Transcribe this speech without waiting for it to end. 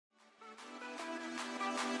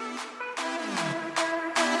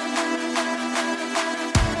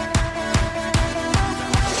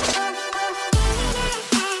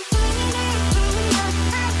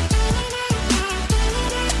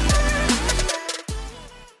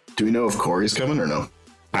Do we know if Corey's coming or no?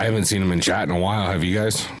 I haven't seen him in chat in a while. Have you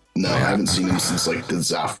guys? No, I haven't seen him since like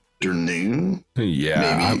this afternoon.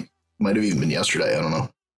 Yeah. Maybe. Might have even been yesterday. I don't know.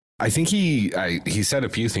 I think he said a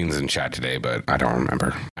few things in chat today, but I don't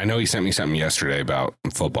remember. I know he sent me something yesterday about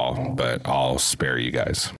football, but I'll spare you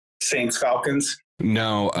guys. Saints Falcons.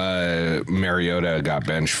 No, Mariota got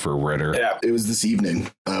benched for Ritter. Yeah. It was this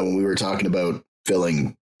evening when we were talking about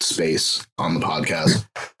filling space on the podcast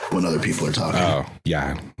when other people are talking. Oh,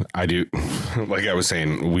 yeah, I do. Like I was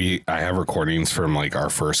saying, I have recordings from like our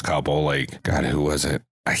first couple, like, God, who was it?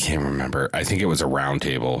 I can't remember. I think it was a round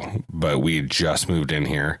table, but we had just moved in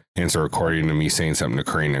here. And it's a recording of me saying something to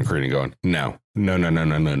Karina and Karina going, no. And then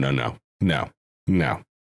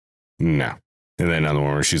another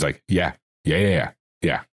one where she's like, yeah. Yeah.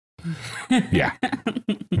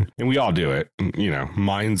 And we all do it, you know.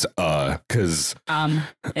 Mine's because because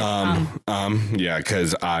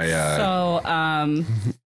I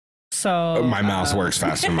so my mouth works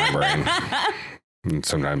faster than my brain. And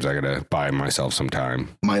sometimes I gotta buy myself some time.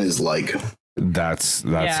 Mine is like that's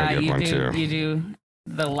a good one too. You do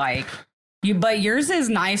the like but yours is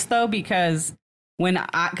nice though because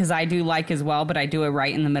because I do like as well, but I do it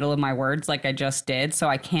right in the middle of my words like I just did, so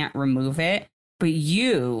I can't remove it. But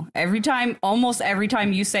almost every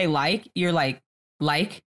time you say like, you're like,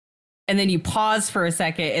 and then you pause for a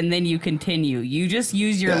second and then you continue. You just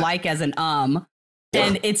use your like as an and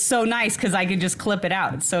it's so nice because I can just clip it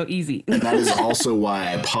out. It's so easy. And that is also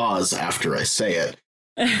why I pause after I say it.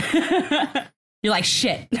 You're like,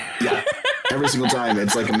 shit. Yeah, every single time.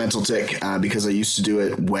 It's like a mental tick because I used to do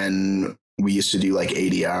it when we used to do like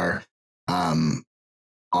ADR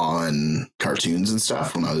on cartoons and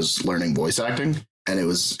stuff when I was learning voice acting. And it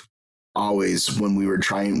was always when we were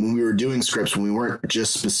doing scripts, when we weren't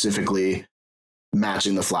just specifically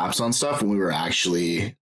matching the flaps on stuff, when we were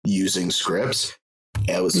actually using scripts,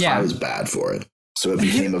 I was bad for it. So it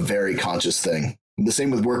became a very conscious thing. The same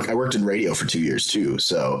with work. I worked in radio for 2 years too.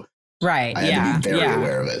 So I had to be very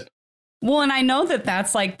aware of it. Well, and I know that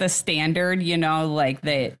that's like the standard, you know, like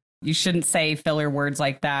that. You shouldn't say filler words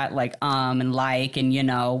like that, like and like and you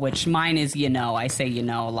know, which mine is you know. I say you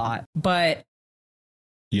know a lot, but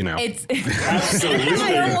you know, it's absolutely.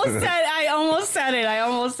 I almost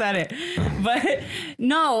said it, but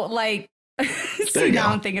no, like. See, now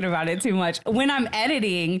I'm thinking about it too much. When I'm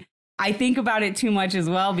editing, I think about it too much as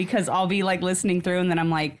well because I'll be like listening through and then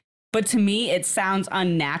I'm like, but to me, it sounds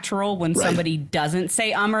unnatural when somebody doesn't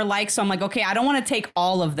say or like. So I'm like, okay, I don't want to take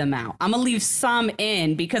all of them out. I'm going to leave some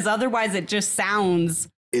in because otherwise it just sounds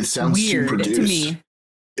weird to me.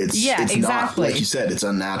 It's exactly. Not, like you said, it's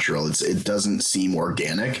unnatural. It doesn't seem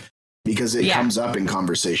organic because it comes up in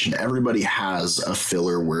conversation. Everybody has a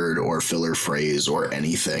filler word or filler phrase or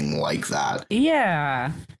anything like that.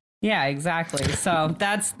 Yeah. Yeah, exactly. So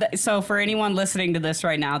so for anyone listening to this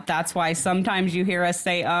right now, that's why sometimes you hear us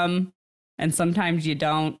say and sometimes you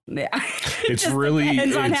don't. It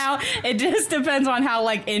just depends on how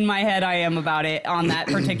like in my head I am about it on that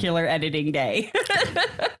particular editing day.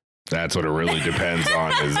 That's what it really depends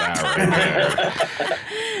on, is that right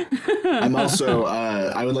there. I'm also,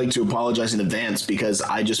 I would like to apologize in advance because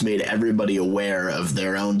I just made everybody aware of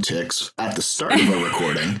their own tics at the start of a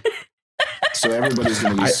recording. So everybody's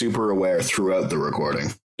going to be super aware throughout the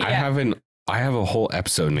recording. Yeah. I have a whole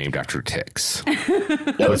episode named after tics.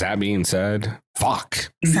 With that being said,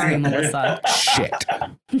 fuck. Sorry, Melissa. Shit.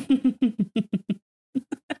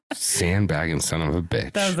 Sandbagging son of a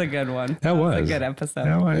bitch. That was a good one. That was a good episode.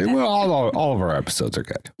 Well, all of our episodes are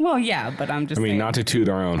good. Well, yeah, but I'm just saying. Not to toot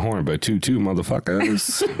our own horn, but toot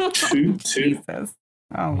motherfuckers. Toot. Jesus.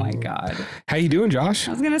 Oh my God. How you doing, Josh?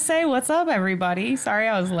 I was gonna say, what's up, everybody? Sorry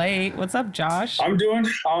I was late. What's up, Josh? I'm doing.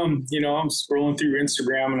 I'm scrolling through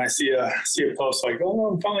Instagram and I see a post like, oh,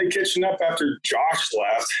 I'm finally catching up after Josh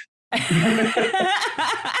left.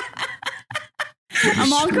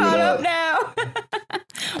 I'm all caught up now.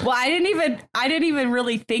 Well, I didn't even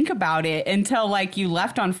really think about it until like you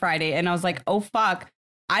left on Friday, and I was like, oh fuck.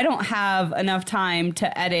 I don't have enough time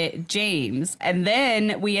to edit James. And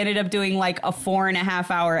then we ended up doing like a 4.5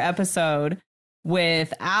 hour episode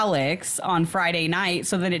with Alex on Friday night.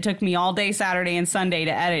 So then it took me all day Saturday and Sunday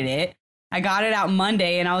to edit it. I got it out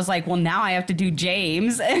Monday and I was like, well, now I have to do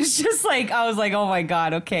James. And it's just like, I was like, oh my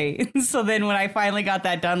God. Okay. So then when I finally got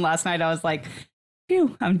that done last night, I was like,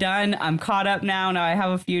 phew, I'm done. I'm caught up now. Now I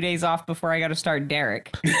have a few days off before I got to start Derek.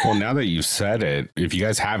 Well, now that you said it, if you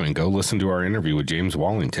guys haven't, go listen to our interview with James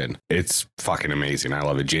Wallington. It's fucking amazing. I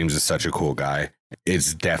love it. James is such a cool guy.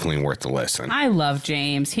 It's definitely worth the listen. I love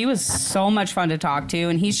James. He was so much fun to talk to.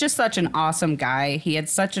 And he's just such an awesome guy. He had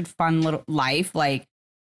such a fun little life. Like,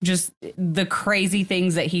 just the crazy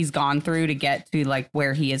things that he's gone through to get to like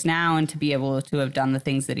where he is now and to be able to have done the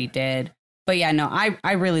things that he did. But yeah, no,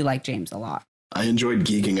 I really like James a lot. I enjoyed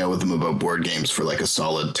geeking out with him about board games for like a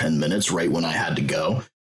solid 10 minutes right when I had to go.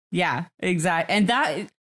 Yeah, exactly. And that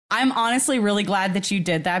I'm honestly really glad that you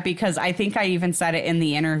did that, because I think I even said it in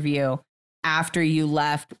the interview after you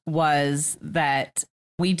left, was that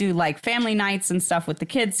we do like family nights and stuff with the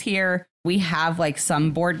kids here. We have like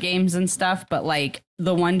some board games and stuff, but like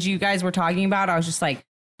the ones you guys were talking about, I was just like,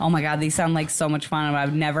 oh my God, these sound like so much fun.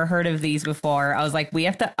 I've never heard of these before. I was like, we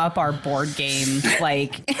have to up our board game.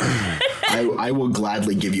 Like, I will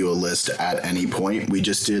gladly give you a list at any point. We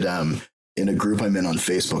just did, in a group I'm in on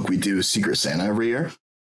Facebook, we do Secret Santa every year.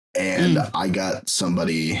 And I got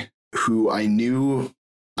somebody who I knew,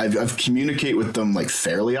 I've communicate with them like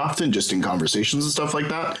fairly often, just in conversations and stuff like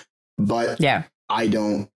that. But yeah, I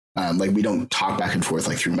don't, like we don't talk back and forth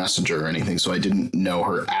like through Messenger or anything. So I didn't know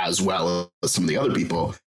her as well as some of the other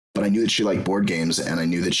people, but I knew that she liked board games, and I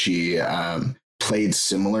knew that she played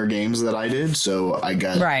similar games that I did. So I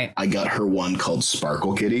got her one called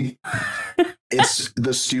Sparkle Kitty. It's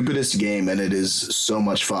the stupidest game, and it is so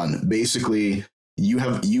much fun. Basically,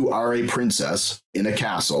 you are a princess in a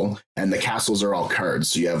castle, and the castles are all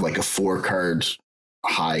cards. So you have like a 4-card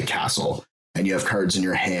high castle, and you have cards in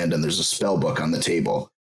your hand, and there's a spell book on the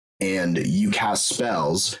table. And you cast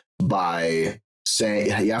spells by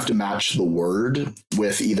saying you have to match the word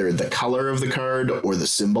with either the color of the card or the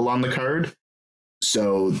symbol on the card.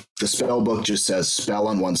 So the spell book just says spell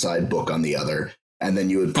on one side, book on the other. And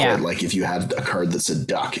then you would put, like, if you had a card that's a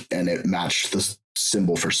duck and it matched the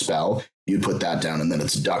symbol for spell, you'd put that down, and then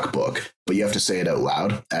it's duck book. But you have to say it out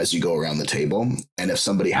loud as you go around the table. And if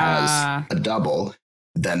somebody has a double,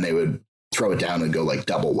 then they would throw it down and go like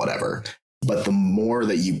double whatever. But the more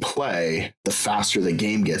that you play, the faster the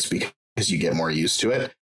game gets, because you get more used to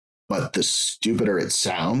it. But the stupider it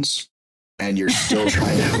sounds, and you're still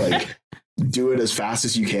trying to like do it as fast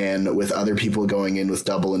as you can with other people going in with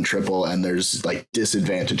double and triple, and there's like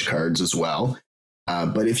disadvantage cards as well.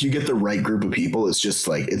 But if you get the right group of people, it's just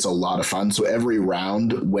like, it's a lot of fun. So every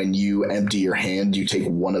round, when you empty your hand, you take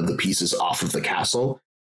one of the pieces off of the castle.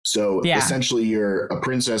 So essentially you're a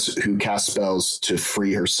princess who casts spells to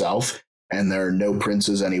free herself, and there are no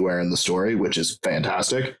princes anywhere in the story, which is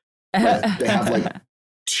fantastic. But they have like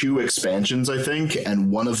 2 expansions, I think, and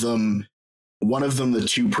one of them, the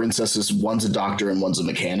 2 princesses, one's a doctor and one's a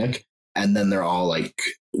mechanic. And then they're all like,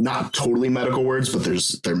 not totally medical words, but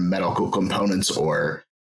they're medical components or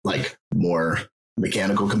like more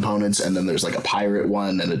mechanical components. And then there's like a pirate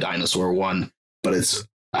one and a dinosaur one, but it's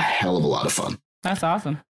a hell of a lot of fun. That's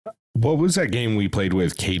awesome. What was that game we played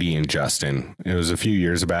with Katie and Justin? It was a few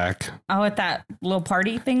years back. Oh, at that little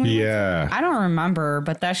party thing? Yeah. I don't remember,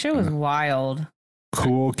 but that shit was wild.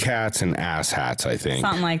 Cool Cats and Ass Hats, I think.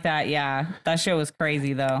 Something like that, yeah. That show was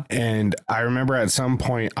crazy, though. And I remember at some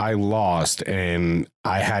point I lost, and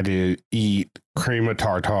I had to eat cream of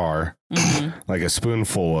tartare, like a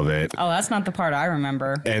spoonful of it. Oh, that's not the part I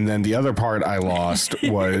remember. And then the other part I lost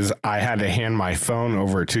was I had to hand my phone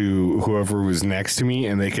over to whoever was next to me,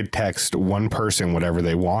 and they could text one person whatever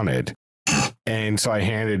they wanted. And so I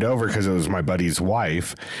handed it over because it was my buddy's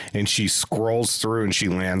wife, and she scrolls through and she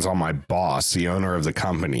lands on my boss, the owner of the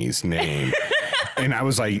company's name. And I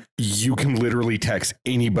was like, you can literally text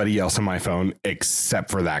anybody else on my phone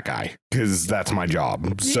except for that guy, because that's my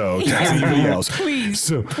job. So text anybody else.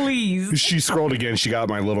 Please. She scrolled again. She got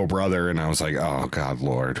my little brother, and I was like, oh, God,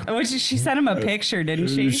 Lord. She sent him a picture, didn't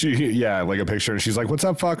she? Yeah, like a picture. And she's like, what's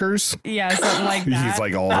up, fuckers? Yeah, something like that. He's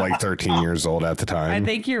like all like 13 years old at the time. I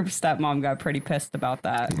think your stepmom got pretty pissed about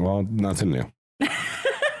that. Well, nothing new.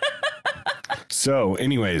 So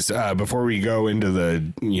anyways, before we go into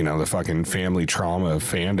the fucking family trauma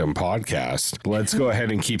fandom podcast, let's go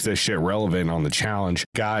ahead and keep this shit relevant on the challenge.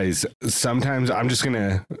 Guys, sometimes I'm just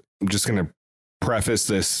going to preface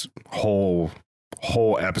this whole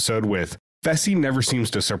episode with Fessy never seems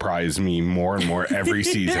to surprise me more and more every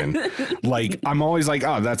season. Like, I'm always like,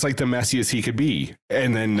 oh, that's like the messiest he could be.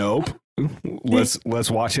 And then nope.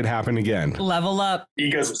 Let's watch it happen again. Level up.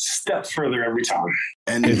 He goes a step further every time.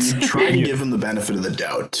 And you try to give him the benefit of the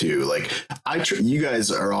doubt too. Like you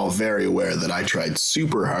guys are all very aware that I tried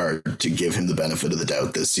super hard to give him the benefit of the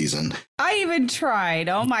doubt this season. I even tried.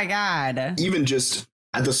 Oh my God. Even just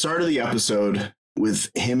at the start of the episode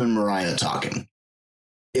with him and Mariah talking.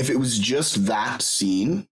 If it was just that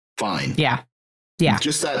scene, fine. Yeah.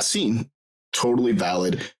 Just that scene, totally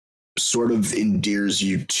valid. Sort of endears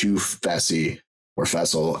you to Fessy or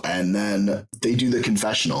Fessel, and then they do the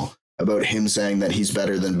confessional about him saying that he's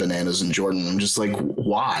better than Bananas and Jordan. I'm just like,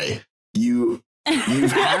 why? You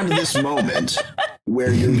You've had this moment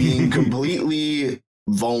where you're being completely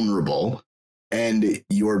vulnerable and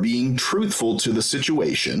you're being truthful to the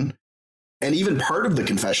situation. And even part of the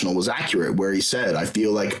confessional was accurate, where he said, I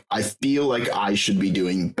feel like I should be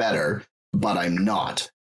doing better, but I'm not.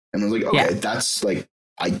 And I was like, okay, that's like,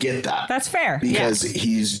 I get that. That's fair. Because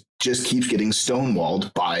he's just keeps getting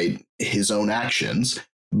stonewalled by his own actions.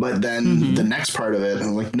 But then the next part of it,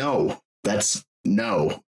 I'm like, no.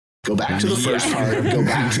 Go back to the first part, go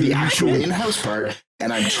back to the actual in-house part,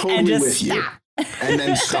 and I'm totally with you. And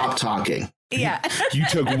then stop talking. Yeah. You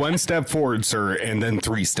took one step forward, sir, and then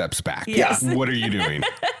 3 steps back. Yes. What are you doing?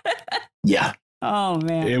 Yeah. Oh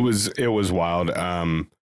man. It was wild.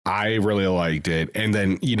 I really liked it. And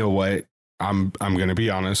then you know what? I'm gonna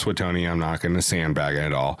be honest with Tony, I'm not gonna sandbag it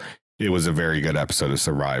at all. It was a very good episode of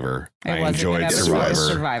Survivor. I enjoyed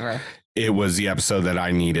Survivor. It was the episode that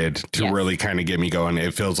I needed to really kind of get me going.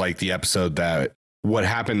 It feels like the episode that what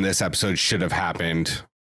happened this episode should have happened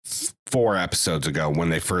 4 episodes ago when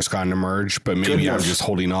they first got to merge. But maybe I'm just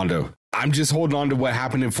holding on to what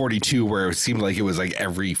happened in 42, where it seemed like it was like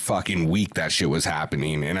every fucking week that shit was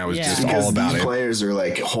happening. And I was just all about these it. Players are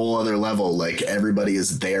like a whole other level. Like everybody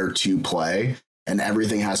is there to play and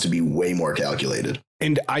everything has to be way more calculated.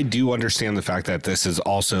 And I do understand the fact that this is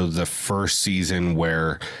also the first season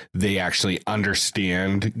where they actually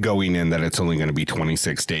understand going in that it's only going to be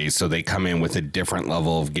 26 days. So they come in with a different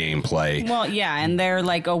level of gameplay. Well, yeah. And they're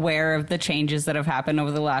like aware of the changes that have happened over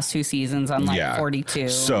the last 2 seasons on 42.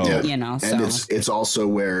 So, and it's also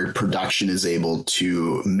where production is able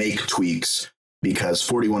to make tweaks because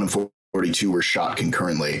 41 and 42 were shot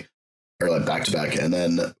concurrently or like back to back. And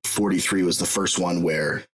then 43 was the first one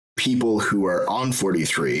where people who are on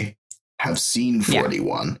 43 have seen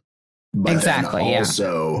 41, but then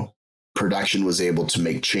also production was able to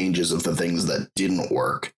make changes of the things that didn't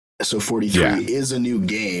work. So 43 is a new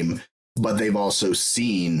game, but they've also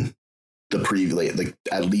seen the previous, like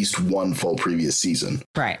at least one full previous season.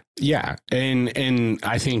 Right. Yeah. And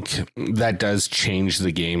I think that does change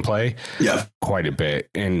the gameplay quite a bit.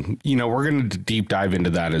 And, you know, we're going to deep dive into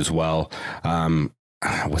that as well.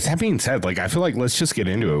 With that being said, like I feel like let's just get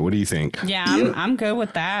into it. What do you think? Yeah, I'm good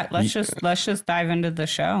with that. Let's just dive into the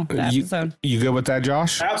show. The episode. You good with that,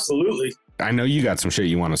 Josh? Absolutely. I know you got some shit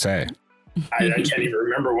you want to say. I can't even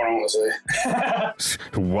remember what I want to say.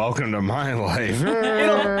 Welcome to my life.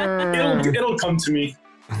 It'll come to me.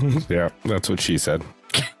 Yeah, that's what she said.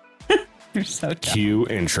 You're so tough. Cue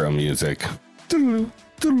intro music. Doodaloo,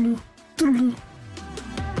 doodaloo, doodaloo.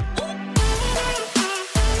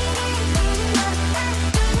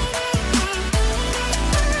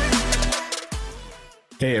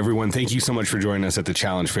 Hey everyone, thank you so much for joining us at the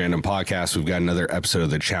Challenge Fandom Podcast. We've got another episode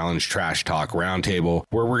of the Challenge Trash Talk Roundtable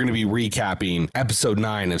where we're going to be recapping episode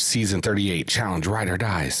 9 of season 38, Challenge Ride or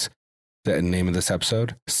Dies. The name of this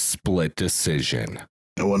episode? Split Decision.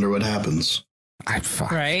 I wonder what happens.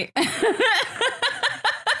 Right?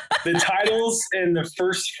 The titles in the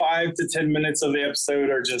first 5 to 10 minutes of the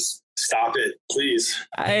episode are just stop it, please.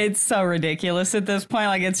 It's so ridiculous at this point.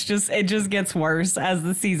 Like it just gets worse as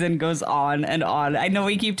the season goes on and on. I know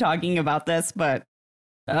we keep talking about this, but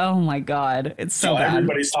oh my God, it's so bad.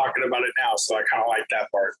 Everybody's talking about it now, so I kind of like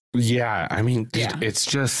that part. Yeah, I mean, it's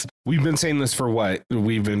just, we've been saying this for what?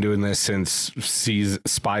 We've been doing this since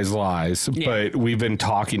Spies Lies, but we've been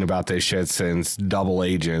talking about this shit since Double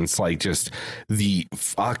Agents. Like, just the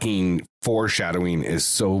fucking foreshadowing is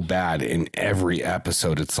so bad in every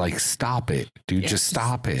episode. It's like, stop it, dude. Just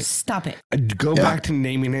stop it. Stop it. Go back to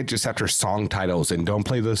naming it just after song titles and don't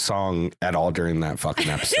play the song at all during that fucking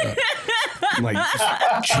episode. Like,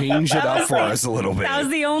 change it up for us a little bit. That was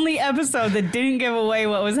the only episode that didn't give away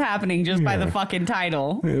what was happening just by the fucking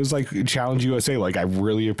title. It was like Challenge USA. Like, I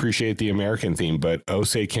really appreciate the American theme, but Oh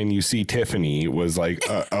Say Can You See Tiffany was like,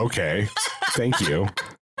 okay, thank you.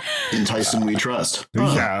 In Tyson we trust.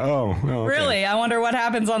 Yeah. Oh, okay. Really? I wonder what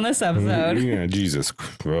happens on this episode. Yeah, Jesus.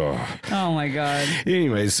 Oh my God.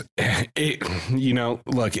 Anyways,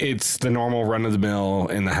 look, it's the normal run of the mill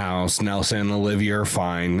in the house. Nelson and Olivia are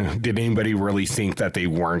fine. Did anybody really think that they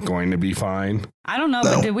weren't going to be fine? I don't know,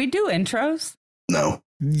 but did we do intros? No.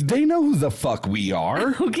 They know who the fuck we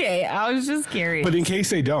are. Okay, I was just curious. But in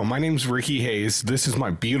case they don't, my name's Ricky Hayes. This is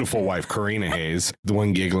my beautiful wife, Karina Hayes, the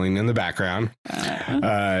one giggling in the background.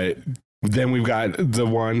 Then we've got the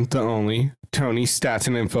one, the only, Tony, Stats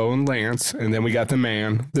and Info, and Lance. And then we got the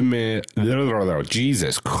man, the myth.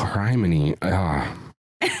 Jesus, criminy.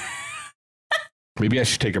 Maybe I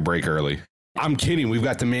should take a break early. I'm kidding. We've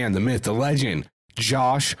got the man, the myth, the legend,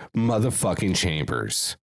 Josh motherfucking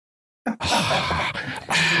Chambers.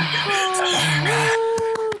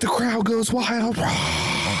 the crowd goes wild.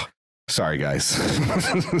 Sorry, guys.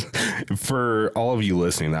 For all of you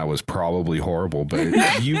listening, that was probably horrible,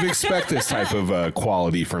 but you'd expect this type of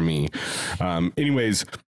quality from me. Anyways,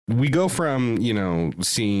 we go from,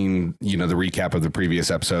 seeing, the recap of the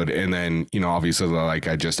previous episode. And then, obviously, like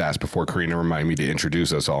I just asked before, Karina reminded me to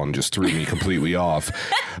introduce us all and just threw me completely off.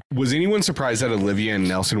 Was anyone surprised that Olivia and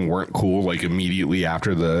Nelson weren't cool like immediately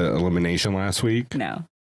after the elimination last week? No,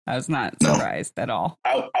 I was not surprised at all.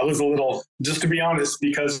 I was a little, just to be honest,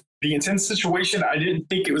 because the intense situation, I didn't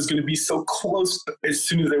think it was going to be so close as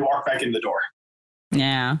soon as they walked back in the door.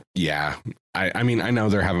 Yeah. Yeah. I mean, I know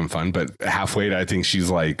they're having fun, but halfway, I think she's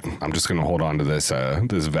like, I'm just going to hold on to this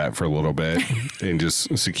vet for a little bit and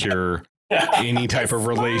just secure any type of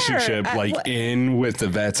relationship in with the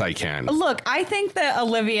vets I can. Look, I think that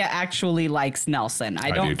Olivia actually likes Nelson.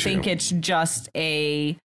 I don't think it's just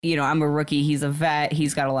I'm a rookie. He's a vet.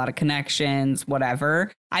 He's got a lot of connections,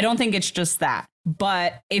 whatever. I don't think it's just that.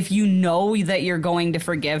 But if you know that you're going to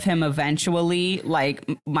forgive him eventually, like,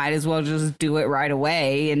 might as well just do it right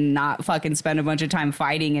away and not fucking spend a bunch of time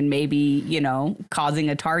fighting and maybe, causing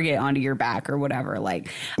a target onto your back or whatever. Like,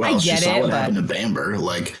 I get she saw it. What happened to Bamber?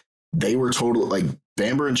 Like, they were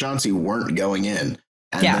Bamber and Chauncey weren't going in.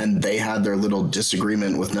 And then they had their little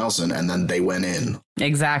disagreement with Nelson and then they went in.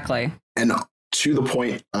 Exactly. And to the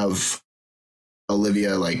point of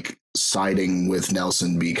Olivia, siding with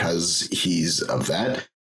Nelson because he's a vet.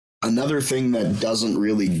 Another thing that doesn't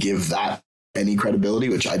really give that any credibility,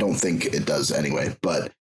 which I don't think it does anyway,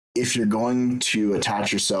 but if you're going to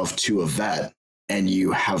attach yourself to a vet and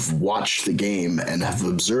you have watched the game and have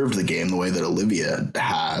observed the game the way that Olivia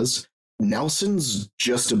has, Nelson's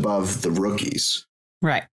just above the rookies.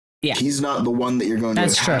 Right. Yeah. He's not the one that you're going to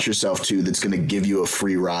attach yourself to that's going to give you a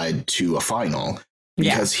free ride to a final.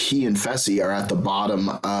 Because he and Fessy are at the bottom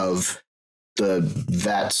of the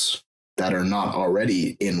vets that are not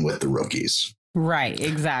already in with the rookies. Right,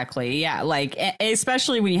 exactly. Yeah,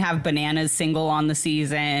 especially when you have Bananas single on the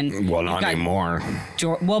season. Well, not anymore.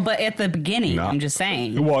 But at the beginning, I'm just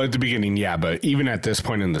saying. Well, at the beginning, yeah, but even at this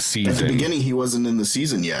point in the season. At the beginning, he wasn't in the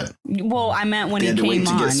season yet. Well, I meant when he came on. They had to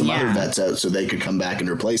wait to get some other vets out so they could come back and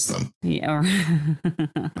replace them. Yeah.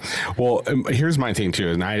 Well, here's my thing,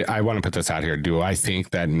 too, and I want to put this out here. Do I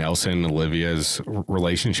think that Nelson and Olivia's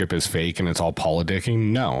relationship is fake and it's all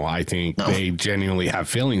politicking? No, I think they genuinely have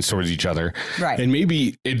feelings towards each other. Right. And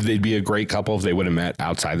maybe they'd be a great couple if they would have met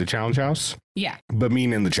outside the Challenge House. Yeah. But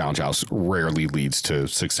being in the Challenge House rarely leads to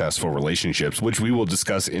successful relationships, which we will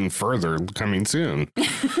discuss in further coming soon.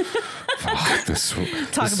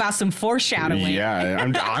 Talk about some foreshadowing.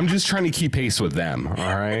 Yeah. I'm just trying to keep pace with them. All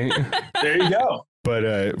right. There you go.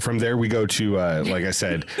 But from there, we go to, like I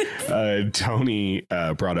said, Tony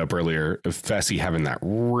brought up earlier, Fessy having that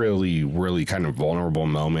really, really kind of vulnerable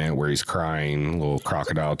moment where he's crying, little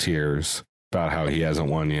crocodile tears about how he hasn't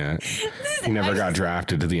won yet. He never got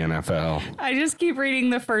drafted to the NFL. I just keep reading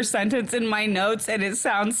the first sentence in my notes and it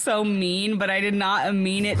sounds so mean, but I did not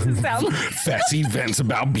mean it to sound like Fessy vents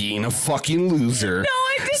about being a fucking loser. No,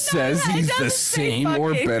 I did not. Says he's the same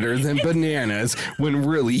or better than Bananas when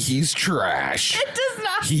really he's trash. It does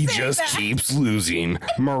not. He just keeps losing.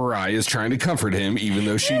 Mariah's trying to comfort him even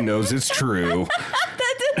though she knows it's true.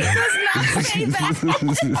 That does not say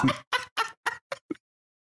that.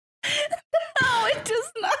 No, it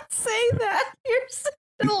does not say that. You're such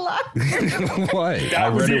a liar. What? I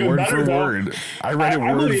read it word for word. I read it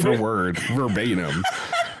word for word, verbatim.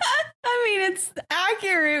 I mean, it's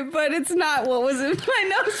accurate, but it's not what was in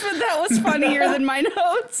my notes, but that was funnier than my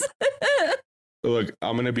notes. Look,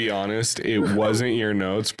 I'm going to be honest. It wasn't your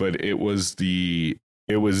notes, but it was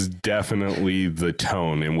definitely the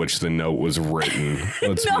tone in which the note was written.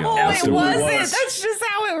 Let's be honest. It wasn't. That's just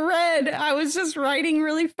how it read. I was just writing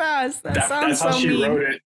really fast. That sounds so mean. That's how she wrote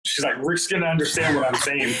it. She's like, Rick's going to understand what I'm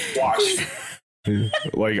saying. Watch.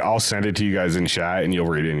 I'll send it to you guys in chat and you'll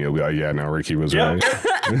read it and you'll be like, yeah, no, Ricky was right.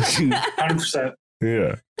 100%.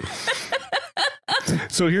 Yeah.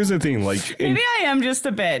 So here's the thing, maybe I am just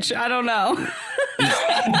a bitch. I don't know.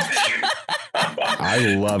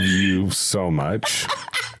 I love you so much.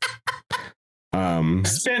 I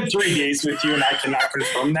spent 3 days with you and I cannot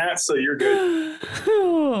confirm that, so you're good.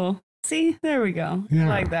 See, there we go. Yeah.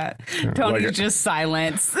 Like that. Yeah, Tony's just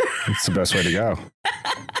silence. It's the best way to go.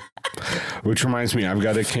 Which reminds me, I've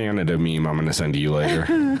got a Canada meme I'm going to send to you later.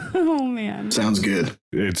 Oh, man. Sounds good.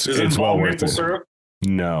 It's well worth it. Syrup?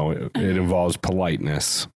 No, it involves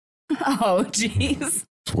politeness. Oh, jeez.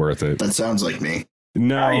 It's worth it. That sounds like me.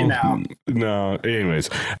 No. Anyways,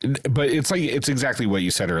 but it's exactly what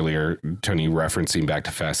you said earlier, Tony, referencing back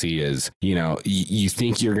to Fessy is, you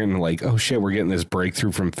think you're going to like, oh shit, we're getting this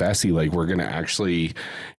breakthrough from Fessy. Like we're going to actually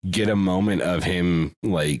get a moment of him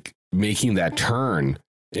like making that turn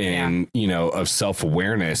and, of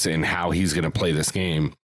self-awareness and how he's going to play this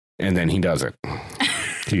game. And then he doesn't.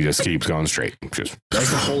 He just keeps going straight.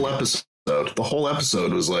 That's the whole episode. The whole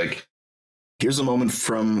episode was like, here's a moment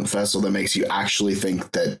from Fessel that makes you actually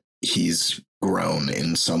think that he's grown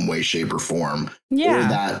in some way, shape, or form. Yeah. Or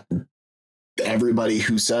that everybody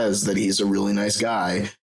who says that he's a really nice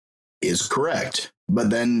guy is correct.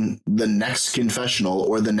 But then the next confessional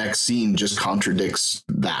or the next scene just contradicts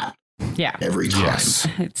that. Yeah. Every time. Yes.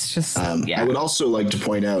 It's just, I would also like to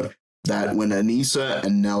point out that when Anissa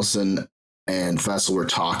and Nelson and Fessel were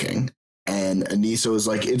talking, and Anissa was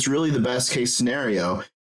like, it's really the best case scenario.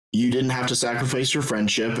 You didn't have to sacrifice your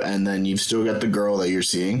friendship, and then you've still got the girl that you're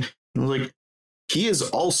seeing. And I was like, he is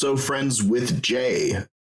also friends with Jay.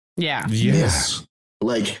 Yeah. Yes.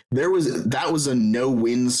 Like that was a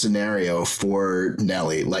no-win scenario for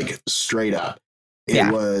Nelly, like straight up.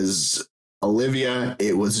 It was Olivia,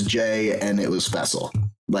 it was Jay, and it was Fessel.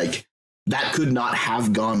 Like that could not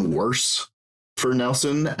have gone worse for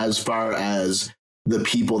Nelson as far as the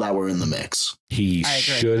people that were in the mix. He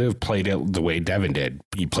should have played it the way Devin did.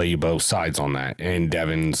 He played both sides on that, and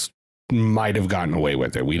Devin's might have gotten away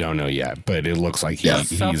with it. We don't know yet, but it looks like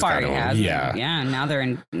he's far got away. Yeah. Now they're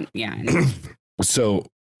in. Yeah. So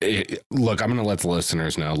look, I'm going to let the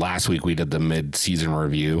listeners know. Last week we did the mid-season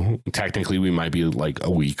review. Technically, we might be like a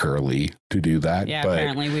week early to do that. Yeah, but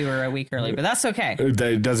apparently we were a week early, but that's okay.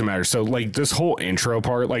 It doesn't matter. So like this whole intro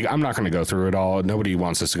part, like I'm not going to go through it all. Nobody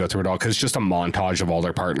wants us to go through it all because it's just a montage of all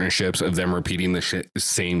their partnerships of them repeating the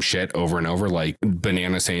same shit over and over. Like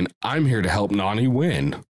Banana saying, I'm here to help Nani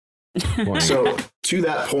win. So to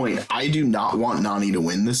that point, I do not want Nani to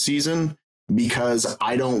win this season because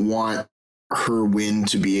I don't want her win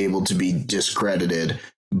to be able to be discredited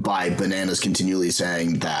by Bananas continually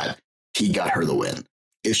saying that he got her the win.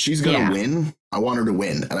 If she's going to win, I want her to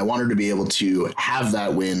win. And I want her to be able to have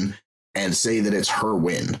that win and say that it's her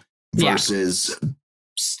win versus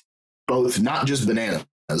both, not just Bananas,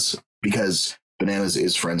 because Bananas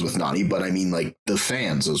is friends with Nani, but I mean like the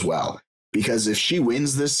fans as well. Because if she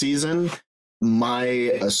wins this season, my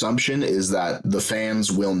assumption is that the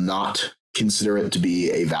fans will not consider it to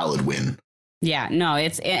be a valid win. Yeah, no,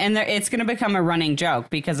 it's going to become a running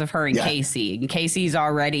joke because of her and Casey. And Casey's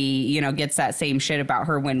already, gets that same shit about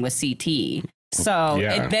her win with CT. So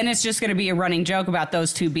then it's just going to be a running joke about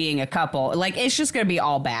those two being a couple. Like, it's just going to be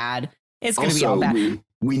all bad. It's going to be all bad.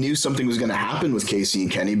 We knew something was going to happen with Casey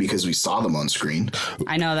and Kenny because we saw them on screen.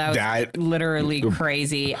 I know that was literally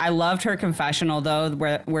crazy. I loved her confessional, though,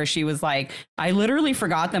 where she was like, I literally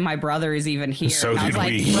forgot that my brother is even here. So and I was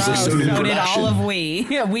like, we. Bro, so did all of we.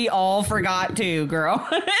 We all forgot too, girl.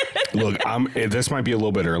 Look, this might be a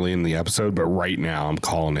little bit early in the episode, but right now I'm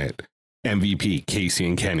calling it MVP, Casey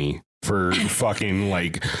and Kenny, for fucking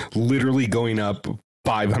like literally going up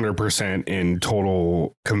 500% in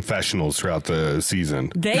total confessionals throughout the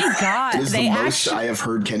season. It is the most I have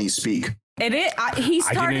heard Kenny speak. He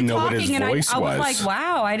started talking and I was like,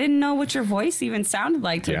 wow, I didn't know what your voice even sounded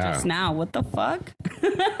like till just now. What the fuck?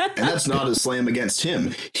 And that's not a slam against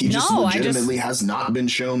him. He just legitimately has not been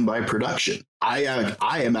shown by production. I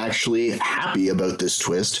am actually happy about this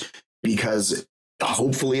twist because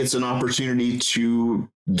hopefully it's an opportunity to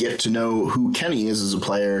get to know who Kenny is as a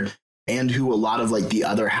player and who a lot of like the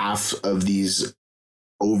other half of these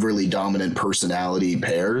overly dominant personality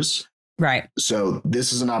pairs. Right. So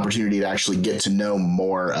this is an opportunity to actually get to know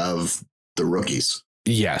more of the rookies.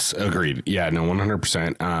 Yes, agreed. Yeah, no,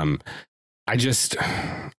 100%.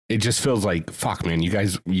 It just feels like, fuck, man, you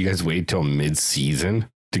guys wait till mid-season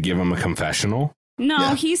to give him a confessional.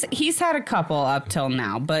 No, he's had a couple up till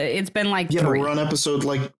now, but it's been like 3. But we're on episode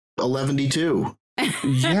like 11-2.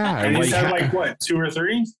 Yeah. And he's had like what, 2 or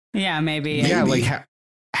 3? Yeah, maybe. Yeah, like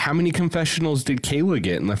how many confessionals did Kayla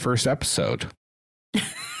get in the first episode?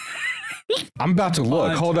 I'm about to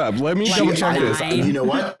look. Hold up. Let me double check this. You know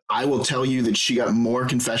what? I will tell you that she got more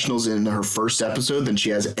confessionals in her first episode than she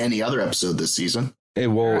has any other episode this season.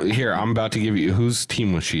 Here, I'm about to give you, whose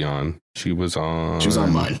team was she on? She was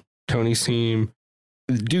on mine. Tony's team.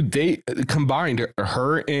 Dude, they combined,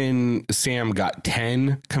 her and Sam got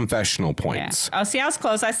 10 confessional points. Yeah. Oh, see, I was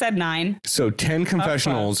close. I said 9. So 10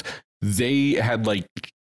 confessionals. They had like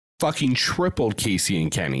fucking tripled Casey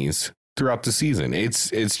and Kenny's throughout the season. It's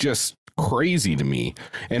just crazy to me.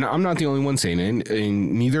 And I'm not the only one saying it,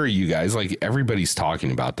 and neither are you guys. Like, everybody's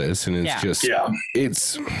talking about this, and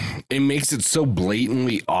it's it makes it so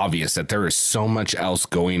blatantly obvious that there is so much else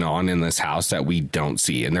going on in this house that we don't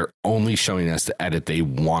see, and they're only showing us the edit they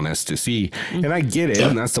want us to see. And I get it,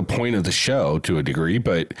 and that's the point of the show to a degree,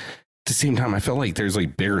 but at the same time, I feel like there's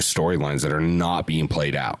like bigger storylines that are not being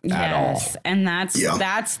played out at all. And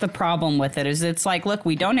that's the problem with it, is it's like, look,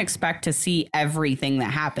 we don't expect to see everything that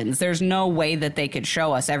happens. There's no way that they could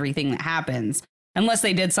show us everything that happens unless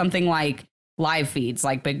they did something like live feeds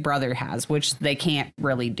like Big Brother has, which they can't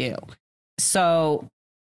really do. So,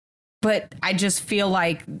 but I just feel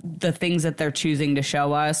like the things that they're choosing to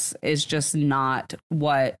show us is just not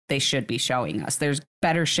what they should be showing us. There's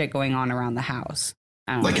better shit going on around the house.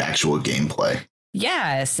 Like actual gameplay.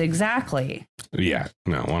 Yes, exactly. Yeah,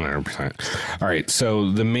 no, 100%. All right.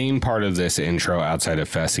 So the main part of this intro, outside of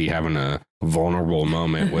Fessy having a vulnerable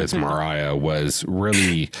moment with Mariah, was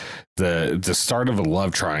really the start of a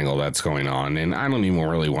love triangle that's going on. And I don't even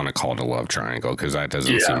really want to call it a love triangle because that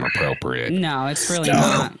doesn't seem appropriate. No, it's really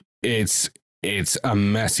not. It's a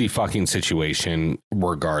messy fucking situation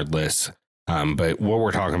regardless. But what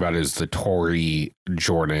we're talking about is the Tori,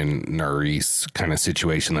 Jordan, Nerys kind of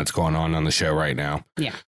situation that's going on the show right now.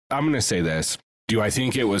 Yeah. I'm going to say this. Do I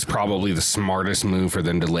think it was probably the smartest move for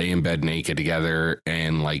them to lay in bed naked together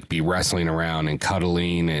and like be wrestling around and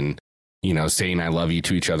cuddling and, you know, saying I love you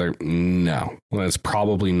to each other? No. Well, that's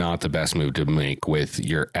probably not the best move to make with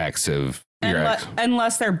your ex of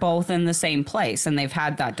unless they're both in the same place and they've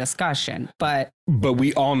had that discussion. But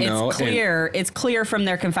we all know it's clear from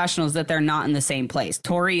their confessionals that they're not in the same place.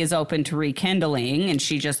 Tori is open to rekindling and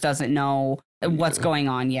she just doesn't know what's going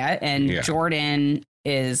on yet. And Jordan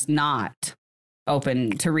is not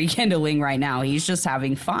open to rekindling right now. He's just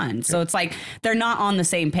having fun. So it's like they're not on the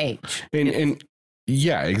same page. And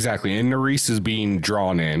yeah, exactly. And Nerys is being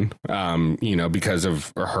drawn in, you know, because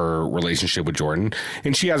of her relationship with Jordan.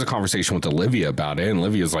 And she has a conversation with Olivia about it. And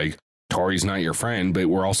Olivia's like, Tori's not your friend, but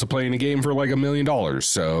we're also playing a game for like $1 million.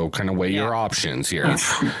 So kind of weigh your options here,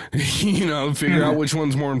 you know, figure out which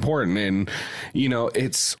one's more important. And, you know,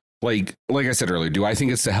 it's like I said earlier, do I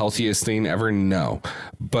think it's the healthiest thing ever? No,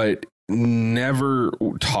 but never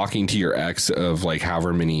talking to your ex of like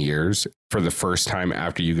however many years for the first time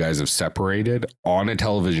after you guys have separated on a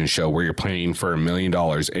television show where you're playing for $1 million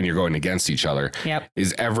and you're going against each other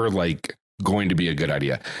is ever like going to be a good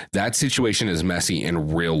idea. That situation is messy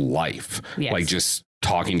in real life. Like just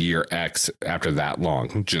talking to your ex after that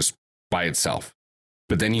long, just by itself.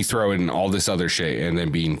 But then you throw in all this other shit and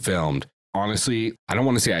then being filmed. Honestly, I don't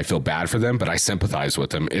want to say I feel bad for them, but I sympathize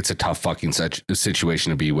with them. It's a tough fucking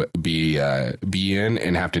situation to be in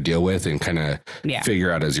and have to deal with and kind of figure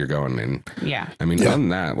out as you're going. And I mean, other than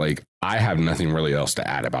that, like I have nothing really else to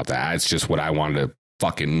add about that. It's just what I wanted to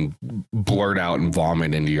fucking blurt out and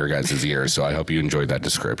vomit into your guys' ears. So I hope you enjoyed that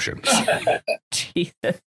description.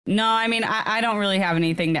 Jesus. No, I mean, I don't really have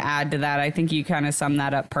anything to add to that. I think you kind of summed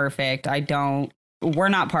that up perfect. We're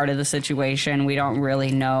not part of the situation. We don't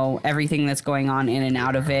really know everything that's going on in and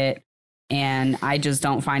out of it. And I just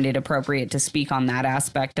don't find it appropriate to speak on that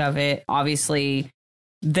aspect of it. Obviously,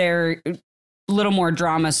 there a little more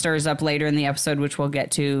drama stirs up later in the episode, which we'll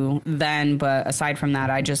get to then. But aside from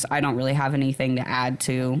that, I don't really have anything to add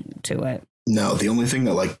to it. No, the only thing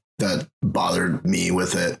that bothered me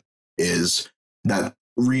with it is that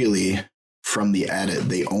really from the edit,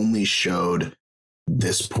 they only showed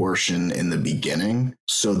this portion in the beginning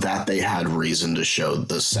so that they had reason to show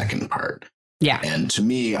the second part. Yeah. And to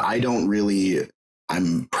me,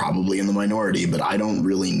 I'm probably in the minority, but I don't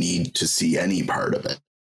really need to see any part of it.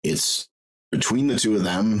 It's between the two of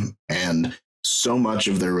them, and so much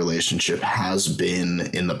of their relationship has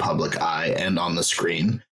been in the public eye and on the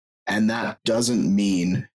screen. And that doesn't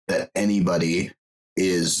mean that anybody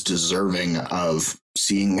is deserving of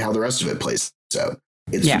seeing how the rest of it plays out.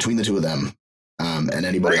 It's between the two of them. And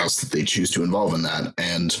anybody else that they choose to involve in that.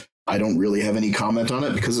 And I don't really have any comment on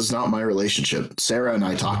it because it's not my relationship. Sarah and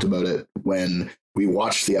I talked about it when we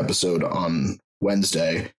watched the episode on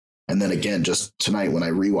Wednesday. And then again, just tonight when I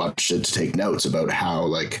rewatched it to take notes about how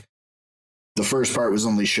like the first part was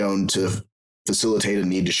only shown to facilitate a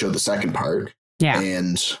need to show the second part. Yeah.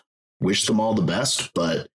 And wish them all the best,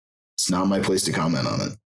 but it's not my place to comment on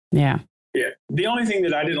it. Yeah. Yeah. The only thing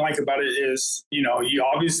that I didn't like about it is, you know, you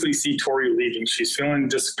obviously see Tori leaving. She's feeling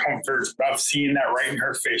discomfort of seeing that right in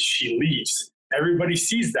her face. She leaves. Everybody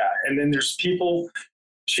sees that. And then there's people,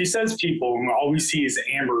 she says people, and all we see is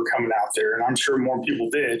Amber coming out there. And I'm sure more people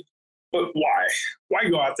did. But why? Why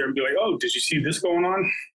go out there and be like, oh, did you see this going on?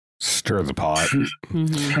 Stir the pot.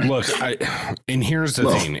 Look, and here's the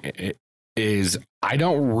thing. is I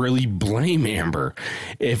don't really blame Amber.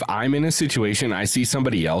 If I'm in a situation, I see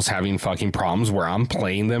somebody else having fucking problems where I'm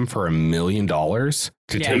playing them for $1 million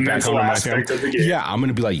to take back on my family. Yeah, I'm going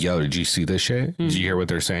to be like, yo, did you see this shit? Did you hear what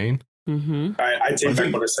they're saying? I take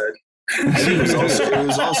back what I said. I think it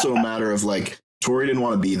was also a matter of like, Tori didn't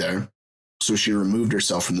want to be there, so she removed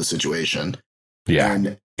herself from the situation. Yeah.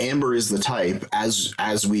 And Amber is the type, as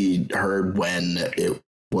we heard when it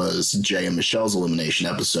was Jay and Michelle's elimination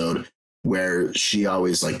episode, where she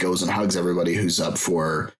always like goes and hugs everybody who's up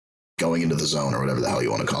for going into the zone or whatever the hell you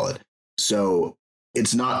want to call it. So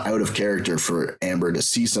it's not out of character for Amber to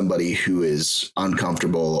see somebody who is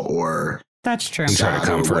uncomfortable or that's true, try to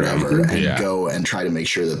comfort whatever, and go and try to make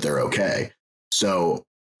sure that they're okay. So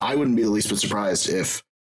I wouldn't be the least bit surprised if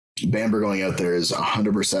Amber going out there is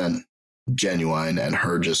 100% genuine and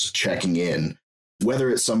her just checking in, whether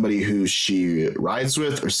it's somebody who she rides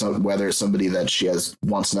with or whether it's somebody that she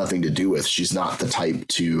wants nothing to do with. She's not the type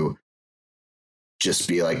to just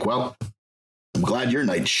be like, well, I'm glad your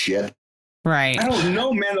night's shit. Right. I don't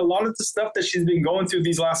know, man. A lot of the stuff that she's been going through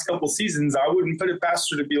these last couple seasons, I wouldn't put it past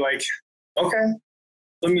her to be like, okay,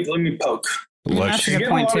 let me poke. That's She's a good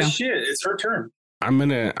getting point a lot too. of shit. It's her turn. I'm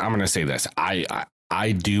gonna say this.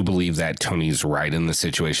 I do believe that Tony's right in the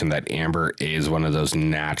situation, that Amber is one of those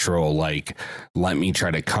natural, like, let me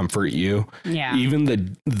try to comfort you. Yeah.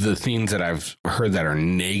 Even the things that I've heard that are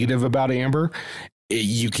negative about Amber,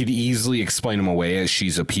 you could easily explain them away as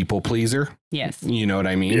she's a people pleaser. Yes. You know what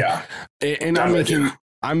I mean? Yeah. And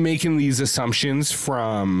I'm making these assumptions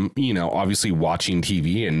from, obviously watching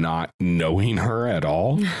TV and not knowing her at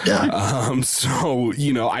all. Yeah. So,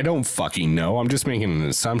 I don't fucking know. I'm just making an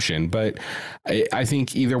assumption, but I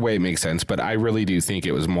think either way it makes sense. But I really do think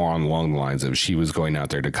it was more along the lines of she was going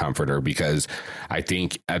out there to comfort her, because I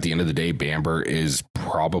think at the end of the day, Bamber is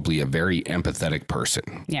probably a very empathetic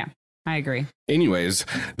person. Yeah, I agree. Anyways,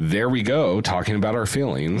 there we go, talking about our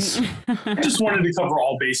feelings. I just wanted to cover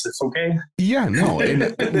all bases, okay? Yeah, no.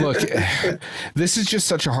 And look, this is just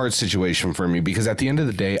such a hard situation for me, because at the end of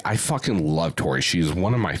the day, I fucking love Tori. She's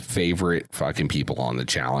one of my favorite fucking people on the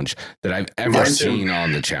challenge that I've ever seen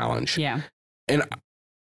on the challenge. Yeah. And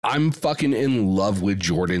I'm fucking in love with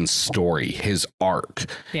Jordan's story, his arc,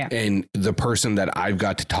 and the person that I've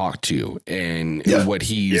got to talk to, and what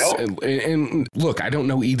he's and look, I don't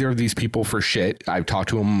know either of these people for shit. I've talked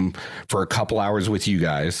to him for a couple hours with you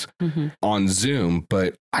guys on Zoom,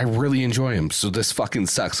 but I really enjoy him. So this fucking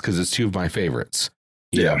sucks because it's two of my favorites.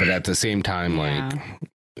 Yeah, but at the same time, like,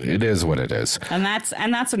 it is what it is. And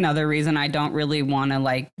that's another reason I don't really want to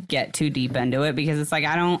like get too deep into it, because it's like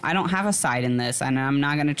I don't have a side in this, and I'm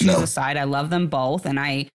not going to choose a side. I love them both, and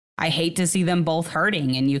I hate to see them both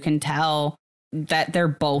hurting, and you can tell that they're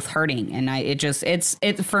both hurting, and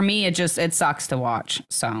it for me it sucks to watch.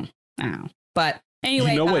 So I don't know. But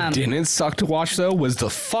anyway, what didn't suck to watch though was the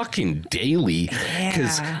fucking daily.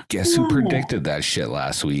 Because guess who predicted that shit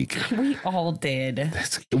last week? We all did.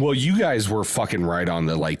 Well, you guys were fucking right on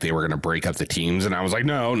the, like, they were going to break up the teams, and I was like,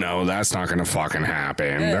 no, that's not going to fucking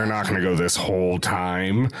happen. They're not going to go this whole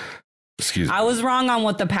time. Excuse me. I was wrong on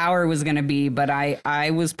what the power was going to be, but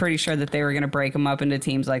I was pretty sure that they were going to break them up into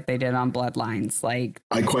teams like they did on Bloodlines. Like,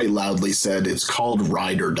 I quite loudly said it's called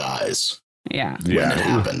Ride or Dies. Yeah. When it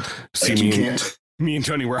happened. See, like, you can't. Me and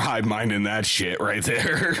Tony were high-minding that shit right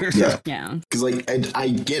there. Yeah. Because, like, I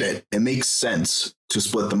get it. It makes sense to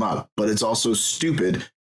split them up, but it's also stupid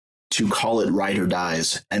to call it Ride or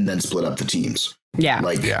Dies and then split up the teams. Yeah.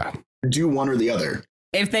 Like, do one or the other.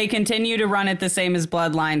 If they continue to run it the same as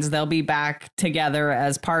Bloodlines, they'll be back together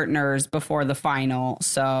as partners before the final.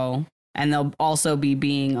 So, and they'll also be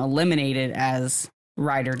being eliminated as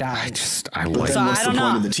Ride or Die. I like. But then what's the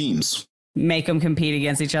point of the teams? Make them compete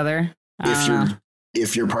against each other.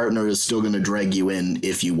 If your partner is still going to drag you in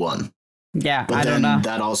if you won. Yeah, but then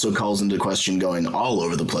that also calls into question going all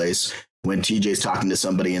over the place when TJ's talking to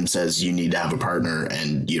somebody and says you need to have a partner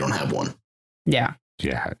and you don't have one. Yeah.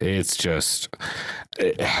 Yeah, it's just,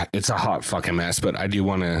 it's a hot fucking mess. But I do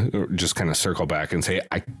want to just kind of circle back and say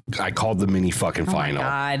I called the mini fucking final.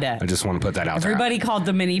 God. I just want to put that out there. Everybody called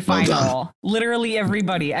the mini final. Literally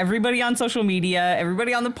everybody. Everybody on social media,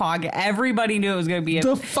 everybody on the podcast, everybody knew it was going to be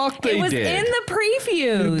the fuck they did. It was in the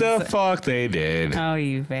previews. The fuck they did. Oh,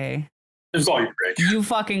 you Faye. It was all you, Rick. You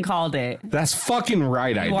fucking called it. That's fucking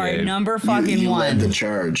right. You are number fucking you one. Led the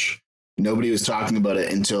charge. Nobody was talking about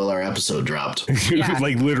it until our episode dropped.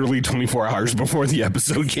 Like literally 24 hours before the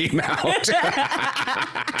episode came out.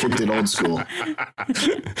 Kicked it old school.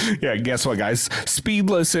 Yeah, guess what, guys? Speed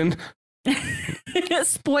listen.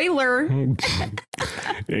 Spoiler.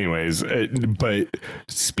 Anyways, but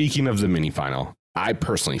speaking of the mini final, I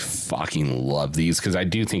personally fucking love these because I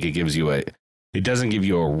do think it gives you it doesn't give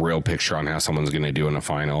you a real picture on how someone's going to do in a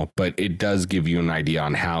final, but it does give you an idea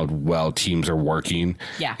on how well teams are working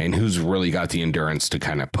and who's really got the endurance to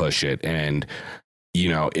kind of push it. And, you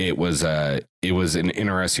know, it was an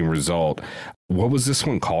interesting result. What was this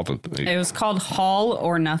one called? It was called Haul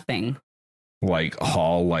or Nothing. Like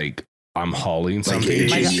haul, like I'm hauling something.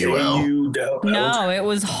 No, it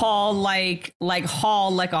was haul like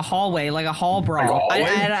haul like a hallway, like a hall brawl.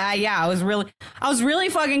 I was really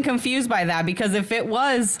fucking confused by that, because if it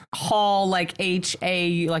was haul like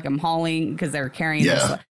HA, like I'm hauling because they're carrying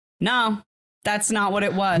this. No, that's not what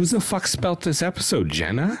it was. Who the fuck spelt this episode,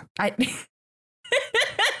 Jenna? I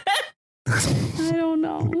don't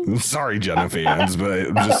know. I'm sorry, Jenna fans, but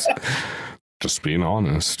just being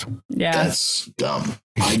honest. Yeah. That's dumb.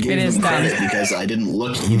 I gave them credit because I didn't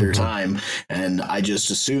look either time, and I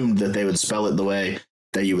just assumed that they would spell it the way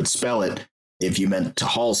that you would spell it if you meant to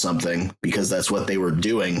haul something, because that's what they were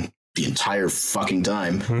doing the entire fucking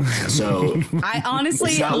time. So I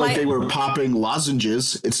honestly, it's not like they were popping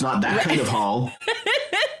lozenges. It's not that kind of haul.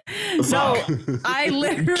 No, I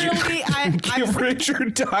literally, Give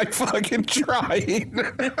Richard die fucking trying.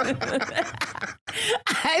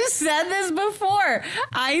 I've said this before.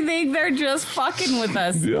 I think they're just fucking with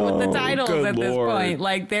us with the titles at this point.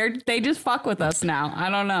 Like they just fuck with us now. I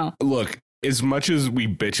don't know. Look, as much as we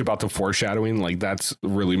bitch about the foreshadowing, like that's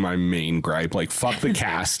really my main gripe. Like, fuck the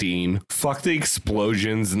casting, fuck the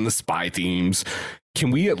explosions and the spy themes. Can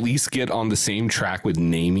we at least get on the same track with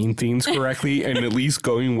naming things correctly and at least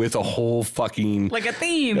going with a whole fucking like a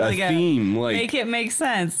theme, theme, like make it make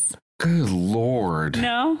sense. Good Lord.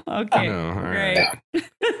 No? Okay. No, great.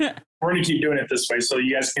 Right. We're going to keep doing it this way, so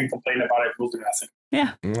you guys can complain about it. We'll do nothing.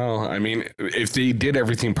 Yeah. Well, I mean, if they did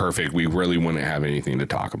everything perfect, we really wouldn't have anything to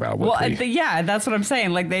talk about. Well, yeah, that's what I'm saying.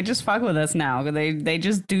 Like, they just fuck with us now. They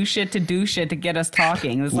just do shit to get us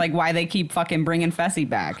talking. It's like why they keep fucking bringing Fessy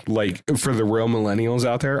back. Like, for the real millennials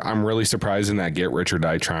out there, I'm really surprised in that Get Rich or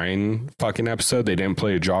Die Trying fucking episode, they didn't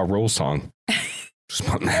play a Ja Rule song. Just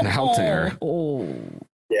putting that out there.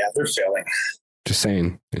 Yeah, they're failing. Just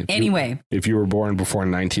saying. If you were born before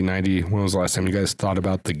 1990, when was the last time you guys thought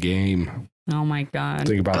about the game? Oh my God.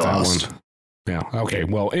 Think about that one. Yeah. Okay.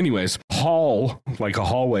 Well, anyways, haul, like a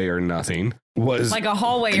hallway or nothing, was like a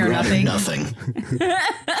hallway or nothing.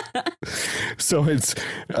 So it's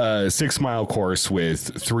a 6 mile course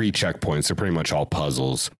with 3 checkpoints. They're pretty much all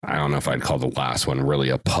puzzles. I don't know if I'd call the last one really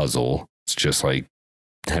a puzzle. It's just like,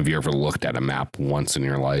 have you ever looked at a map once in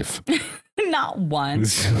your life? Not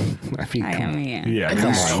once. I mean,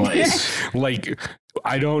 come on. Like,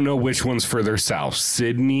 I don't know which one's further south,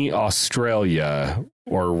 Sydney, Australia,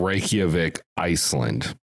 or Reykjavik,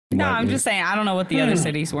 Iceland. No, I'm just saying, I don't know what the other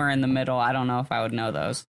cities were in the middle. I don't know if I would know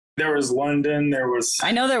those. There was London.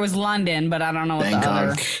 I know there was London, but I don't know Bangkok,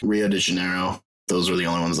 what the other. Rio de Janeiro. Those were the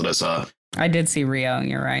only ones that I saw. I did see Rio.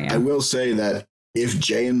 You're right. Yeah. I will say that if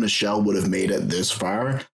Jay and Michelle would have made it this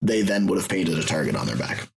far, they then would have painted a target on their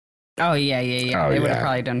back. Oh, yeah. They would have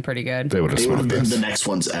probably done pretty good. They would have been the next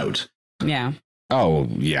ones out. Yeah. Oh,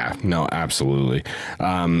 yeah. No, absolutely.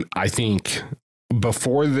 I think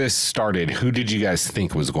before this started, who did you guys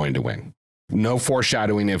think was going to win? No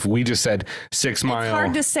foreshadowing. If we just said 6 mile. It's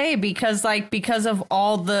hard to say because of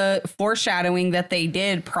all the foreshadowing that they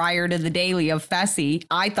did prior to the daily of Fessy,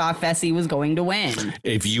 I thought Fessy was going to win.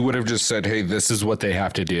 If you would have just said, hey, this is what they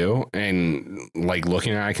have to do. And like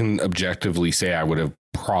looking at, I can objectively say I would have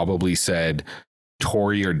probably said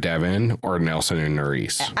Tori or Devin or Nelson and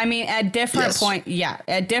Nerys. I mean, at different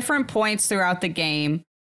at different points throughout the game,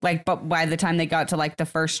 like, but by the time they got to like the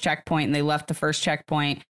first checkpoint and they left the first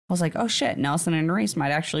checkpoint, I was like, oh shit, Nelson and Nerys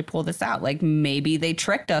might actually pull this out. Like maybe they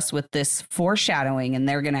tricked us with this foreshadowing and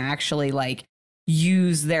they're going to actually like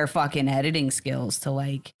use their fucking editing skills to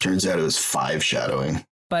like. Turns out it was 5 shadowing.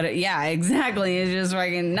 But yeah, exactly. It's just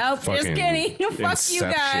fucking, nope, just kidding. Fuck you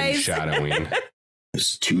guys. Shadowing.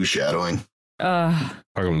 It's 2 shadowing. It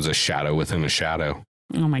was a shadow within a shadow.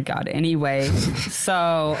 Oh my God. Anyway,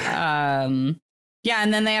 so yeah,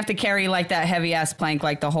 and then they have to carry like that heavy ass plank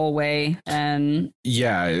like the whole way, and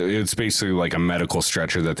yeah, it's basically like a medical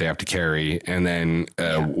stretcher that they have to carry. And then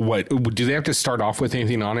what do they have to start off with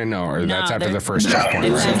anything on it? No, or that's after the first checkpoint. They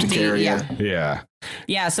have to carry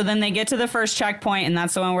Yeah, so then they get to the first checkpoint, and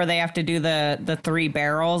that's the one where they have to do the 3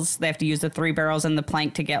 barrels. They have to use the 3 barrels and the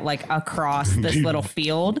plank to get like across this little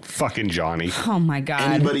field. Fucking Johnny. Oh my God.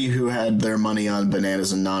 Anybody who had their money on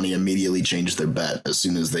Bananas and Nani immediately changed their bet as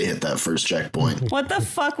soon as they hit that first checkpoint. What the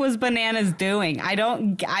fuck was Bananas doing? I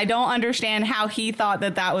don't understand how he thought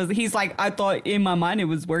that was. He's like, I thought in my mind it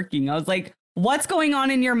was working. I was like, What's going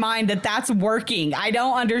on in your mind that's working? I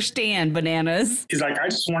don't understand, Bananas. He's like, I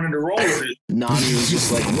just wanted to roll with it. Nani was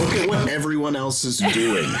just like, look at what everyone else is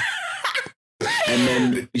doing. And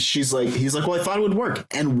then he's like, well, I thought it would work.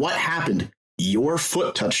 And what happened? Your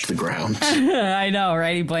foot touched the ground. I know,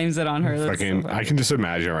 right? He blames it on her. Fucking, I can just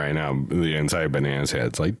imagine right now the inside Bananas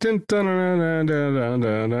head's like, yeah,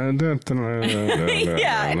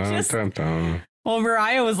 well,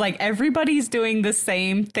 Mariah was like, everybody's doing the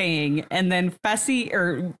same thing. And then Fessy,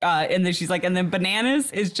 and then she's like, and then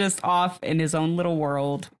Bananas is just off in his own little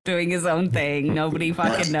world, doing his own thing. Nobody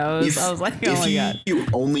fucking knows. I was like, oh my God. If you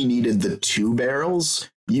only needed the 2 barrels,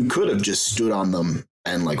 you could have just stood on them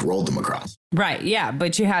and like rolled them across. Right. Yeah.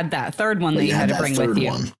 But you had that third one that you had to bring with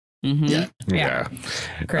you. Mm-hmm. Yeah.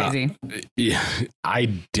 Crazy. I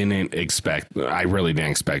really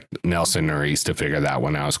didn't expect Nelson or Reese to figure that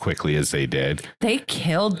one out as quickly as they did. They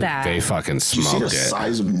killed that. They fucking smoked it. Did you see the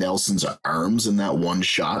size of Nelson's arms in that one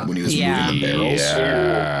shot when he was moving the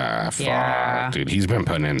barrels? Fuck, dude. He's been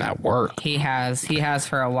putting in that work. He has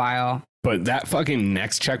for a while. But that fucking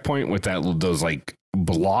next checkpoint with those like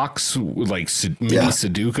blocks, like mini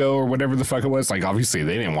Sudoku or whatever the fuck it was, like obviously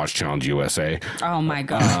they didn't watch Challenge USA. Oh my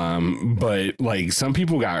God. But like some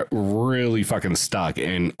people got really fucking stuck,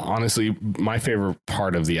 and honestly my favorite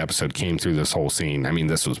part of the episode came through this whole scene. I mean,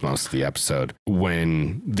 this was most of the episode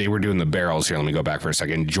when they were doing the barrels. Here, let me go back for a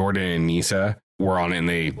second. Jordan and Nisa were on it and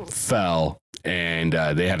they fell, and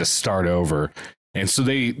they had to start over. And so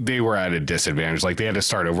they were at a disadvantage. Like they had to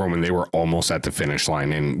start over when they were almost at the finish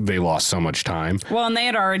line, and they lost so much time. Well, and they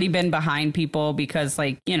had already been behind people because,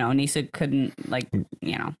 like, you know, Nisa couldn't, like,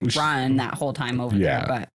 you know, run that whole time over there.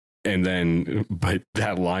 But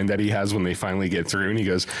that line that he has when they finally get through, and he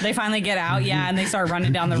goes, they finally get out, and they start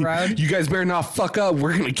running down the road. You guys better not fuck up.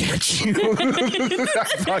 We're gonna catch you. I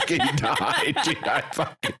fucking died, dude. I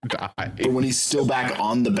fucking died. But when he's still back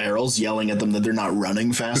on the barrels, yelling at them that they're not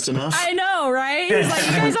running fast enough. I know, right? He's like,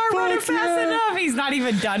 you guys aren't running fast enough. He's not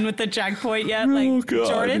even done with the checkpoint yet. Like,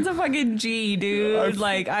 Jordan's a fucking G, dude.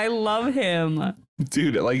 Like, I love him.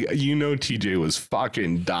 Dude, like, you know, TJ was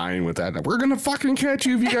fucking dying with that. We're gonna fucking catch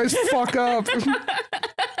you if you guys fuck up. Do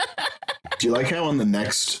you like how on the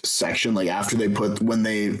next section, like after when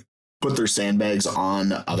they put their sandbags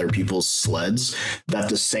on other people's sleds, that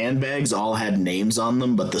the sandbags all had names on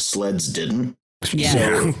them, but the sleds didn't? Yeah.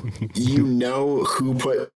 So you know who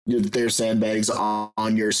put their sandbags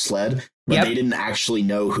on your sled, but they didn't actually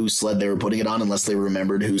know whose sled they were putting it on unless they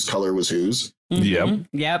remembered whose color was whose.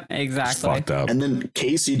 Yep, exactly. Fucked up. And then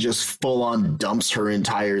Casey just full on dumps her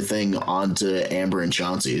entire thing onto Amber and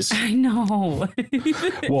Chauncey's. I know.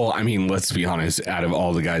 Well, I mean, let's be honest. Out of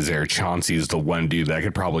all the guys there, Chauncey's the one dude that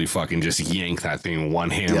could probably fucking just yank that thing in one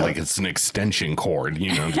hand like it's an extension cord,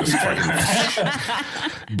 you know, just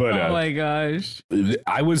fucking. But oh my gosh.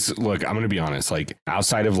 I'm going to be honest, like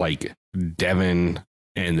outside of like Devin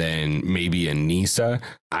and then maybe Anissa,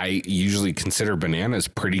 I usually consider Bananas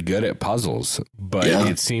pretty good at puzzles, but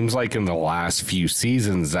it seems like in the last few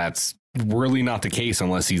seasons, that's really not the case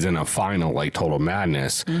unless he's in a final like Total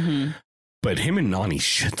Madness. Mm-hmm. But him and Nani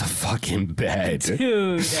shit the fucking bed.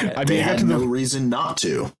 Dude. I mean, they had no reason not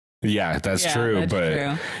to. Yeah, that's true.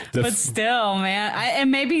 But but still, man,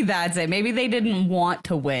 and maybe that's it. Maybe they didn't want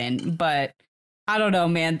to win, but I don't know,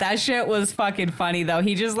 man. That shit was fucking funny, though.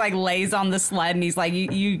 He just like lays on the sled and he's like,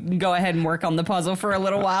 you go ahead and work on the puzzle for a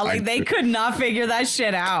little while. Like they could not figure that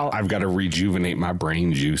shit out. I've got to rejuvenate my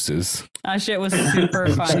brain juices. That shit was super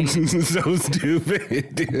funny. So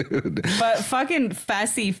stupid, dude. But fucking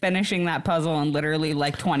Fessy finishing that puzzle in literally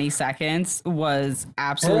like 20 seconds was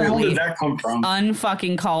absolutely where did that come from?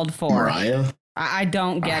 Unfucking called for. Mariah? I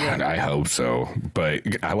don't get it. I hope so. But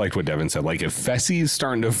I liked what Devin said. Like, if Fessy's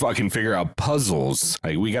starting to fucking figure out puzzles,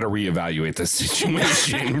 like, we got to reevaluate the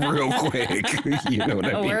situation real quick. You know what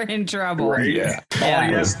I mean? We're in trouble. Right. Yeah. All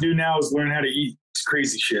he has to do now is learn how to eat. It's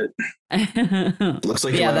crazy shit. Looks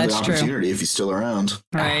like you have the opportunity if he's still around.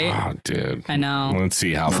 Right. Oh, dude. I know. Let's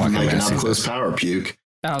see how Nothing fucking like messy an up-close power puke.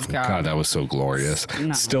 Oh, God, that was so glorious.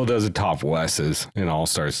 No. Still doesn't top Wes's in All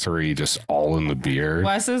Stars 3, just all in the beard.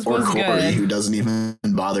 Wes's or was Corey, good. Who doesn't even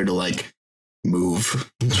bother to, like,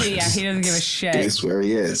 move. Yeah, he doesn't give a shit. It's where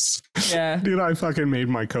he is. Yeah. Dude, I fucking made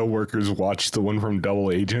my coworkers watch the one from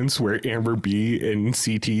Double Agents where Amber B and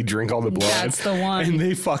CT drink all the blood. That's the one. And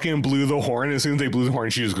they fucking blew the horn. As soon as they blew the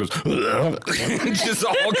horn, she just goes, it just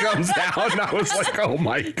all comes out. And I was like, oh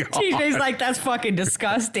my God. TJ's like, that's fucking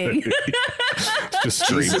disgusting. Just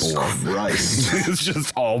straight Jesus blood. Christ. It's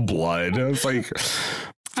just all blood. I was like,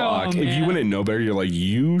 fuck. Oh, if you wouldn't know better, you're like,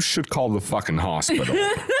 you should call the fucking hospital.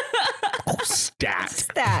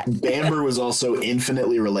 Stat. Bamber was also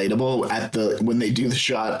infinitely relatable when they do the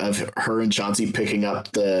shot of her and Chauncey picking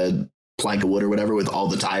up the plank of wood or whatever with all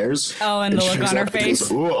the tires. Oh, and the look on her face.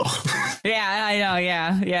 Goes, yeah, I know.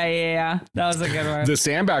 Yeah. That was a good one. The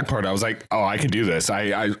sandbag part, I was like, oh, I could do this.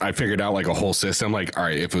 I figured out like a whole system. Like, all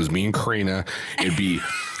right, if it was me and Karina, it'd be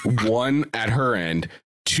 1 at her end,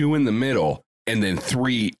 2 in the middle, and then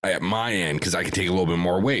 3 at my end because I could take a little bit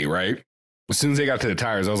more weight, right? As soon as they got to the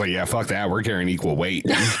tires, I was like, yeah, fuck that. We're carrying equal weight.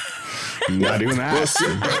 I'm not doing that.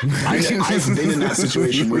 I've been in that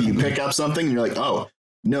situation where you pick up something and you're like, oh,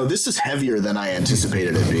 no, this is heavier than I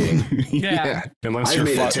anticipated it being. Yeah. Unless I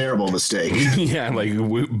made a terrible mistake. Yeah, like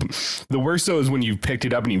the worst though is when you've picked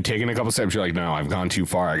it up and you've taken a couple steps, you're like, no, I've gone too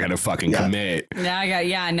far. I got to fucking commit. Now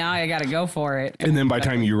I got to go for it. And then by the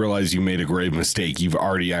time you realize you made a grave mistake, you've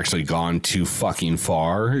already actually gone too fucking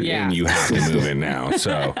far and you have to move in now.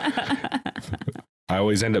 So I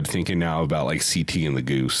always end up thinking now about like CT and the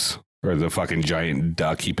goose. Or the fucking giant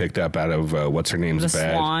duck he picked up out of what's her name's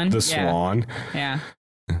bed. Swan. The swan. Yeah.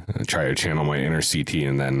 I try to channel my inner CT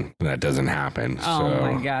and then that doesn't happen. Oh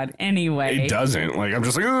my God. Anyway. It doesn't. Like I'm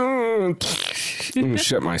just like,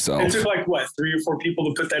 shit myself. It took like what, 3 or 4 people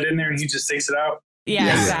to put that in there and he just takes it out?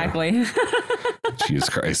 Yeah, exactly. Jesus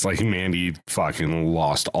Christ. Like Mandy fucking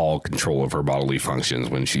lost all control of her bodily functions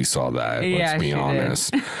when she saw that. Let's be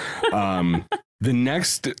honest. The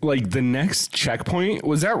next checkpoint,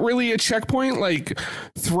 was that really a checkpoint? Like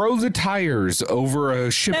throw the tires over a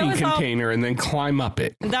shipping container and then climb up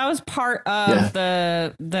it. That was part of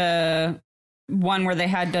the one where they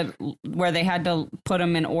had to put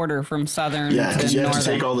them in order from southern. Yeah, because you have northern. to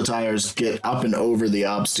take all the tires, get up and over the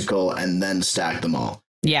obstacle, and then stack them all.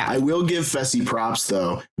 Yeah. I will give Fessy props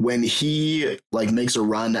though when he like makes a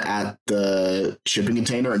run at the shipping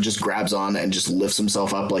container and just grabs on and just lifts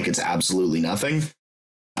himself up like it's absolutely nothing.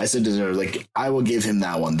 I said to her, like, I will give him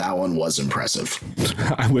that one. That one was impressive.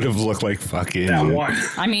 I would have looked like fucking that one.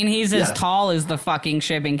 I mean, he's as tall as the fucking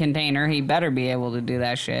shipping container. He better be able to do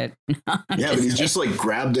that shit. Yeah, but he's just like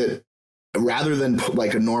grabbed it rather than put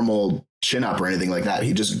like a normal chin up or anything like that.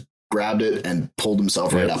 He just grabbed it and pulled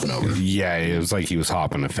himself right up and over. Yeah, it was like he was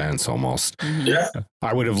hopping a fence almost. Yeah.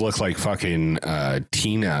 I would have looked like fucking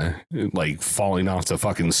Tina, like falling off the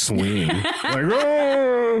fucking swing. Like,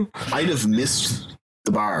 oh! I'd have missed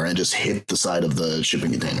the bar and just hit the side of the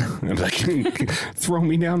shipping container. I'm like, throw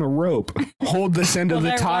me down a rope. Hold this end of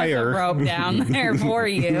the tire. Was a rope down there for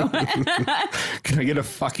you. Can I get a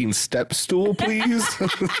fucking step stool, please?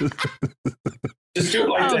 Just do it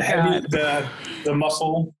like the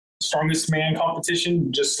muscle strongest man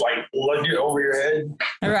competition, just like lug it over your head.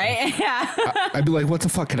 Right? Yeah. I'd be like, what the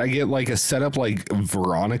fuck? Could I get like a setup like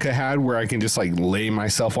Veronica had where I can just like lay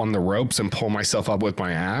myself on the ropes and pull myself up with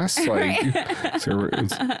my ass? Like, so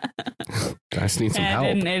I just need some help.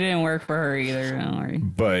 It didn't work for her either. Don't worry.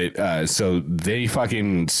 But so they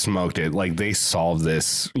fucking smoked it. Like they solved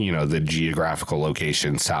this, you know, the geographical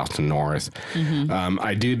location south to north. Mm-hmm.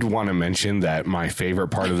 I did want to mention that my favorite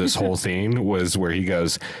part of this whole thing was where he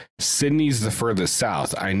goes, Sydney's the furthest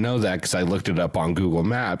south. I know that because I looked it up on Google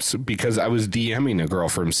Maps because I was DMing a girl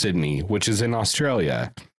from Sydney, which is in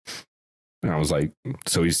Australia. And I was like,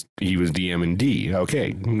 so he was DMing D.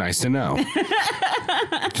 Okay, nice to know.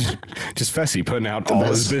 just Fessy putting out all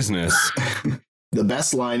his business. The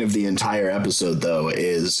best line of the entire episode, though,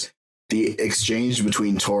 is the exchange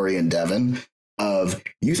between Tori and Devin of,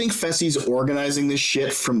 you think Fessy's organizing this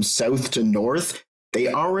shit from south to north?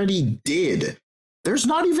 They already did. There's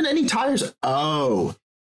not even any tires. Oh,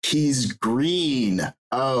 he's green.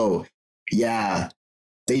 Oh, yeah,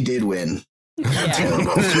 they did win.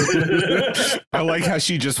 Yeah. I like how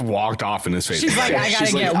she just walked off in his face. She's like, I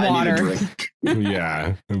gotta get water.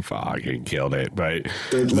 Yeah, fucking killed it. But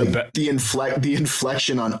the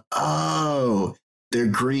inflection on, oh, they're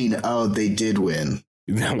green. Oh, they did win.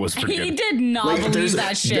 That was pretty He good. did not believe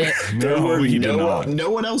that shit. No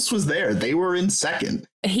one else was there. They were in second.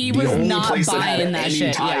 He was not buying that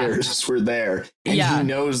shit. Tires were there. And he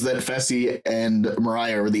knows that Fessy and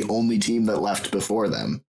Mariah were the only team that left before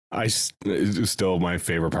them. Still, my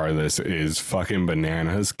favorite part of this is fucking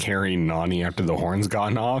Bananas carrying Nani after the horn's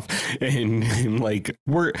gone off, and like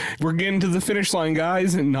we're getting to the finish line,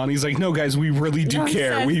 guys, and Nani's like, no, guys, we really do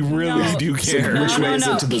care. We really do care. Which way is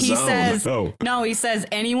it to the zone? He says,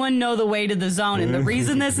 anyone know the way to the zone? And the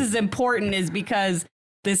reason this is important is because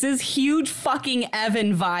this is huge fucking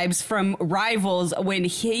Evan vibes from Rivals when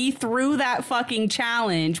he threw that fucking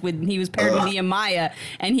challenge when he was paired with Nehemiah,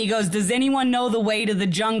 and he goes, does anyone know the way to the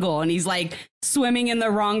jungle? And he's like swimming in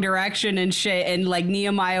the wrong direction and shit, and like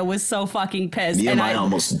Nehemiah was so fucking pissed. Nehemiah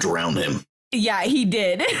almost drowned him. Yeah, he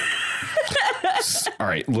did. All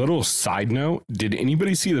right, little side note. Did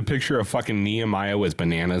anybody see the picture of fucking Nehemiah with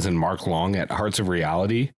bananas and Mark Long at Hearts of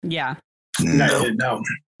Reality? Yeah. No.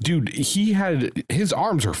 Dude, his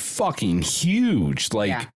arms are fucking huge.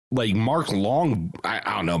 Like Mark Long,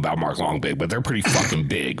 I don't know about Mark Long big, but they're pretty fucking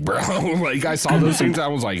big, bro. Like I saw those things, I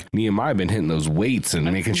was like, Nehemiah been hitting those weights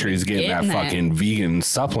and making sure he's getting that fucking vegan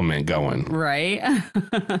supplement going. Right.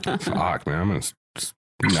 Fuck, man. I'm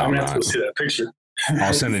gonna have to see that picture.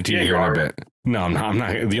 I'll send it to you here in a bit. No, I'm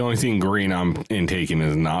not. The only thing green I'm intaking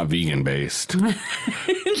is not vegan based.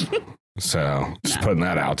 So just putting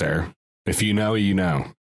that out there. If you know, you know.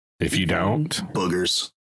 If you don't,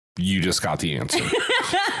 boogers. You just got the answer.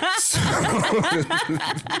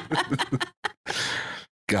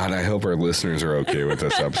 God, I hope our listeners are okay with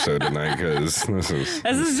this episode tonight, because this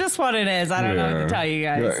is just what it is. I don't know what to tell you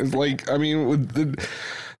guys. Like, I mean,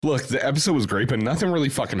 look, the episode was great, but nothing really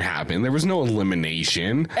fucking happened. There was no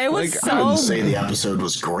elimination. It was I wouldn't say the episode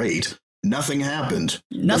was great. Nothing happened.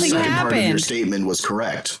 The second part of your statement was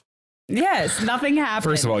correct. Yes, nothing happened.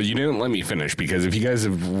 First of all, you didn't let me finish, because if you guys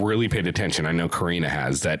have really paid attention, I know Karina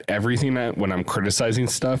has, that everything that when I'm criticizing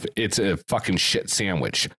stuff, it's a fucking shit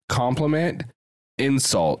sandwich. Compliment,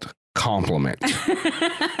 insult, compliment.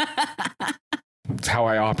 That's how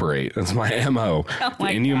I operate. That's my MO. Oh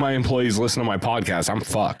my Any God. Of my employees listen to my podcast, I'm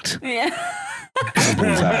fucked. Yeah. Simple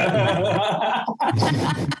as that.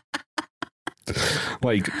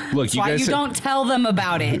 Like, look, you guys don't tell them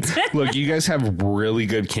about it. Look, you guys have really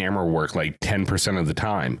good camera work like 10% of the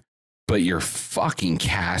time, but your fucking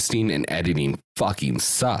casting and editing fucking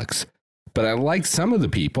sucks. But I like some of the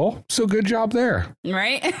people, so good job there.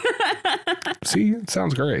 Right? See, it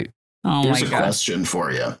sounds great. Oh Here's my God. a question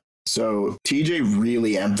for you. So TJ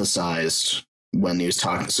really emphasized when he was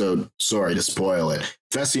talking. So sorry to spoil it.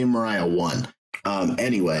 Fessy and Mariah won.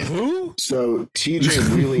 Anyway, so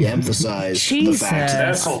TJ really emphasized the fact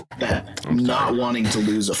that not wanting to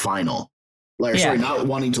lose a final, not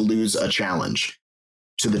wanting to lose a challenge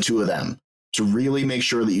to the two of them, to really make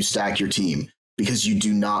sure that you stack your team, because you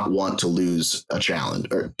do not want to lose a challenge.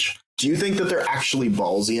 Or, do you think that they're actually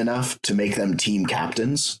ballsy enough to make them team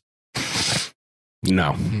captains?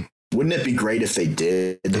 No. Wouldn't it be great if they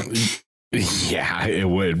did? Yeah, it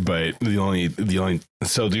would, but the only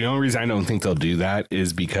reason I don't think they'll do that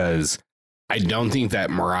is because I don't think that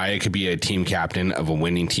Mariah could be a team captain of a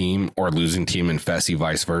winning team or losing team, and Fessy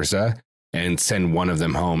vice versa, and send one of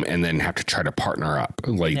them home and then have to try to partner up.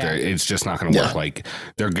 Like, it's just not going to work. Like,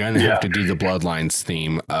 they're going to have to do the Bloodlines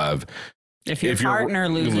theme of if your partner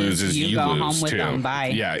loses, you go home with them.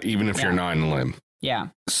 Bye. Yeah, even if you're not in a limb. Yeah.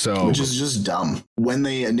 So, which is just dumb. When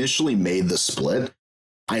they initially made the split,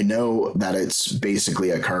 I know that it's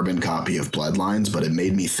basically a carbon copy of Bloodlines, but it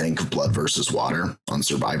made me think of Blood versus Water on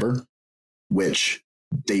Survivor, which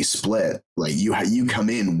they split. Like you come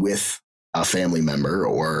in with a family member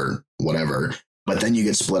or whatever, but then you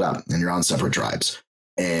get split up and you're on separate tribes,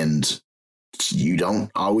 and you don't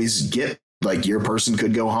always get, like, your person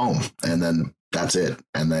could go home and then that's it,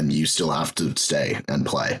 and then you still have to stay and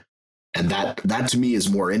play. And that to me is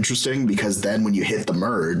more interesting, because then when you hit the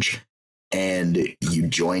merge and you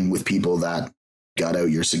join with people that got out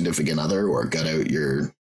your significant other or got out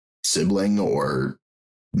your sibling or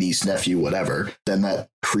niece, nephew, whatever, then that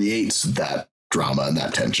creates that drama and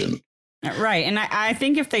that tension. Right. And I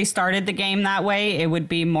think if they started the game that way, it would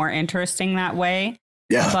be more interesting that way.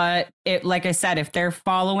 Yeah. But like I said, if they're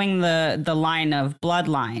following the line of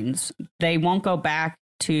Bloodlines, they won't go back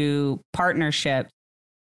to partnership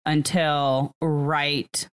until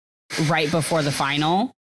right before the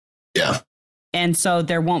final. Yeah. And so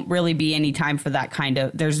there won't really be any time for that kind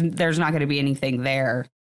of, there's not going to be anything there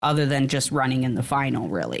other than just running in the final,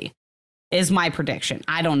 really, is my prediction.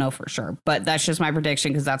 I don't know for sure, but that's just my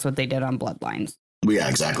prediction, because that's what they did on Bloodlines. Yeah,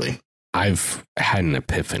 exactly. I've had an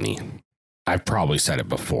epiphany. I've probably said it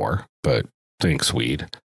before, but thanks, weed.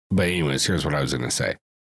 But anyways, here's what I was going to say.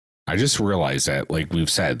 I just realized that, like we've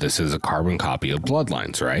said, this is a carbon copy of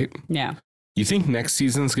Bloodlines, right? Yeah. You think next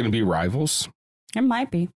season's going to be rivals? It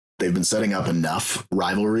might be. They've been setting up enough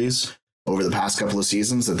rivalries over the past couple of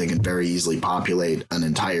seasons that they can very easily populate an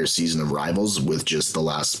entire season of rivals with just the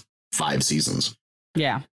last 5 seasons.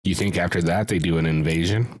 Yeah. You think after that they do an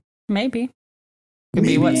invasion? Maybe. Could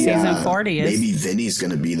be what season 40 is. Maybe Vinny's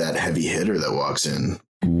going to be that heavy hitter that walks in.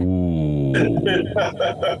 Ooh.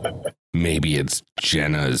 Maybe it's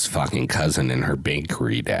Jenna's fucking cousin and her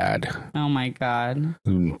bakery dad. Oh my God.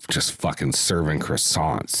 Just fucking serving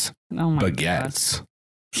croissants. Oh my baguettes. God.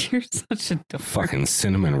 You're such a fucking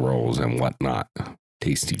cinnamon rolls and whatnot.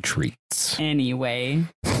 tasty treats. Anyway.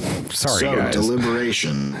 Sorry, so, guys.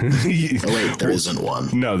 Deliberation. Oh, wait, there isn't one.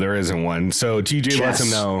 No, there isn't one. So TJ lets him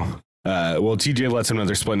know. TJ lets him know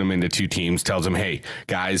they're splitting them into two teams, tells him, hey,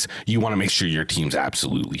 guys, you want to make sure your team's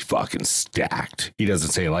absolutely fucking stacked. He doesn't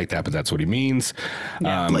say it like that, but that's what he means.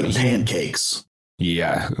 Yeah. Like pancakes.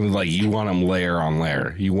 Yeah, like you want them layer on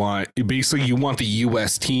layer. You want the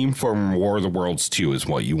U.S. team from War of the Worlds 2 is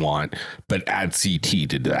what you want, but add CT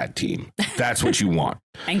to that team. That's what you want.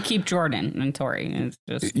 And keep Jordan and Tori. It's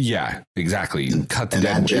just exactly. Cut the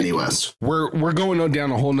dead. Jenny West. We're going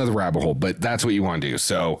down a whole nother rabbit hole, but that's what you want to do.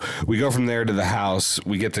 So we go from there to the house.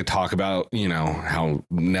 We get to talk about, how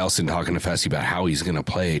Nelson talking to Fessy about how he's going to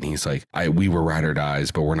play. And he's like, we were ride or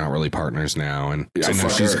dies, but we're not really partners now. And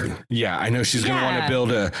I know she's going to want to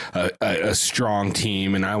build a strong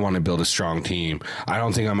team, and I want to build a strong team. I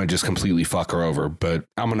don't think I'm going to just completely fuck her over, but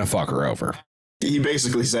I'm going to fuck her over. He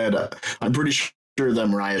basically said, I'm pretty sure that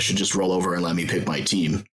Mariah should just roll over and let me pick my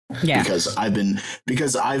team. Yeah.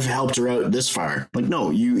 Because I've helped her out this far. Like, no,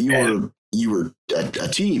 you were a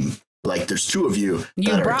team. Like, there's two of you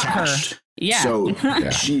that are attached. Her. Yeah. So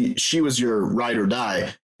she was your ride or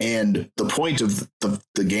die. And the point of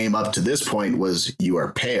the game up to this point was you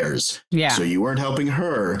are pairs. Yeah. So you weren't helping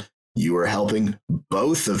her. You were helping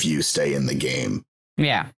both of you stay in the game.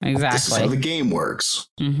 Yeah, exactly. This is how the game works.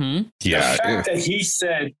 Mm-hmm. Yeah. The fact that he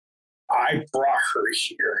said, I brought her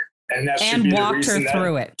here. And that should be the walked reason her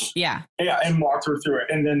through it. Yeah. Yeah, and walked her through it.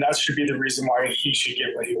 And then that should be the reason why he should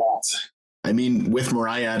get what he wants. I mean, with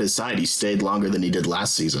Mariah at his side, he stayed longer than he did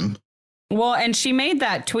last season. Well, and she made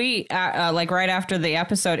that tweet like right after the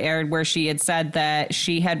episode aired where she had said that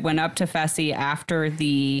she had went up to Fessy after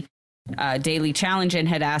the daily challenge and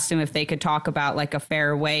had asked him if they could talk about like a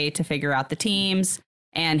fair way to figure out the teams.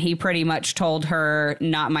 And he pretty much told her,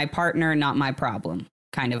 not my partner, not my problem,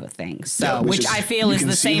 kind of a thing. So, yeah, which I feel is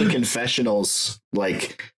the same. The confessionals,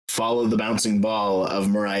 like, follow the bouncing ball of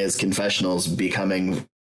Mariah's confessionals becoming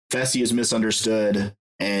Fessy is misunderstood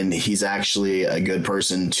and he's actually a good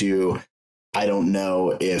person too. I don't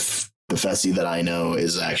know if the Fessy that I know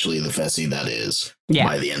is actually the Fessy that is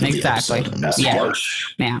by the end of the episode. That's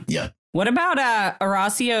harsh. Yeah. What about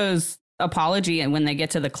Horacio's apology and when they get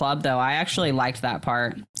to the club, though? I actually liked that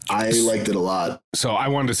part. I liked it a lot. So I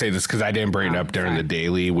wanted to say this because I didn't bring it up during the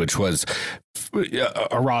daily, which was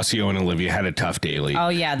Horacio and Olivia had a tough daily. Oh,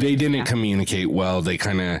 yeah. They didn't communicate well. They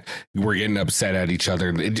kind of were getting upset at each other.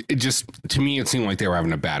 It just, to me, it seemed like they were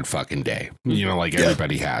having a bad fucking day, like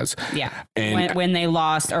everybody has. Yeah. And when they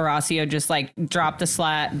lost, Horacio just like dropped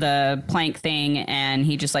the plank thing and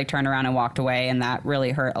he just like turned around and walked away. And that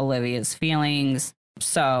really hurt Olivia's feelings.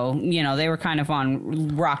 So, they were kind of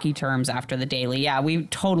on rocky terms after the daily. Yeah, we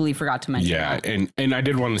totally forgot to mention that. And I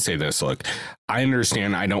did want to say this. Look, I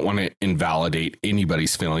understand I don't want to invalidate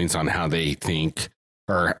anybody's feelings on how they think,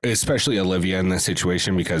 or especially Olivia in this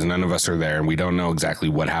situation, because none of us are there and we don't know exactly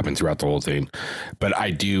what happened throughout the whole thing. But I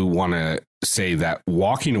do want to say that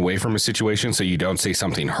walking away from a situation so you don't say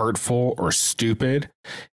something hurtful or stupid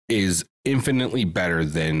is infinitely better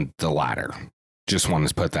than the latter. Just want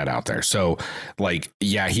to put that out there. So,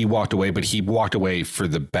 he walked away, but he walked away for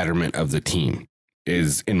the betterment of the team,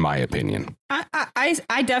 is in my opinion.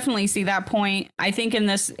 I definitely see that point. I think in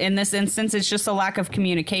this instance, it's just a lack of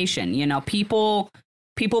communication. People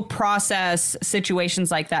process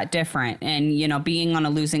situations like that different, and being on a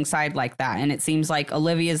losing side like that. And it seems like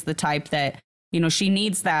Olivia's the type that she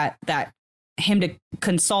needs that him to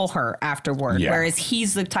console her afterward, whereas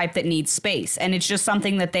he's the type that needs space, and it's just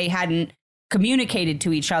something that they hadn't communicated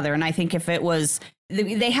to each other. And I think if it was,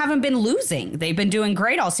 they haven't been losing, they've been doing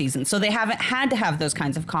great all season, so they haven't had to have those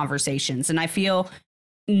kinds of conversations. And I feel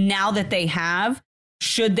now that they have,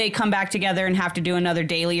 should they come back together and have to do another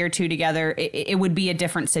daily or two together, it would be a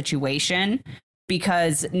different situation,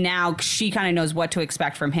 because now she kind of knows what to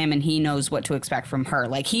expect from him and he knows what to expect from her.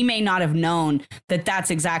 Like, he may not have known that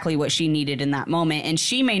that's exactly what she needed in that moment, and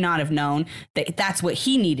she may not have known that that's what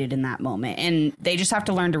he needed in that moment. And they just have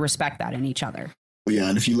to learn to respect that in each other. Yeah,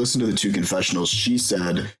 and if you listen to the two confessionals, she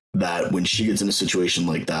said that when she gets in a situation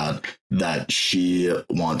like that, that she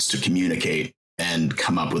wants to communicate and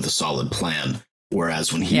come up with a solid plan.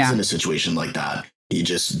 Whereas when he's in a situation like that, he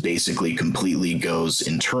just basically completely goes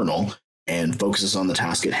internal and focuses on the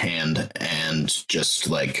task at hand and just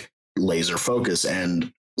laser focus.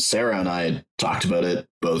 And Sarah and I talked about it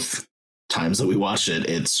both times that we watched it.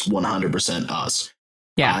 It's 100% us.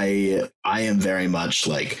 Yeah. I am very much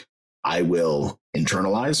I will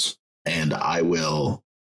internalize and I will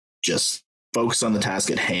just focus on the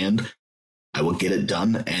task at hand. I will get it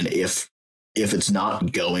done. And if it's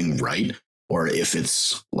not going right, or if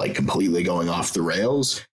it's like completely going off the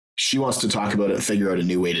rails. She wants to talk about it and figure out a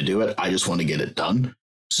new way to do it. I just want to get it done.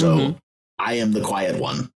 So I am the quiet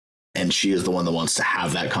one, and she is the one that wants to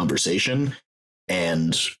have that conversation.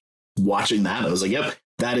 And watching that, I was like, yep,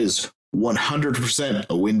 that is 100%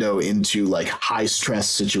 a window into like high stress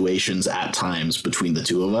situations at times between the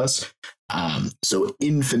two of us. So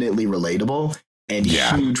infinitely relatable, and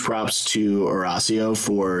huge props to Horacio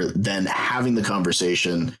for then having the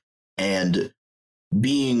conversation and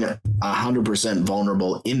being 100%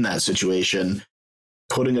 vulnerable in that situation,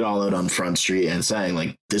 putting it all out on Front Street and saying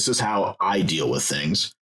like, this is how I deal with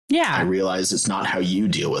things. Yeah. I realize it's not how you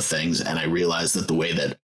deal with things. And I realize that the way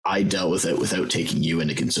that I dealt with it without taking you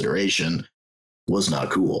into consideration was not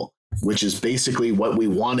cool, which is basically what we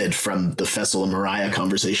wanted from the Fessel and Mariah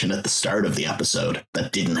conversation at the start of the episode.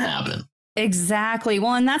 That didn't happen. Exactly.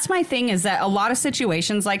 Well, and that's my thing, is that a lot of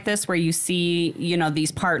situations like this where you see, you know, these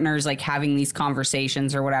partners like having these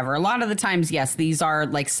conversations or whatever, a lot of the times, yes, these are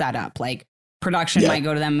like set up. Like production might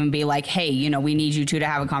go to them and be like, hey, you know, we need you two to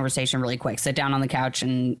have a conversation really quick. Sit down on the couch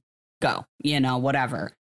and go, you know,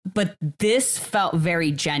 whatever. But this felt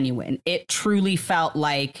very genuine. It truly felt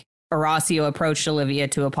like Horacio approached Olivia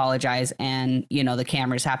to apologize, and, you know, the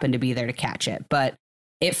cameras happened to be there to catch it. But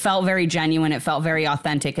it felt very genuine. It felt very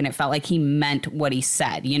authentic, and it felt like he meant what he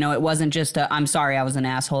said. You know, it wasn't just I'm sorry, I was an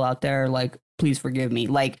asshole out there. Like, please forgive me.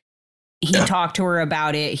 Like, he talked to her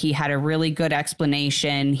about it. He had a really good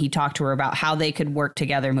explanation. He talked to her about how they could work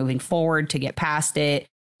together moving forward to get past it.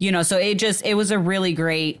 You know, so it was a really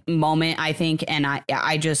great moment, I think. And I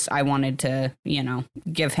wanted to, you know,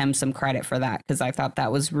 give him some credit for that, because I thought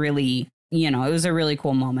that was really, you know, it was a really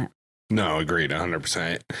cool moment. No, agreed,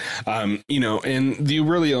 100%. You know, and the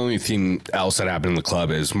really only thing else that happened in the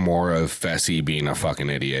club is more of Fessy being a fucking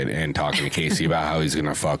idiot and talking to Casey about how he's going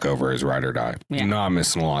to fuck over his ride or die. Yeah. Not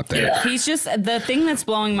missing a lot there. Yeah. He's just, the thing that's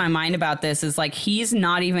blowing my mind about this is like, he's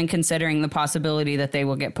not even considering the possibility that they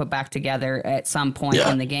will get put back together at some point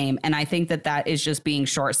in the game. And I think that that is just being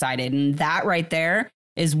short-sighted. And that right there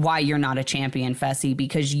is why you're not a champion, Fessy,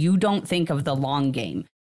 because you don't think of the long game.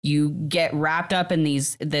 You get wrapped up in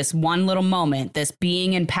this one little moment, this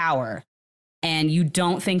being in power, and you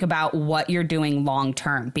don't think about what you're doing long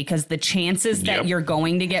term, because the chances that you're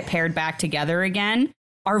going to get paired back together again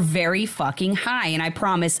are very fucking high. And I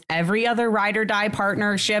promise every other ride or die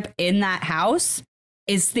partnership in that house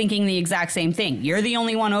is thinking the exact same thing. You're the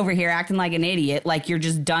only one over here acting like an idiot, like you're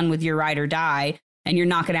just done with your ride or die, and you're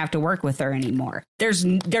not going to have to work with her anymore. There's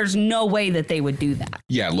no way that they would do that.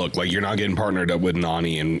 Yeah, look, like you're not getting partnered up with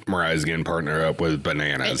Nani, and Mariah's getting partnered up with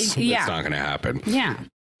Bananas. It's not going to happen. Yeah.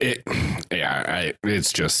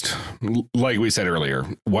 It's just, like we said earlier,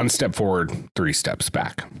 one step forward, three steps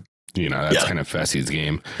back. You know, that's kind of Fessy's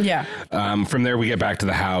game. Yeah. From there, we get back to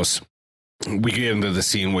the house. We get into the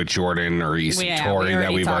scene with Jordan or East and Tori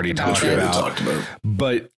that we've already talked about.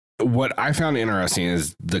 But what I found interesting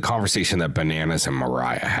is the conversation that Bananas and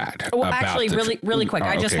Mariah had. Well, actually, really quick.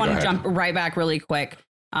 I just want to jump right back really quick.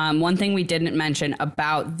 One thing we didn't mention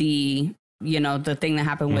about the thing that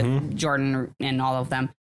happened with Jordan and all of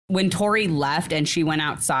them. When Tori left and she went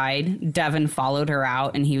outside, Devin followed her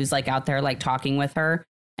out, and he was like out there like talking with her.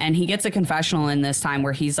 And he gets a confessional in this time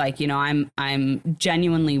where he's like, you know, I'm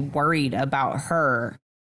genuinely worried about her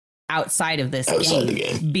outside of this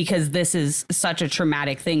game, because this is such a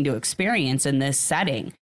traumatic thing to experience in this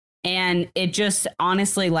setting. And it just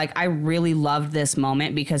honestly, like, I really loved this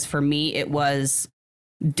moment, because for me, it was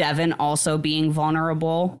Devin also being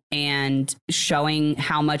vulnerable and showing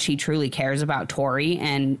how much he truly cares about Tori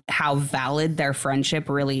and how valid their friendship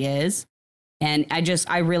really is. And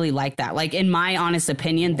I really like that. Like, in my honest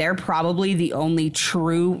opinion, they're probably the only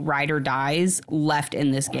true ride or dies left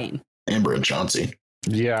in this game. Amber and Chauncey.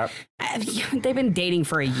 Yeah. They've been dating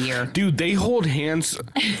for a year. Dude, they hold hands.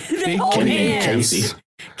 They hold hands.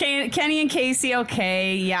 Kenny and Casey,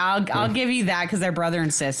 okay. Yeah, I'll give you that, because they're brother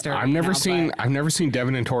and sister. I've never seen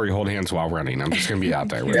Devin and Tori hold hands while running. I'm just gonna be out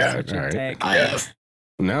there with that. All right. I have.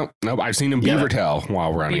 Nope. I've seen them beaver tail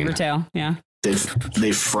while running. Beaver tail, yeah.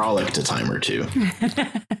 They frolicked a time or two.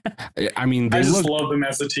 I mean, I just love them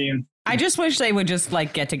as a team. I just wish they would just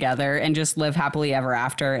like get together and just live happily ever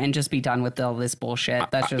after and just be done with all this bullshit.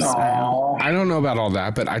 That's just I don't know about all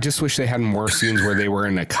that, but I just wish they had more scenes where they were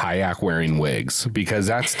in a kayak wearing wigs, because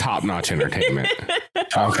that's top-notch entertainment. I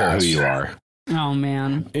don't care who you are. Oh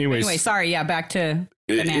man. Anyway, sorry. Yeah, back to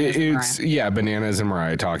Bananas. Bananas and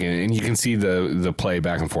Mariah talking, and you can see the play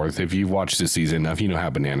back and forth. If you've watched the season enough, you know how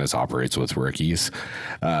Bananas operates with rookies.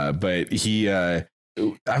 But he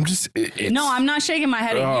I'm just. No, I'm not shaking my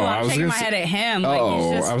head at you. I'm shaking my head at him. Like,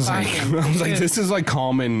 I was like, this is like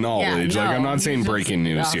common knowledge. Yeah, no, like, I'm not saying breaking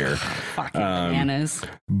news here. Fucking bananas.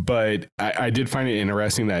 But I did find it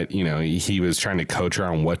interesting that, you know, he was trying to coach her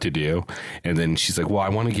on what to do. And then she's like, well, I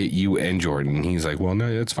want to get you and Jordan. And he's like, well, no,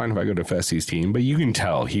 it's fine if I go to Fessie's team. But you can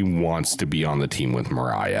tell he wants to be on the team with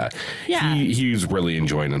Mariah. Yeah. He's really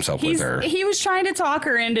enjoying himself with her. He was trying to talk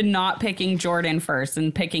her into not picking Jordan first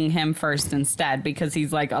and picking him first instead, because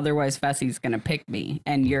he's like, otherwise Fessie's going to pick me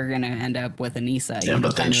and you're going to end up with Anissa. Yeah,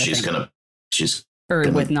 but then he's going to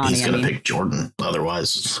pick Jordan otherwise.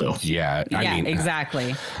 So I mean,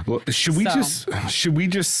 exactly. Well, should we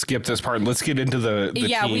just skip this part? Let's get into the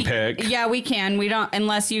team pick. Yeah, we can. We don't,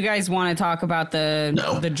 unless you guys want to talk about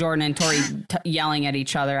the Jordan and Tori yelling at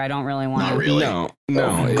each other. I don't really want to. Not really.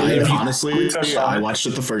 No. Honestly, I watched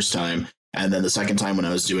it the first time, and then the second time when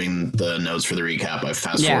I was doing the notes for the recap, I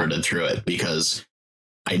fast forwarded through it because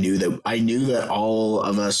I knew that all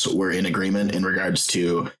of us were in agreement in regards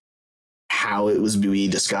to how it was being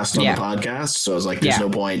discussed on the podcast. So I was like, there's no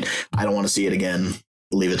point. I don't want to see it again.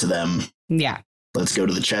 Leave it to them. Yeah. Let's go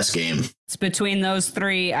to the chess game. It's between those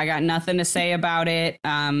three. I got nothing to say about it.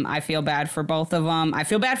 I feel bad for both of them. I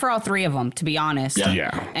feel bad for all three of them, to be honest.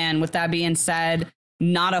 Yeah. And with that being said,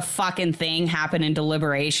 not a fucking thing happened in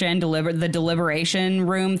deliberation. The deliberation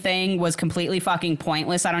room thing was completely fucking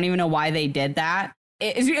pointless. I don't even know why they did that.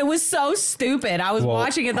 It was so stupid. I was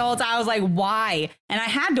watching it the whole time. I was like, why? And I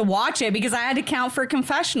had to watch it because I had to count for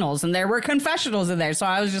confessionals, and there were confessionals in there. So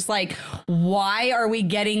I was just like, why are we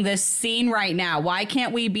getting this scene right now? Why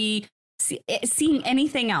can't we be seeing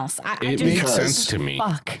anything else? It makes sense to me.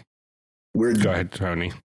 Fuck. Go ahead,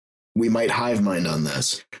 Tony. We might hive mind on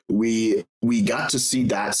this. We got to see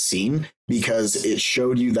that scene because it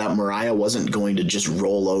showed you that Mariah wasn't going to just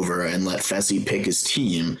roll over and let Fessy pick his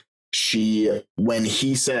team. When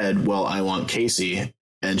he said, well, I want Casey,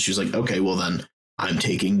 and she was like, okay, well then I'm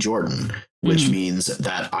taking Jordan, which means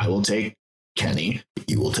that I will take Kenny,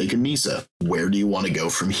 you will take Anissa. Where do you want to go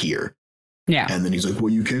from here? Yeah. And then he's like,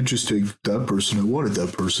 well, you can't just take that person. I wanted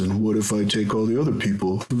that person. What if I take all the other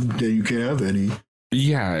people? Then you can't have any.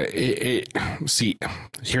 Yeah, see,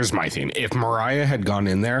 here's my thing. If Mariah had gone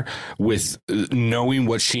in there with knowing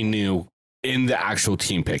what she knew in the actual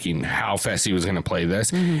team picking, how Fessy was going to play this,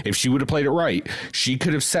 if she would have played it right, she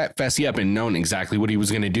could have set Fessy up and known exactly what he was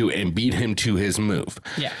going to do and beat him to his move.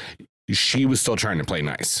 Yeah. She was still trying to play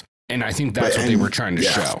nice. And I think that's what they were trying to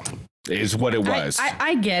show. Is what it was.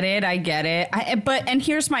 I get it. But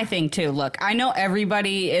here's my thing too. Look, I know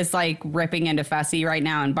everybody is like ripping into Fessy right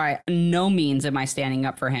now, and by no means am I standing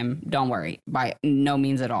up for him. Don't worry, by no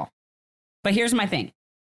means at all. But here's my thing.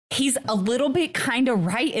 He's a little bit kind of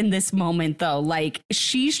right in this moment, though. Like,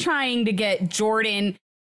 she's trying to get Jordan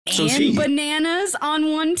and Bananas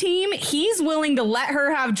on one team. He's willing to let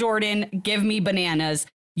her have Jordan, give me Bananas.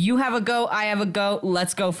 You have a goat, I have a goat,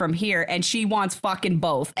 let's go from here. And she wants fucking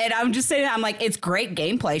both. And I'm just saying, I'm like, it's great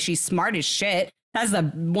gameplay. She's smart as shit. That's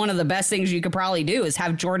one of the best things you could probably do is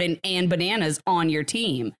have Jordan and Bananas on your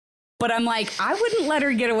team. But I'm like, I wouldn't let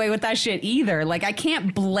her get away with that shit either. Like, I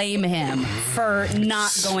can't blame him for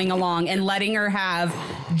not going along and letting her have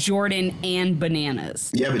Jordan and Bananas.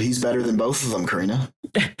 Yeah, but he's better than both of them, Karina.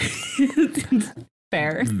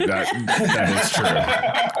 Fair. That is true.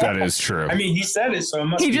 That is true. I mean, he said it, so it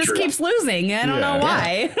must be true. He just keeps losing. I don't know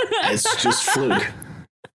why. Yeah. It's just fluke.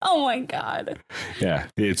 Oh my God. Yeah,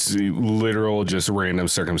 it's literal, just random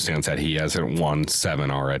circumstance that he hasn't won 7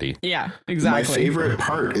 already. Yeah, exactly. My favorite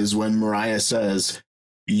part is when Mariah says,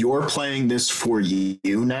 you're playing this for you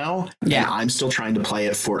now, and I'm still trying to play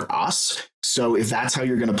it for us. So if that's how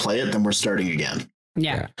you're going to play it, then we're starting again.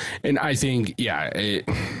 Yeah. And I think,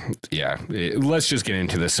 let's just get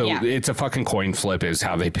into this. So it's a fucking coin flip is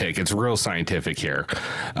how they pick. It's real scientific here.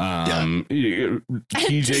 TJ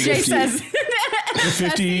says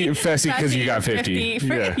 50 Fessy because you got 50.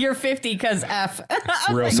 You're 50 because F.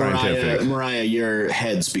 Real like, scientific. Mariah, you're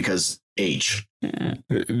heads because H.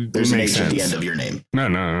 There's an H at the end of your name. No.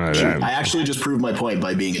 I actually just proved my point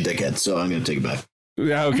by being a dickhead, so I'm going to take it back.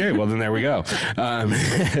 Okay, well then there we go.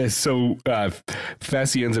 So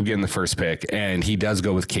Fessy ends up getting the first pick, and he does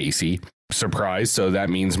go with Casey. Surprise! So that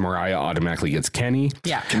means Mariah automatically gets Kenny.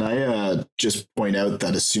 Yeah. Can I just point out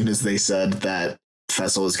that as soon as they said that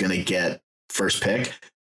Fessel is going to get first pick,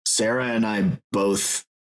 Sarah and I both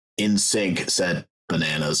in sync said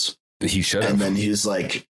Bananas. He should have. And then he was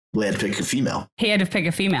like, we had to pick a female. He had to pick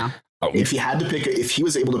a female. Oh. If he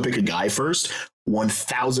was able to pick a guy first,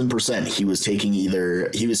 1000% he was taking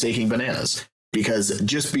Bananas because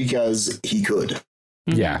he could.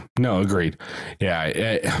 Yeah, no, agreed.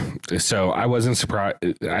 Yeah. So I wasn't surprised.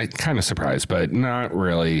 I kind of surprised, but not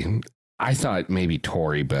really. I thought maybe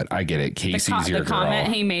Tori, but I get it. Casey's your girl. The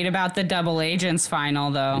comment he made about the double agents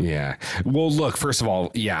final, though. Yeah. Well, look, first of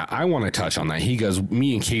all, yeah, I want to touch on that. He goes,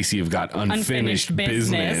 me and Casey have got unfinished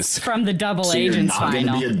business from the double agents final. You're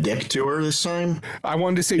not going to be a dick to her this time? I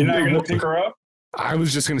wanted to say, you're not going to pick her up? I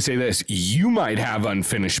was just going to say this. You might have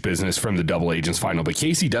unfinished business from the double agents final, but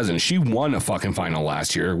Casey doesn't. She won a fucking final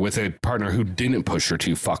last year with a partner who didn't push her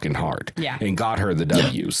too fucking hard. Yeah. And got her the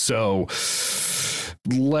W. So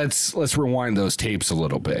let's rewind those tapes a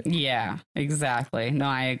little bit. Yeah, exactly. No,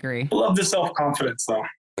 I agree. I love the self-confidence, though.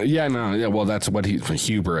 Yeah, no, yeah, well, that's what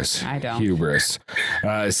hubris. I don't. Hubris.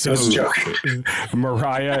 So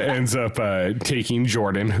Mariah ends up taking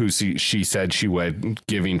Jordan, who she said she would,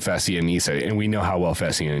 giving Fessy and Nisa, and we know how well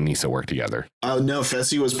Fessy and Nisa work together. Oh, no,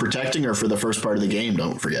 Fessy was protecting her for the first part of the game,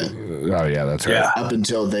 don't forget. Oh, yeah, that's right. Yeah. Up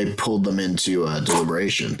until they pulled them into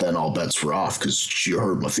deliberation, then all bets were off because she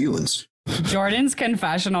hurt my feelings. Jordan's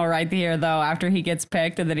confessional right here, though, after he gets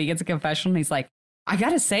picked and then he gets a confessional, he's like, I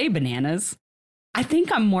gotta say, Bananas, I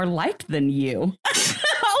think I'm more liked than you.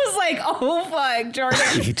 I was like, oh, fuck,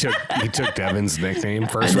 Jordan. he took Devin's nickname,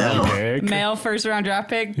 first round pick. Male first round draft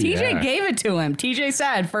pick. TJ gave it to him. TJ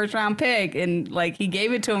said first round pick. And like he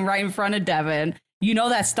gave it to him right in front of Devin. You know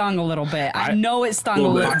that stung a little bit. I know it stung a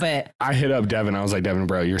little bit. I hit up Devin. I was like, Devin,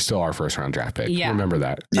 bro, you're still our first round draft pick. Yeah. Remember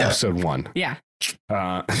that. Yeah. Episode 1. Yeah.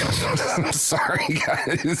 Sorry,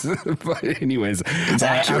 guys. But anyways, it's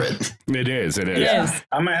accurate. It is. Yeah.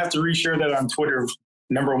 I might have to reshare that on Twitter.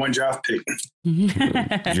 Number 1 draft pick.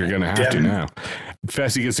 You're gonna have to now.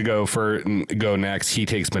 Fessy gets to go next. He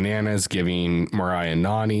takes Bananas, giving Mariah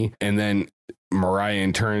Nani, and then Mariah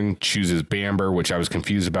in turn chooses Bamber, which I was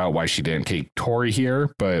confused about why she didn't take Tori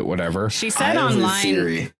here, but whatever. She said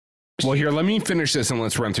online. Well, here, let me finish this and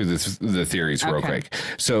let's run through the theories real quick.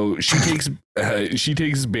 So she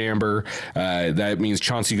takes Bamber. That means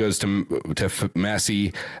Chauncey goes to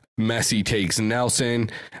Messi. Messi takes Nelson.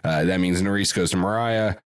 That means Nerys goes to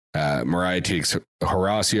Mariah. Mariah takes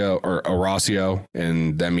Horacio,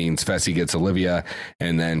 and that means Fessy gets Olivia,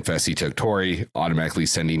 and then Fessy took Tori, automatically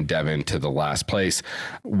sending Devin to the last place.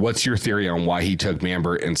 What's your theory on why he took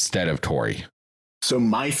Bamber instead of Tori? So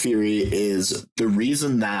my theory is the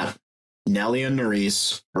reason that Nelly and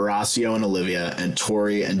Nerys, Horacio and Olivia, and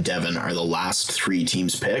Tori and Devin are the last 3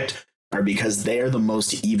 teams picked are because they are the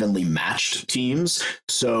most evenly matched teams.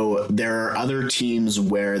 So there are other teams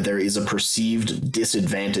where there is a perceived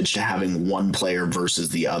disadvantage to having one player versus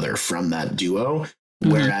the other from that duo.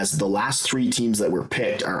 Mm-hmm. Whereas the last 3 teams that were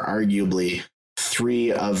picked are arguably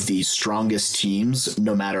 3 of the strongest teams,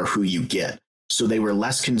 no matter who you get. So they were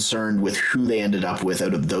less concerned with who they ended up with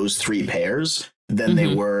out of those 3 pairs than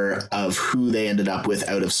they were of who they ended up with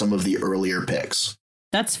out of some of the earlier picks.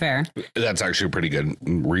 That's fair. That's actually pretty good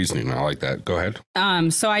reasoning. I like that. Go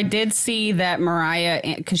ahead. So I did see that Mariah,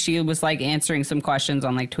 because she was like answering some questions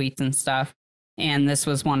on like tweets and stuff, and this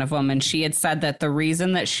was one of them. And she had said that the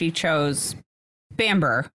reason that she chose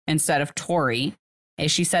Bamber instead of Tori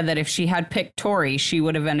is she said that if she had picked Tori, she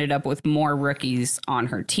would have ended up with more rookies on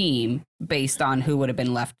her team based on who would have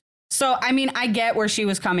been left. So, I mean, I get where she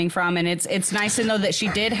was coming from, and it's nice to know that she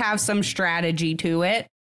did have some strategy to it.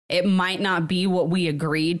 It might not be what we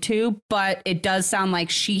agreed to, but it does sound like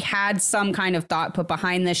she had some kind of thought put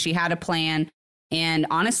behind this. She had a plan. And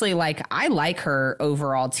honestly, like, I like her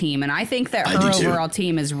overall team, and I think that her overall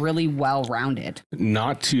team is really well-rounded.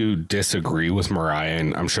 Not to disagree with Mariah,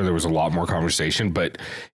 and I'm sure there was a lot more conversation, but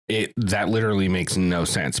that literally makes no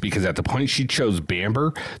sense because at the point she chose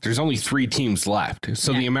Bamber, there's only 3 teams left.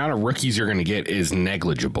 So the amount of rookies you're going to get is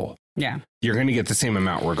negligible. Yeah. You're going to get the same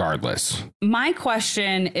amount regardless. My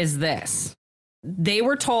question is this. They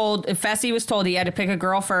were told, Fessy was told he had to pick a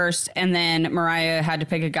girl first, and then Mariah had to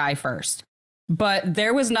pick a guy first. But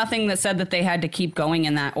there was nothing that said that they had to keep going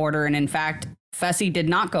in that order. And in fact, Fessy did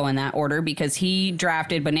not go in that order because he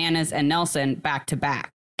drafted Bananas and Nelson back to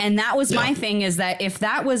back. And that was my thing, is that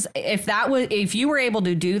if you were able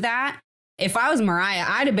to do that, if I was Mariah,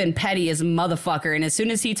 I'd have been petty as a motherfucker. And as soon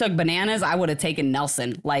as he took Bananas, I would have taken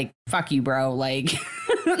Nelson. Like, fuck you, bro. Like,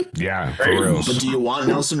 yeah, for real. But do you want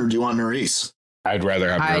Nelson or do you want Nerys? I'd rather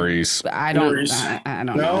have Nerys. I don't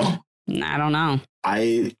know. I don't know.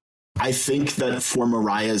 I think that for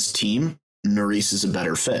Mariah's team, Nerys is a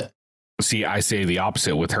better fit. See, I say the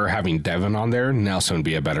opposite. With her having Devin on there, Nelson would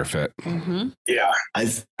be a better fit. Mm-hmm. Yeah.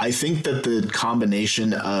 I think that the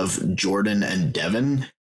combination of Jordan and Devin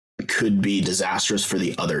could be disastrous for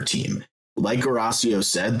the other team. Like Horacio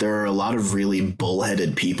said, there are a lot of really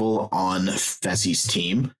bullheaded people on Fessy's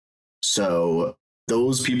team. So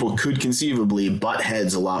those people could conceivably butt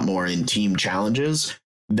heads a lot more in team challenges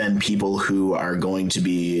than people who are going to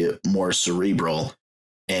be more cerebral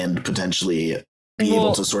and potentially be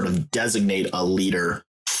able to sort of designate a leader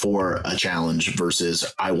for a challenge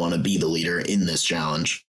versus I want to be the leader in this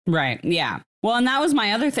challenge. Right. Yeah. Well, and that was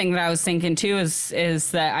my other thing that I was thinking, too,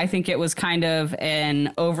 is that I think it was kind of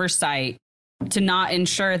an oversight to not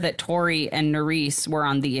ensure that Tori and Nerys were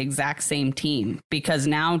on the exact same team, because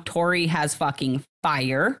now Tori has fucking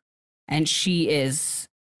fire and she's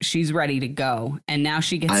ready to go. And now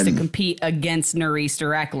she gets to compete against Nerys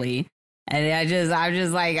directly. And I'm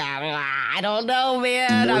just like, I don't know,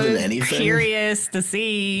 man. I'm curious to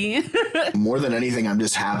see. More than anything, I'm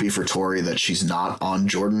just happy for Tori that she's not on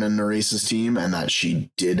Jordan and Nerys' team and that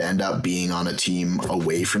she did end up being on a team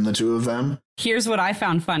away from the two of them. Here's what I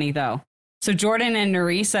found funny, though. So Jordan and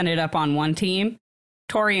Nerys ended up on one team.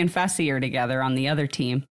 Tori and Fessy are together on the other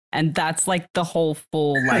team. And that's like the whole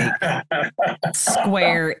full like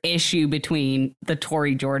square issue between the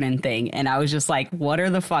Tori Jordan thing. And I was just like, what are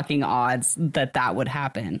the fucking odds that that would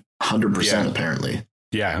happen? 100% apparently.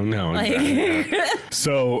 Yeah, no.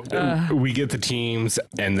 So we get the teams,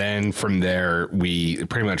 and then from there, we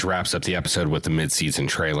pretty much wraps up the episode with the mid-season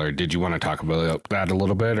trailer. Did you want to talk about that a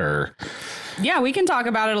little bit, or? Yeah, we can talk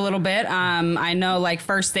about it a little bit. I know, like,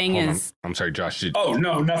 first thing is... I'm sorry, Josh. Oh,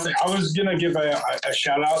 no, nothing. I was going to give a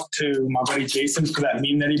shout out to my buddy Jason for that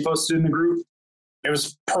meme that he posted in the group. It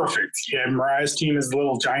was perfect. Yeah, Mariah's team is the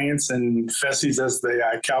Little Giants, and Fessy's as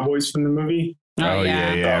the Cowboys from the movie. Oh,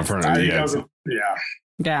 yeah.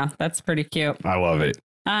 Yeah, that's pretty cute. I love it.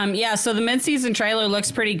 Yeah, so the mid-season trailer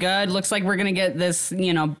looks pretty good. Looks like we're going to get this,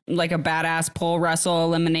 like a badass pole wrestle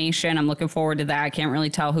elimination. I'm looking forward to that. I can't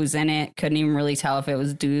really tell who's in it. Couldn't even really tell if it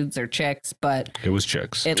was dudes or chicks, but it was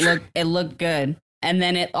chicks. It looked good. And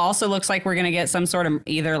then it also looks like we're going to get some sort of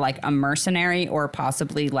either like a mercenary or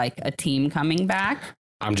possibly like a team coming back.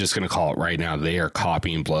 I'm just going to call it right now. They are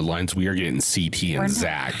copying Bloodlines. We are getting CT and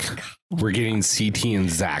Zach. We're getting CT and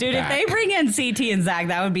Zach Dude, back. If they bring in CT and Zach,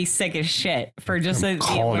 that would be sick as shit for just I'm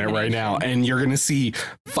calling it right now. And you're going to see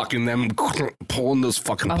fucking them pulling those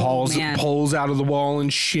fucking poles out of the wall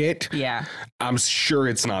and shit. Yeah. I'm sure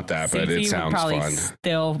it's not that, but it sounds fun. Probably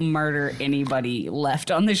still murder anybody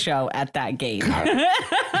left on the show at that game.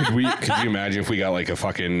 Could you imagine if we got like a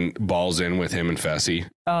fucking balls in with him and Fessy?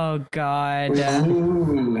 Oh, God.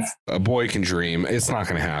 A boy can dream. It's not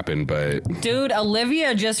going to happen, but... Dude,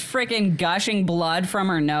 Olivia just freaking gushing blood from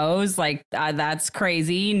her nose. Like, that's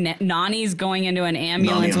crazy. Nani's going into an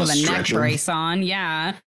ambulance with a neck brace on.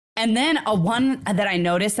 Yeah. And then a one that I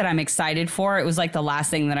noticed that I'm excited for, it was like the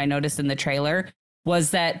last thing that I noticed in the trailer,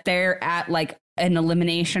 was that they're at like an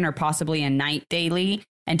elimination or possibly a night daily.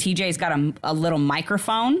 And TJ's got a little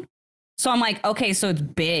microphone. So I'm like, okay, so it's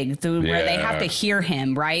big, where they have to hear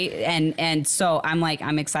him, right? And so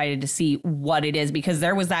I'm excited to see what it is, because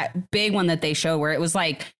there was that big one that they showed where it was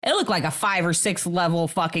like, it looked like a 5 or 6 level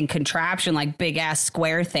fucking contraption, like big ass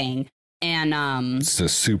square thing. And it's a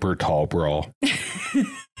super tall brawl.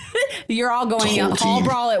 You're all going hall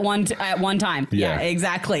brawl at one time. Yeah,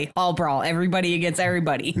 exactly. Hall brawl. Everybody against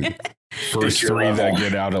everybody. First 3 that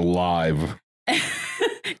get out alive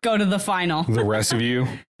go to the final. The rest of you,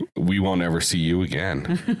 we won't ever see you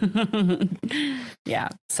again. Yeah.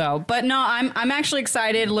 So, but no, I'm actually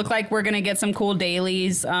excited. Look like we're gonna get some cool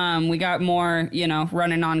dailies. We got more,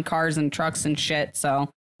 running on cars and trucks and shit. So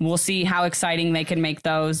we'll see how exciting they can make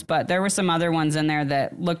those. But there were some other ones in there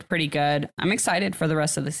that looked pretty good. I'm excited for the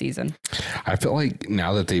rest of the season. I feel like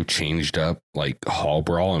now that they've changed up like Hall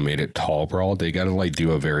Brawl and made it Tall Brawl, they got to like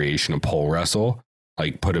do a variation of pole wrestle.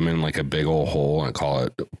 Like put them in like a big old hole and call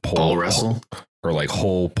it pole wrestle or like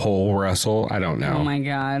whole pole wrestle. I don't know. Oh my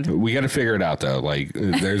God. We got to figure it out though. Like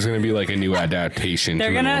there's going to be like a new adaptation.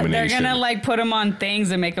 They're going to like put them on things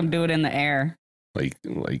and make them do it in the air.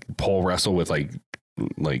 Like pole wrestle with like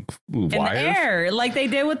wires? In the air, like they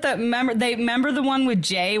did with remember the one with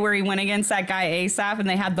Jay where he went against that guy Asaph and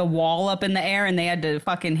they had the wall up in the air and they had to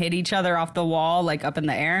fucking hit each other off the wall like up in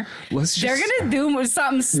the air. They're gonna do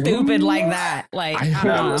something stupid like that. Like I don't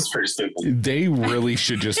know. That's pretty stupid. They really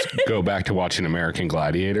should just go back to watching American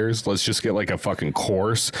Gladiators. Let's just get like a fucking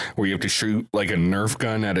course where you have to shoot like a Nerf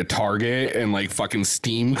gun at a target and like fucking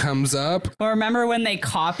steam comes up. Well, remember when they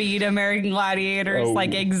copied American Gladiators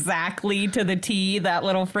like exactly to the T? That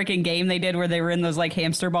little freaking game they did where they were in those like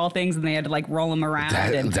hamster ball things and they had to like roll them around.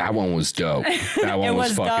 That one was dope. That one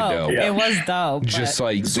was fucking dope. Yeah. It was dope. Just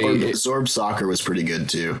like Zorb Soccer was pretty good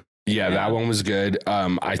too. Yeah, that one was good.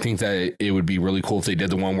 I think that it would be really cool if they did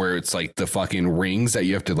the one where it's like the fucking rings that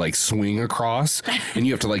you have to like swing across and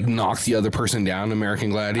you have to like knock the other person down American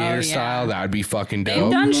Gladiator style. That would be fucking dope.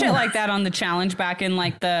 They've done shit like that on the challenge back in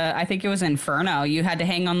like I think it was Inferno. You had to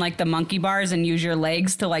hang on like the monkey bars and use your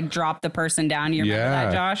legs to like drop the person down. You remember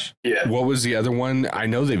that, Josh? Yeah. What was the other one? I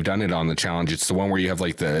know they've done it on the challenge. It's the one where you have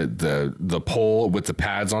like the pole with the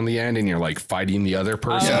pads on the end and you're like fighting the other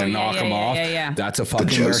person and knock them off. Yeah. That's a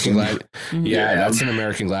fucking American Gladiator. Yeah, that's an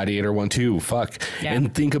American Gladiator one too. Fuck. Yeah.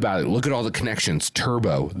 And think about it. Look at all the connections.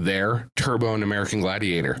 Turbo and American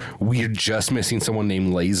Gladiator. We're just missing someone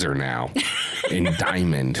named Laser now. And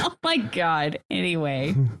Diamond. Oh my God.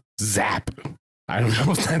 Anyway. Zap. I don't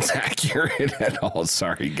know if that's accurate at all.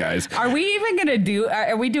 Sorry, guys. Are we even going to do,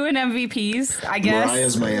 are we doing MVPs? I guess.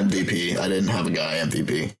 Mariah's my MVP. I didn't have a guy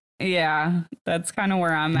MVP. Yeah, that's kind of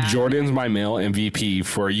where I'm at. Jordan's my male MVP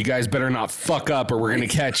for you guys better not fuck up or we're going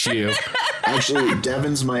to catch you. Actually,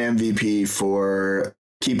 Devin's my MVP for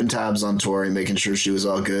keeping tabs on Tori, making sure she was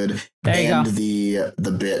all good. There you and go.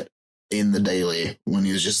 the bit in the daily when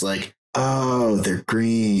he was just like, oh, they're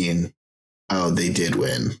green. Oh, they did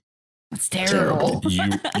win. It's terrible.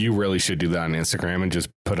 You really should do that on Instagram and just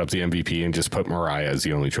put up the MVP and just put Mariah as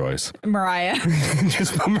the only choice. Mariah.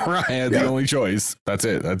 Just put Mariah the only choice. That's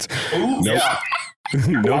it. That's Ooh, nope. Yeah.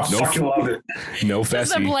 Nope, I fucking love it. No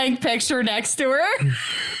There's a Fessy. blank picture next to her.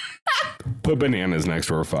 Put bananas next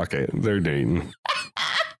to her. Fuck it. They're dating.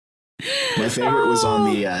 My favorite was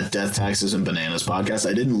on the Death, Taxes, and Bananas podcast.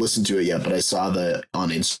 I didn't listen to it yet, but I saw the on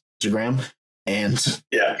Instagram. And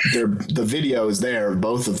the video is there,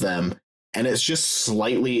 both of them, and it's just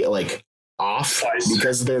slightly like off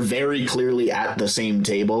because they're very clearly at the same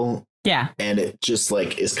table. Yeah. And it just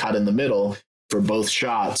like is cut in the middle for both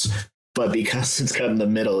shots. But because it's cut in the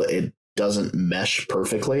middle, it doesn't mesh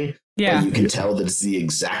perfectly. Yeah. But you can tell that it's the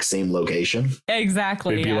exact same location.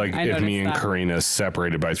 Exactly. It'd be like if me and Karina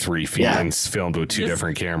separated by 3 feet and filmed with two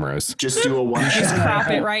different cameras. Just do a one shot. Just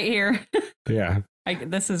crop it right here. Yeah.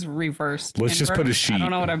 This is reversed. Let's just put a sheet. I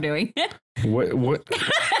don't know what I'm doing. What?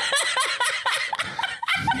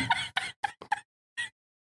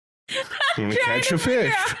 I'm gonna catch a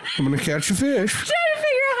fish. I'm gonna catch a fish. Trying to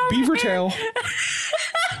figure out how beaver tail.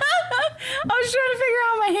 I was trying to figure out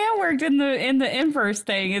how my hand worked in the inverse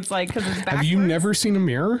thing. It's like because it's backwards. Have you never seen a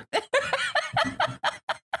mirror?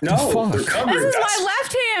 No, they're covered. This is my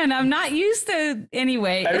left hand. I'm not used to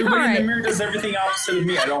anyway. Everybody in the mirror does everything opposite of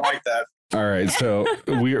me. I don't like that. All right, so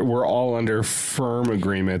we're all under firm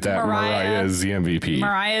agreement that Mariah is the MVP.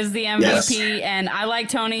 Mariah is the MVP, and I like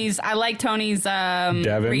Tony's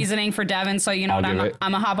reasoning for Devin. So you know what,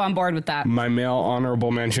 I'm gonna hop on board with that. My male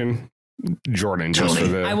honorable mention, Jordan.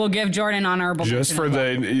 I will give Jordan honorable mention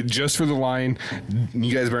just for the line.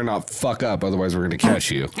 You guys better not fuck up, otherwise we're gonna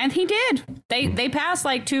catch you. And he did. They passed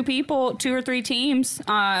like 2 or 3 teams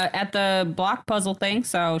at the block puzzle thing.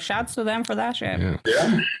 So shouts to them for that shit.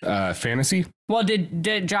 Yeah. Fantasy. Well,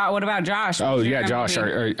 did Josh? What about Josh? Oh yeah, Josh.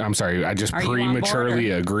 I'm sorry. I just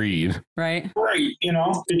prematurely agreed. Right. You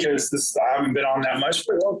know, because I haven't been on that much,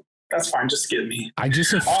 but that's fine. Just skip me. I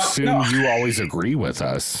just assume you always agree with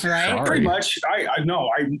us. Right. Sorry. Pretty much. I know.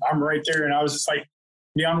 I'm right there. And I was just like,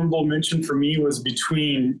 the honorable mention for me was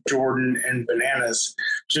between Jordan and Bananas,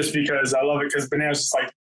 just because I love it. Because Bananas is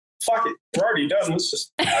like, fuck it, we're already done. Let's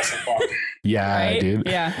just have some fun. Yeah, right? dude.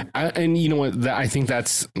 Yeah. And you know what? I think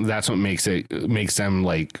that's what makes them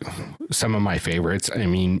like some of my favorites. I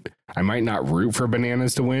mean, I might not root for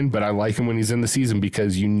Bananas to win, but I like him when he's in the season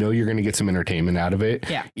because you know you're going to get some entertainment out of it.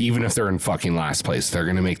 Yeah. Even if they're in fucking last place, they're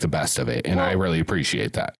going to make the best of it. And I really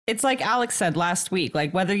appreciate that. It's like Alex said last week,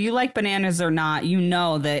 like whether you like Bananas or not, you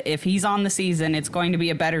know that if he's on the season, it's going to be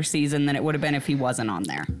a better season than it would have been if he wasn't on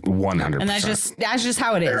there. 100%. And that's just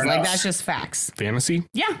how it is. Fair like enough. that's just facts. Fantasy?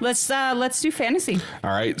 Yeah, let's do fantasy.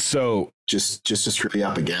 All right. So just to screw you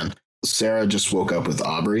up again, Sarah just woke up with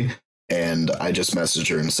Aubrey. And I just messaged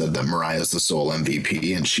her and said that Mariah's the sole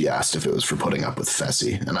MVP, and she asked if it was for putting up with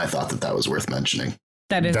Fessy, and I thought that was worth mentioning.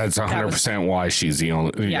 That's 100% why she's the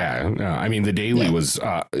only. Yeah. I mean, the daily was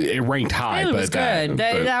it ranked high, It but was good.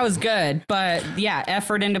 That was good. But yeah,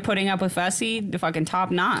 effort into putting up with Fessy, the fucking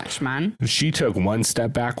top notch, man. She took 1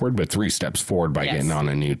 step backward, but 3 steps forward by getting on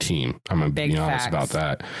a new team. I'm gonna be honest about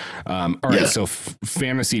that. All right, so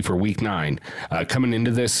fantasy for week 9. Coming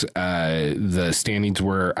into this, the standings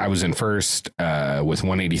were: I was in first with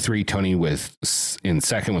 183, Tony in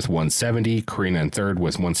second with 170, Karina in third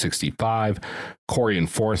with 165. Corey in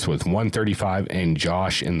fourth with 135, and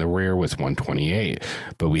Josh in the rear with 128.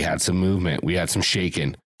 But we had some movement. We had some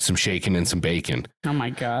shaking and some bacon. Oh my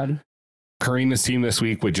God. Karina's team this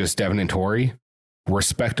week with just Devin and Tori.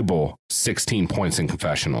 Respectable 16 points in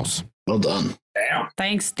confessionals. Well done. Damn.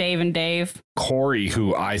 Thanks, Dave and Dave. Corey,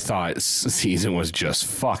 who I thought season was just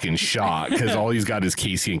fucking shot because all he's got is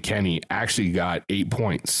Casey and Kenny, actually got 8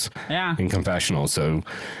 points in confessionals. So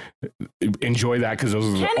enjoy that because those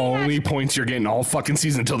are the only points you're getting all fucking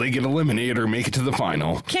season until they get eliminated or make it to the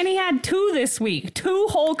final. Kenny had 2 this week, 2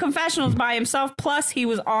 whole confessionals by himself. Plus he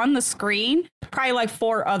was on the screen probably like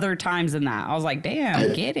 4 other times in that. I was like,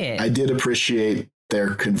 damn, get it. I did appreciate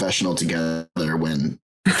their confessional together when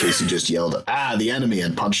Casey just yelled, the enemy,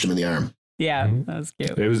 and punched him in the arm. Yeah, that was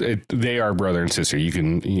cute. They are brother and sister. You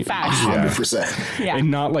can 100%. Yeah. And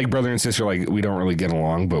not like brother and sister, like we don't really get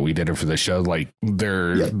along, but we did it for the show. Like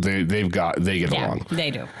they get along.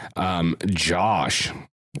 They do. Josh,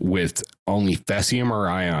 with only Fessy and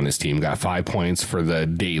Mariah on his team, got 5 points for the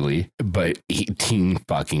daily, but 18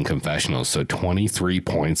 fucking confessionals. So 23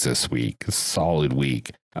 points this week. Solid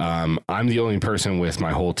week. I'm the only person with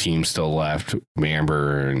my whole team still left,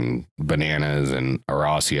 Amber and Bananas and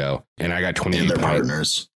Horacio, and I got 28 and their points.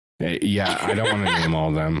 Partners. Yeah, I don't want to name all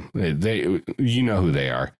of them. They, you know who they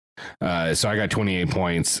are. So I got 28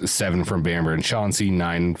 points, 7 from Bamber and Chauncey,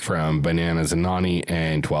 9 from Bananas and Nani,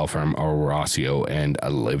 and 12 from Horacio and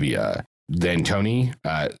Olivia. Then Tony,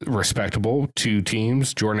 respectable 2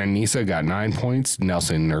 teams. Jordan and Nisa got 9 points.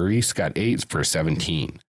 Nelson and Nerys got 8 for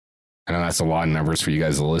 17. I know that's a lot of numbers for you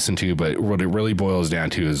guys to listen to, but what it really boils down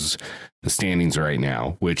to is the standings right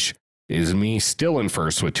now, which is me still in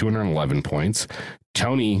first with 211 points.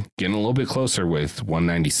 Tony getting a little bit closer with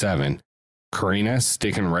 197. Karina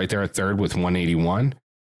sticking right there at third with 181.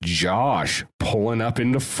 Josh pulling up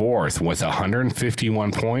into fourth with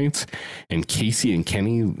 151 points. And Casey and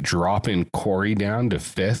Kenny dropping Corey down to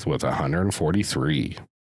fifth with 143.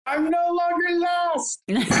 I'm no longer lost.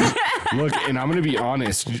 Look, and I'm going to be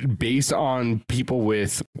honest, based on people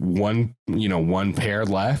with one pair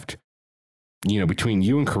left, between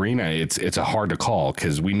you and Karina, it's a hard to call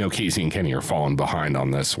because we know Casey and Kenny are falling behind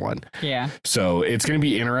on this one. Yeah. So it's going to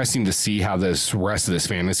be interesting to see how this rest of this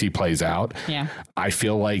fantasy plays out. Yeah. I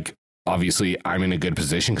feel like obviously I'm in a good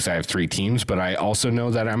position because I have 3 teams, but I also know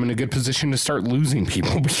that I'm in a good position to start losing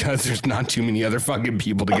people because there's not too many other fucking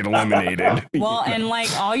people to get eliminated. Well, and like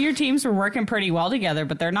all your teams were working pretty well together,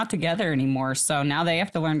 but they're not together anymore. So now they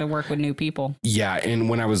have to learn to work with new people. Yeah. And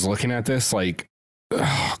when I was looking at this, like,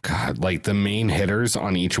 oh God, like the main hitters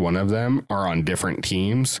on each one of them are on different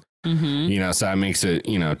teams, so that makes it,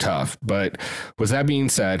 tough. But with that being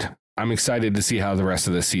said, I'm excited to see how the rest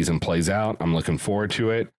of this season plays out. I'm looking forward to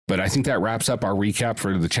it. But I think that wraps up our recap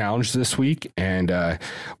for the challenge this week. And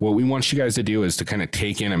what we want you guys to do is to kind of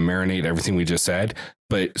take in and marinate everything we just said,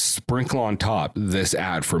 but sprinkle on top this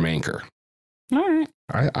ad from Anchor. All right.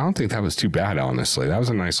 I don't think that was too bad, honestly. That was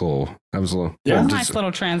a nice little nice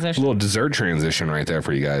little transition. A little dessert transition right there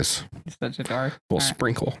for you guys. Such a dark. Little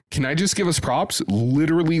sprinkle. Can I just give us props?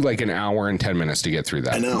 Literally like an hour and 10 minutes to get through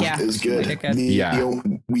that. I know. Yeah. It was good.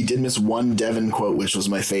 We did miss one Devin quote, which was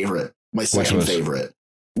my favorite. My second favorite.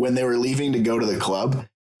 When they were leaving to go to the club,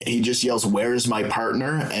 he just yells, "Where's my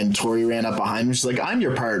partner?" And Tori ran up behind him. She's like, "I'm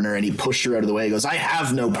your partner." And he pushed her out of the way. He goes, "I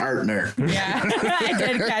have no partner." Yeah, I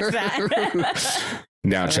did catch that.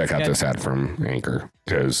 Now check out this ad from Anchor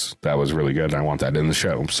because that was really good. And I want that in the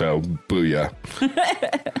show. So booyah.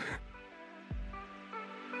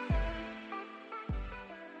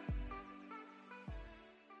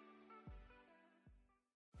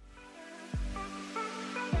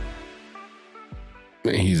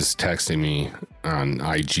 He's texting me on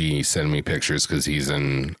IG, sending me pictures because he's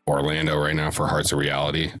in Orlando right now for Hearts of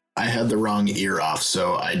Reality. I had the wrong ear off,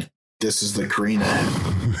 so this is the Karina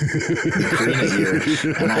ear,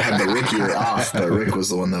 and I had the Rick ear off, but Rick was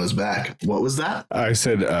the one that was back. What was that? I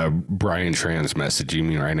said Brian Tran's messaging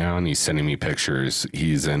me right now, and he's sending me pictures.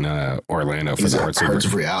 He's in Orlando for the Hearts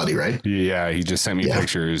of Reality, right? Yeah, he just sent me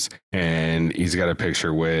pictures, and he's got a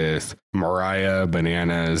picture with Mariah,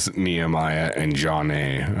 Bananas, Nehemiah, and John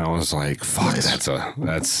A. I was like, fuck,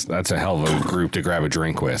 nice. that's a hell of a group to grab a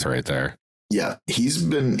drink with right there. Yeah, he's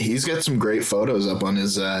got some great photos up on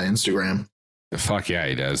his Instagram. Fuck yeah,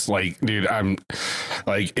 he does. Like, dude, I'm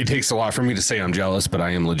like, it takes a lot for me to say I'm jealous, but I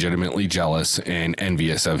am legitimately jealous and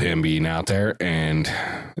envious of him being out there. And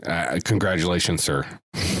congratulations, sir.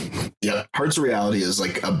 Yeah, Hearts of Reality is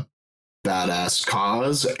like a badass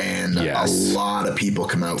cause, and a lot of people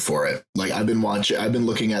come out for it. Like, I've been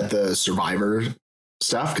looking at the Survivor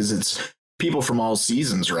stuff because it's people from all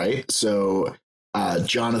seasons, right? So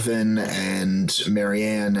Jonathan and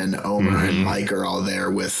Marianne and Omer and Mike are all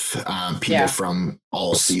there with people from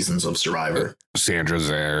all seasons of Survivor. Sandra's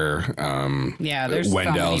there. There's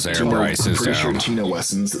Wendell's there. Tina, Bryce is there. Sure Tina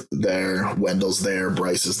Wesson's there. Wendell's there.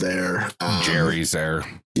 Bryce is there. Jerry's there.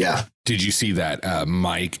 Yeah. Did you see that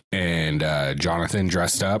Mike and Jonathan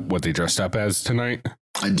dressed up? What they dressed up as tonight?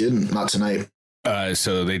 I didn't. Not tonight.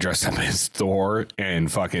 So they dressed up as Thor and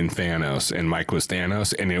fucking Thanos, and Mike was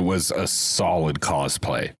Thanos, and it was a solid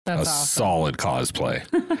cosplay. That's awesome. Solid cosplay.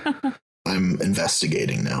 I'm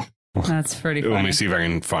investigating now. That's pretty funny. Let me see if I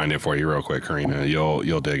can find it for you real quick, Karina.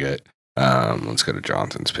 You'll dig it. Let's go to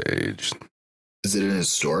Jonathan's page. Is it in his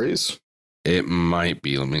stories? It might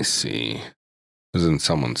be. Let me see. It was in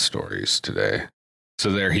someone's stories today.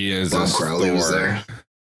 So there he is. Bob Crowley was there.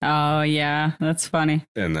 Oh yeah, that's funny.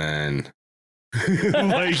 And then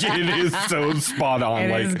like it is so spot on.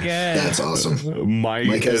 It like is good. That's awesome.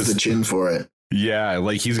 Mike has the chin for it. Yeah,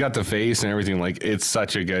 like he's got the face and everything. Like it's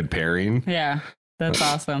such a good pairing. Yeah, that's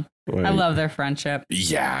awesome. Like, I love their friendship.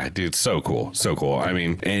 Yeah, dude, so cool. So cool. I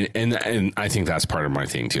mean, and I think that's part of my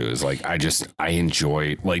thing too, is like I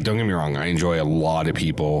enjoy, like, don't get me wrong, I enjoy a lot of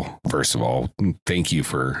people. First of all, thank you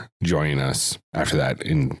for joining us after that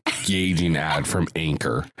engaging ad from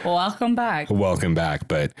Anchor. Welcome back. Welcome back.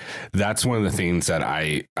 But that's one of the things that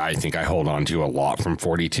I think I hold on to a lot from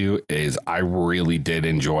 42 is I really did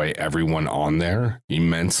enjoy everyone on there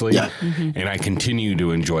immensely. Yeah. And I continue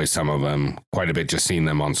to enjoy some of them quite a bit, just seeing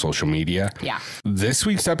them on social media. Yeah. This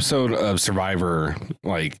week's episode of Survivor,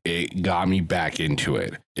 like, it got me back into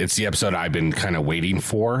it. It's the episode I've been kind of waiting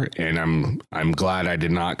for, and I'm glad I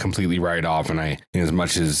did not completely write off. And as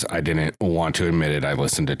much as I didn't want to admit it, I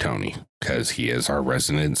listened to Tony because he is our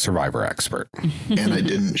resident Survivor expert. And I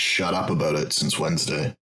didn't shut up about it since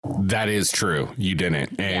Wednesday. That is true. You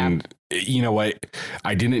didn't. And you know what?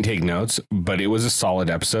 I didn't take notes, but it was a solid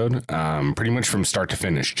episode, pretty much from start to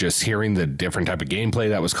finish. Just hearing the different type of gameplay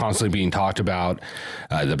that was constantly being talked about,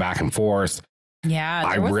 the back and forth. Yeah,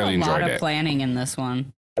 I there was really a lot enjoyed of it. Planning in this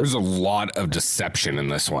one. There's a lot of deception in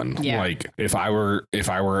this one. Yeah. Like if I were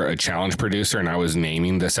a challenge producer and I was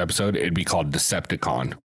naming this episode, it'd be called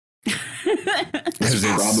Decepticon. That's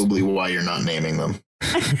probably why you're not naming them.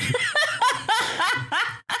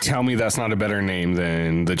 Tell me that's not a better name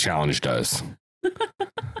than the challenge does.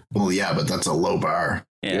 Well, yeah, but that's a low bar.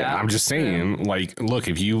 Yeah, I'm just saying, like, look,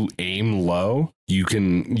 if you aim low, you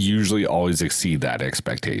can usually always exceed that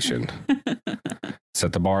expectation.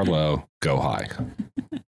 Set the bar low, go high.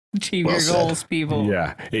 Achieve your goals, people.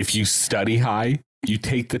 Yeah. If you study high, you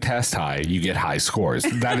take the test high, you get high scores.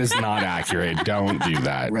 That is not accurate. Don't do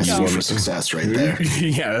that. Recipe for success right there.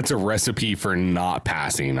 Yeah, that's a recipe for not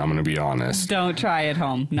passing. I'm going to be honest. Don't try at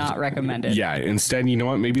home. Not recommended. Yeah. Instead, you know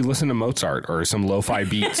what? Maybe listen to Mozart or some lo-fi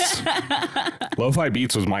beats. Lo-fi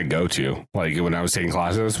beats was my go-to. Like when I was taking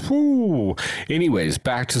classes. Whoo. Anyways,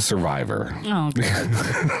 back to Survivor. Oh,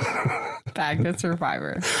 God. Back to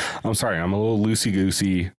Survivor. I'm sorry. I'm a little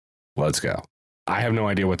loosey-goosey. Let's go. I have no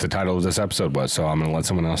idea what the title of this episode was, so I'm going to let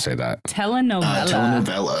someone else say that. Telenovela.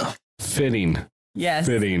 Telenovela. Fitting. Yes.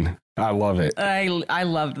 Fitting. I love it. I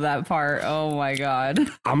loved that part. Oh my God.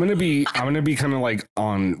 I'm gonna be kind of like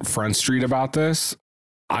on Front Street about this.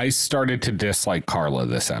 I started to dislike Carla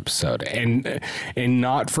this episode, and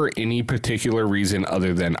not for any particular reason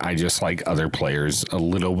other than I just like other players a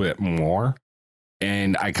little bit more.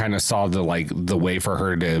 And I kind of saw the way for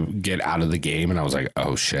her to get out of the game, and I was like,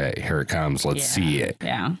 oh shit, here it comes. Let's see it.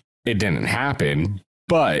 Yeah. It didn't happen,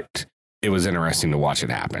 but it was interesting to watch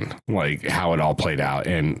it happen, like how it all played out.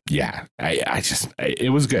 And yeah,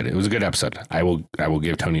 it was good. It was a good episode. I will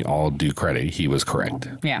give Tony all due credit. He was correct.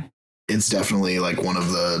 Yeah. It's definitely like one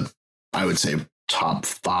of the, I would say, top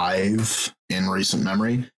 5 in recent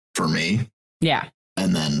memory for me. Yeah.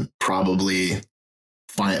 And then probably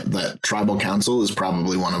that Tribal Council is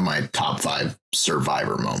probably one of my top 5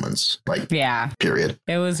 Survivor moments. Like, yeah, period.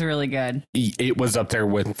 It was really good. It was up there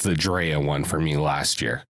with the Drea one for me last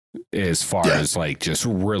year, as far as like just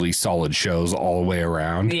really solid shows all the way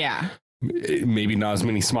around. Yeah. Maybe not as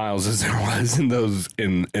many smiles as there was in those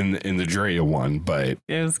in the Drea one, but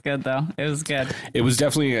it was good though. It was good. It was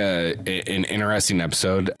definitely an interesting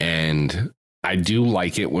episode, and I do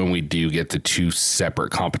like it when we do get the 2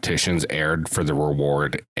 separate competitions aired for the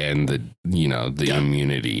reward and the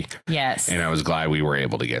immunity. Yes. And I was glad we were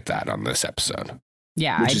able to get that on this episode.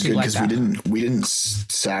 Yeah, which I is do good like because that. we didn't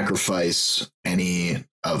sacrifice any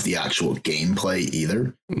of the actual gameplay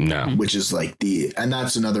either. No. Which is like and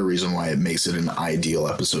that's another reason why it makes it an ideal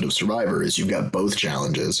episode of Survivor is you've got both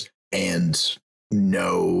challenges and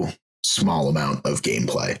no small amount of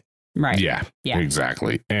gameplay. Right. Yeah,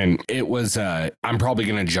 exactly. And it was, I'm probably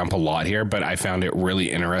going to jump a lot here, but I found it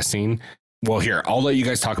really interesting. Well, here, I'll let you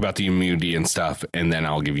guys talk about the immunity and stuff, and then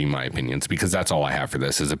I'll give you my opinions, because that's all I have for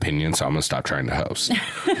this is opinions. So I'm going to stop trying to host.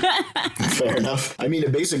 Fair enough. I mean,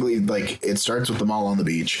 it basically, like, it starts with them all on the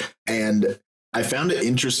beach. And I found it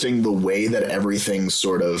interesting the way that everything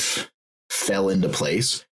sort of fell into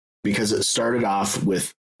place, because it started off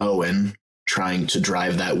with Owen trying to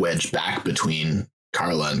drive that wedge back between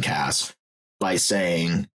Carla and Cass by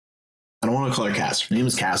saying, I don't want to call her Cass. Her name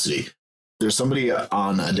is Cassidy. There's somebody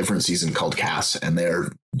on a different season called Cass, and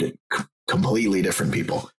they're completely different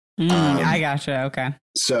people. I gotcha. Okay.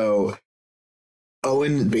 So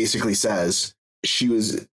Owen basically says she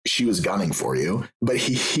was gunning for you, but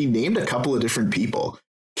he named a couple of different people.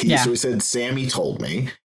 So he said, Sammy told me.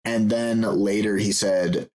 And then later she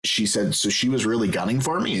said, so she was really gunning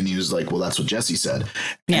for me. And he was like, well, that's what Jesse said.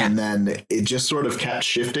 Yeah. And then it just sort of kept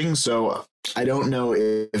shifting. So I don't know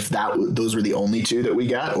if those were the only two that we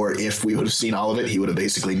got, or if we would have seen all of it, he would have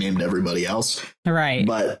basically named everybody else. Right.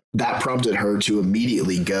 But that prompted her to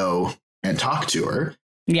immediately go and talk to her.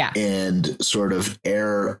 Yeah. And sort of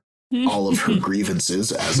air all of her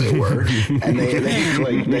grievances, as it were. And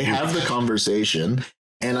they have the conversation.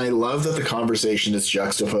 And I love that the conversation is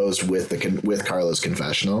juxtaposed with Carla's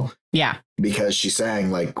confessional. Yeah. Because she's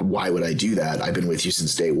saying, like, why would I do that? I've been with you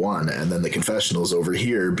since day one. And then the confessional's over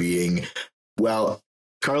here being, well,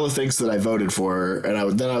 Carla thinks that I voted for her, and I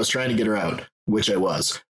was trying to get her out, which I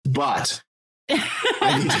was. But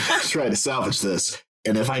I need to try to salvage this.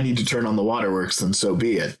 And if I need to turn on the waterworks, then so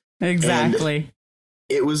be it. Exactly. And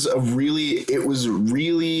it was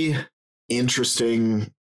really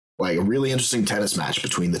interesting. Like a really interesting tennis match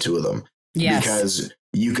between the two of them. Yes. Because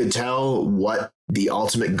you could tell what the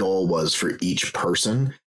ultimate goal was for each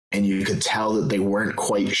person. And you could tell that they weren't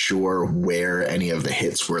quite sure where any of the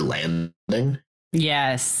hits were landing.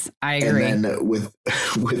 Yes, I agree. And then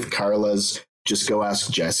with Carla's, just go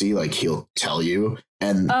ask Jesse, like he'll tell you.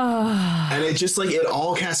 And it just like it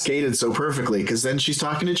all cascaded so perfectly, because then she's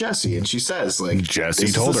talking to Jesse and she says, like,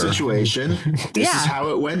 Jesse told her the situation. This is how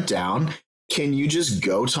it went down. Can you just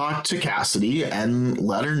go talk to Cassidy and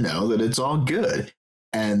let her know that it's all good?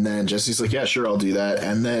 And then Jesse's like, yeah, sure, I'll do that.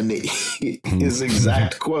 And then his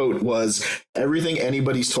exact quote was, everything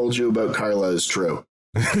anybody's told you about Carla is true.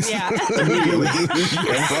 Yeah. Immediately.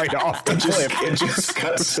 Right off the cliff. It just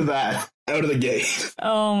cuts to that out of the gate.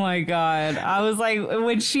 Oh my God. I was like,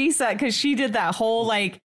 when she said, because she did that whole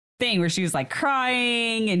like thing where she was like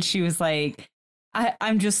crying and she was like,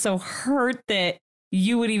 I'm just so hurt that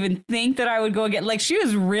you would even think that I would go again. Like, she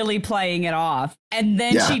was really playing it off. And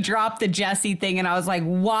then she dropped the Jesse thing. And I was like,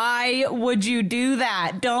 why would you do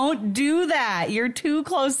that? Don't do that. You're too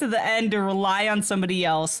close to the end to rely on somebody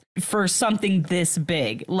else for something this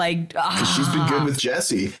big. Like, she's been good with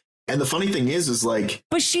Jesse. And the funny thing is like,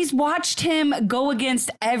 but she's watched him go against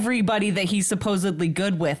everybody that he's supposedly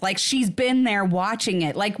good with. Like, she's been there watching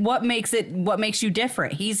it. Like, what makes you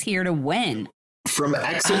different? He's here to win. From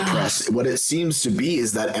exit press, what it seems to be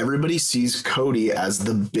is that everybody sees Cody as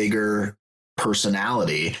the bigger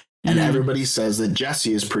personality, and everybody says that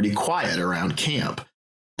Jesse is pretty quiet around camp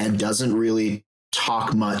and doesn't really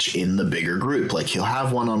talk much in the bigger group. Like, he'll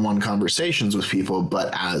have one-on-one conversations with people,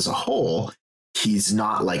 but as a whole, he's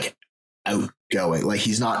not like outgoing. Like,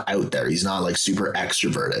 he's not out there. He's not like super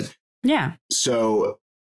extroverted. Yeah. So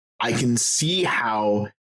I can see how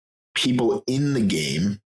people in the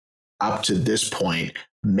game up to this point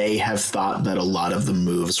may have thought that a lot of the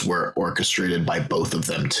moves were orchestrated by both of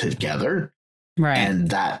them together. Right. And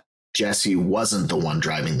that Jesse wasn't the one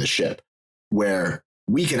driving the ship, where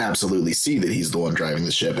we can absolutely see that he's the one driving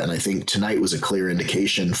the ship. And I think tonight was a clear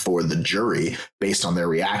indication for the jury, based on their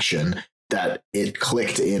reaction, that it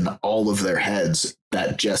clicked in all of their heads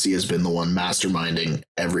that Jesse has been the one masterminding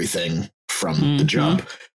everything from the jump.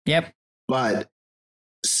 Yep. But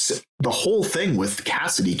the whole thing with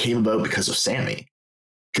Cassidy came about because of Sammy,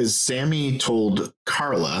 because Sammy told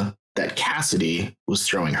Carla that Cassidy was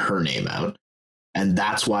throwing her name out, and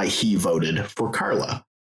that's why he voted for Carla.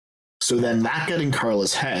 So then that got in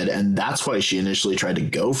Carla's head, and that's why she initially tried to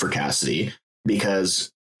go for Cassidy,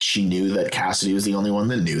 because she knew that Cassidy was the only one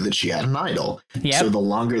that knew that she had an idol. Yep. So the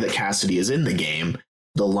longer that Cassidy is in the game,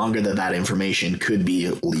 the longer that information could be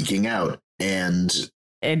leaking out. And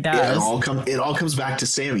it does. It all comes back to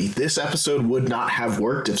Sammy. This episode would not have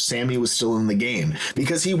worked if Sammy was still in the game,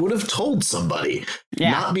 because he would have told somebody.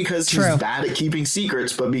 Yeah, not because he's bad at keeping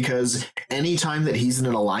secrets, but because anytime that he's in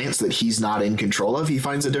an alliance that he's not in control of, he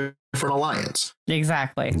finds a different alliance.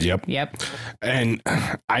 Exactly. Yep. And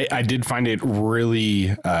I did find it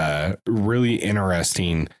really, really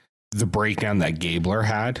interesting the breakdown that Gabler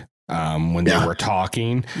had when they were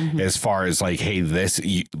talking, as far as like, hey,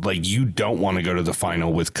 you don't want to go to the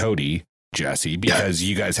final with Cody, Jesse, because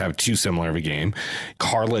you guys have too similar of a game.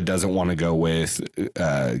 Carla doesn't want to go with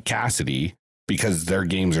Cassidy because their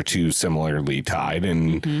games are too similarly tied.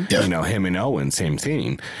 And, you know, him and Owen, same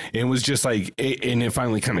thing. It was just like, and it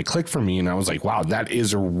finally kind of clicked for me. And I was like, wow, that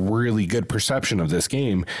is a really good perception of this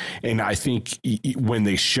game. And I think when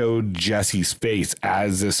they showed Jesse's face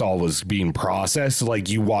as this all was being processed, like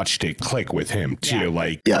you watched it click with him too.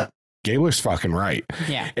 Like, Gabler's fucking right.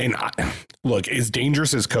 Yeah. And look, as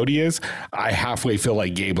dangerous as Cody is, I halfway feel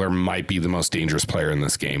like Gabler might be the most dangerous player in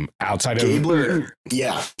this game. Outside of Gabler,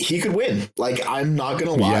 he could win. Like, I'm not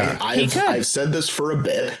going to lie. I've said this for a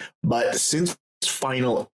bit, but since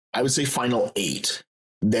final 8,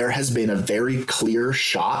 there has been a very clear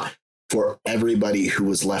shot for everybody who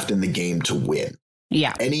was left in the game to win.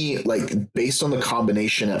 Yeah. Based on the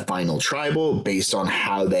combination at Final Tribal, based on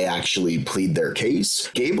how they actually plead their case,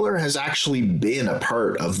 Gabler has actually been a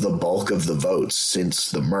part of the bulk of the votes since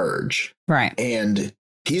the merge. Right. And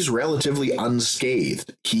he's relatively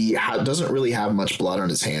unscathed. He doesn't really have much blood on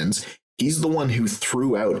his hands. He's the one who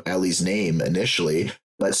threw out Ellie's name initially,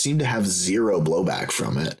 but seemed to have zero blowback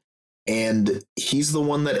from it. And he's the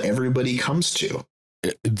one that everybody comes to.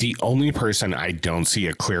 The only person I don't see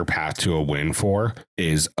a clear path to a win for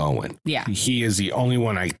is Owen. Yeah. He is the only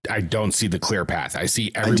one I don't see the clear path. I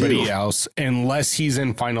see everybody else, unless he's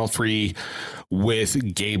in Final 3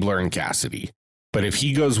 with Gabler and Cassidy. But if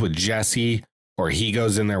he goes with Jesse or he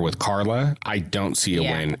goes in there with Carla, I don't see a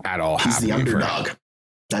win at all. He's the underdog.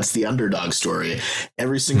 That's the underdog story.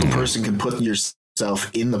 Every single person can put yourself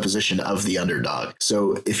in the position of the underdog.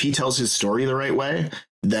 So if he tells his story the right way,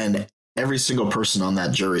 then every single person on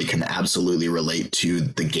that jury can absolutely relate to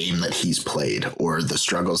the game that he's played or the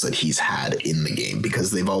struggles that he's had in the game,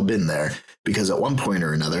 because they've all been there. Because at one point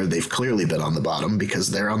or another, they've clearly been on the bottom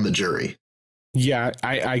because they're on the jury. Yeah,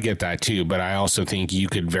 I get that too. But I also think you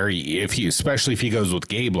could especially if he goes with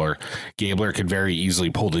Gabler could very easily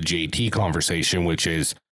pull the JT conversation, which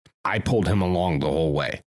is I pulled him along the whole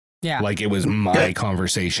way. Yeah, like it was my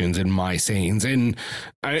conversations and my sayings. And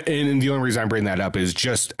the only reason I bring that up is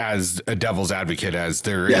just as a devil's advocate, as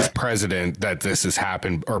there is precedent that this has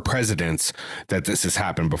happened, or presidents that this has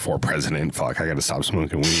happened before. President, fuck, I got to stop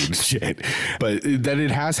smoking weed, shit. But that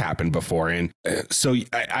it has happened before. And so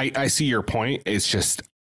I see your point. It's just,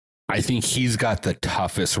 I think he's got the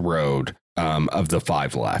toughest road of the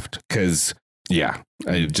 5 left. Because,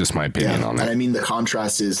 just my opinion on that. And I mean, the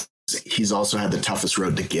contrast is, he's also had the toughest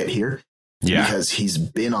road to get here because he's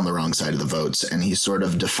been on the wrong side of the votes and he's sort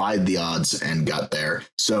of defied the odds and got there.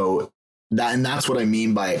 So that's what I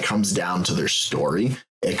mean by it comes down to their story.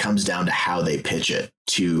 It comes down to how they pitch it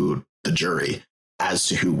to the jury as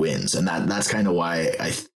to who wins. And that's kind of why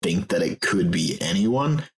I think that it could be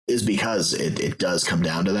anyone, is because it does come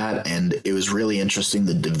down to that. And it was really interesting,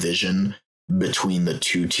 the division between the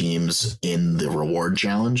two teams in the reward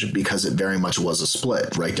challenge, because it very much was a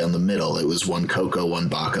split right down the middle. It was one Coco, one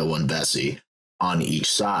Baca, one Bessie on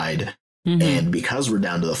each side. And because we're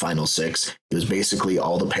down to the final 6, it was basically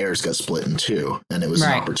all the pairs got split in 2. And it was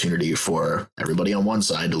an opportunity for everybody on one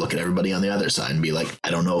side to look at everybody on the other side and be like,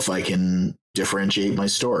 I don't know if I can differentiate my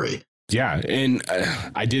story. Yeah. And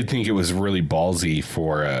I did think it was really ballsy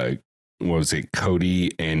for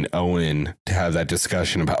Cody and Owen to have that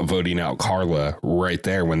discussion about voting out Carla right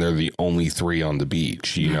there when they're the only 3 on the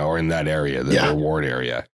beach, or in that area, the reward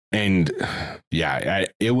area. And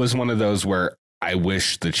it was one of those where I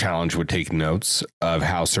wish the challenge would take notes of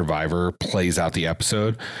how Survivor plays out the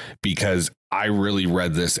episode, because I really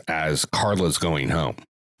read this as Carla's going home.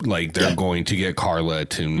 Like they're going to get Carla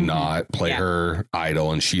to not play her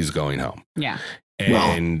idol, and she's going home. Yeah.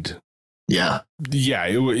 And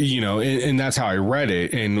and that's how I read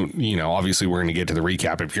it. And, obviously we're going to get to the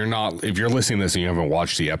recap. If you're listening to this and you haven't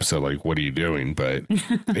watched the episode, like, what are you doing? But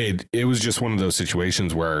it was just one of those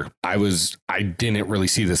situations where I didn't really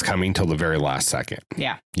see this coming till the very last second.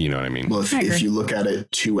 Yeah. You know what I mean? Well, if you look at it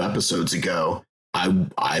 2 episodes ago,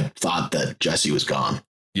 I thought that Jesse was gone.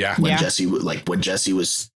 Yeah. When Jesse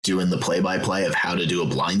was doing the play-by-play of how to do a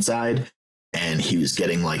blindside, and he was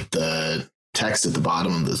getting like the text at the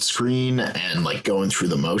bottom of the screen and like going through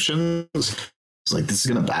the motions, it's like, this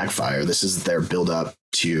is going to backfire. This is their build up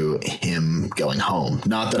to him going home.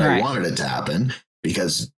 Not that I wanted it to happen,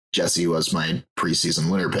 because Jesse was my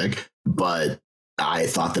preseason winner pick, but I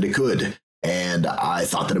thought that it could, and I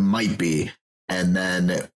thought that it might be. And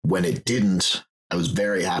then when it didn't, I was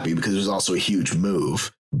very happy, because it was also a huge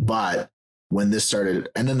move. But when this started,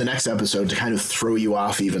 and then the next episode, to kind of throw you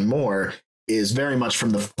off even more, is very much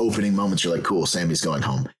from the opening moments. You're like, cool, Sammy's going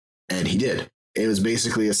home. And he did. It was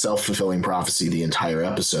basically a self-fulfilling prophecy the entire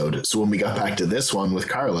episode. So when we got back to this one with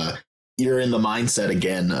Carla, you're in the mindset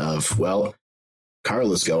again of, well,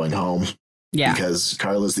 Carla's going home. Yeah. Because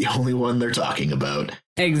Carla's the only one they're talking about.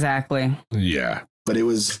 Exactly. Yeah. But it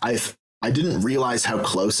was, I didn't realize how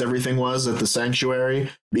close everything was at the sanctuary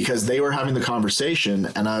because they were having the conversation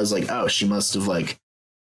and I was like, oh, she must have like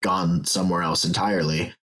gone somewhere else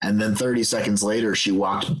entirely. And then 30 seconds later, she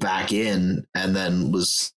walked back in and then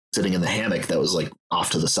was sitting in the hammock that was like off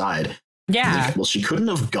to the side. Yeah. Like, well, she couldn't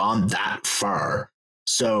have gone that far.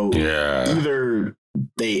 So either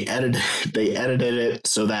they edited it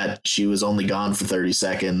so that she was only gone for 30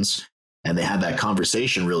 seconds and they had that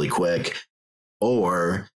conversation really quick,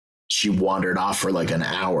 or she wandered off for like an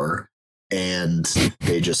hour and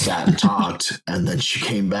they just sat and talked and then she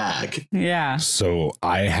came back. Yeah. So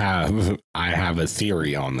I have a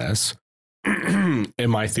theory on this. And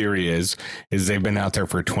my theory is they've been out there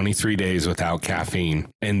for 23 days without caffeine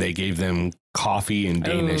and they gave them coffee and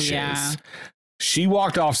Danishes. Yeah. She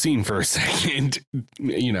walked off scene for a second,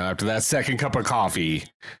 after that second cup of coffee.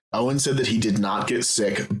 Owen said that he did not get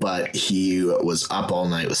sick, but he was up all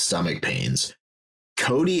night with stomach pains.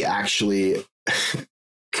 Cody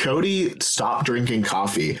stopped drinking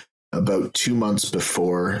coffee about 2 months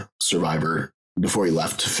before Survivor, before he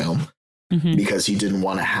left to film, because he didn't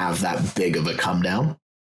want to have that big of a come down.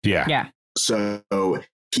 Yeah. Yeah. So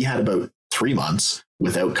he had about 3 months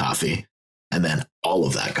without coffee and then all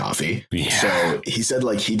of that coffee. Yeah. So he said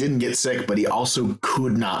like he didn't get sick, but he also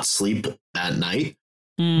could not sleep that night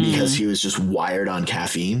because he was just wired on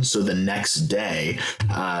caffeine. So the next day,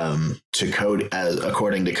 to Cody,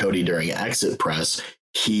 according to Cody during exit press,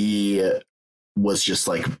 he was just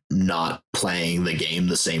like not playing the game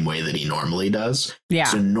the same way that he normally does. Yeah.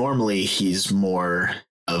 So normally he's more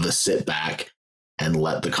of a sit back and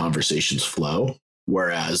let the conversations flow,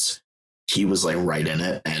 whereas he was like right in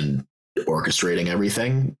it and orchestrating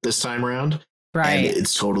everything this time around. Right. And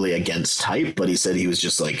it's totally against type, but he said he was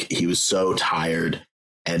just like, he was so tired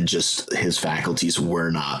and just his faculties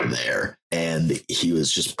were not there. And he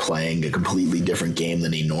was just playing a completely different game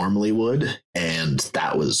than he normally would. And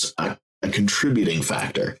that was a contributing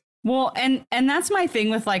factor. Well, and that's my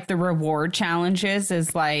thing with like the reward challenges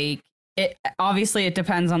is like, it obviously it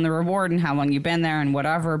depends on the reward and how long you've been there and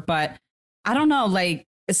whatever. But I don't know, like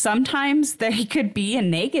sometimes they could be a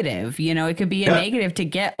negative, it could be a negative to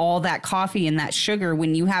get all that coffee and that sugar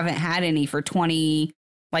when you haven't had any for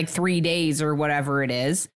 3 days or whatever it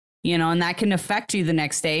is, and that can affect you the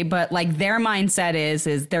next day. But like their mindset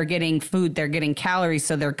is they're getting food, they're getting calories.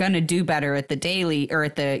 So they're going to do better at the daily or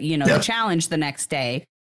at the, the challenge the next day.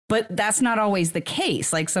 But that's not always the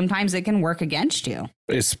case. Like sometimes it can work against you.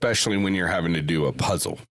 Especially when you're having to do a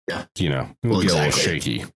puzzle. Yeah. It will get a little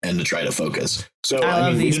shaky. And to try to focus. So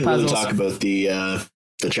we didn't really talk about the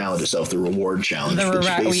challenge itself, the reward challenge, which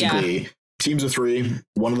basically teams of 3,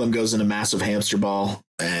 one of them goes in a massive hamster ball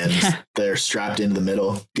and they're strapped into the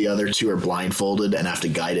middle. The other 2 are blindfolded and have to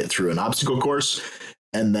guide it through an obstacle course.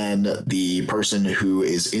 And then the person who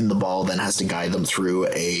is in the ball then has to guide them through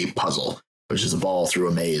a puzzle, which is a ball through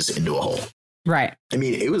a maze into a hole. Right. I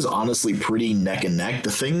mean, it was honestly pretty neck and neck.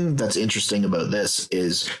 The thing that's interesting about this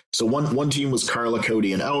is, so one team was Carla,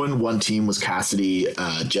 Cody, and Owen. One team was Cassidy,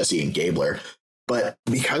 Jesse, and Gabler. But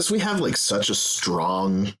because we have like such a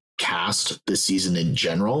strong cast this season in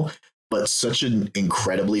general, but such an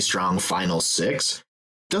incredibly strong final 6,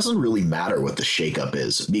 doesn't really matter what the shakeup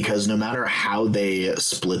is, because no matter how they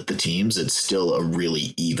split the teams, it's still a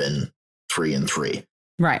really even 3-3.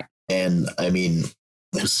 Right. And I mean,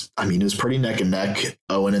 it was pretty neck and neck.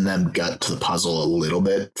 Owen and them got to the puzzle a little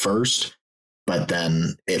bit first, but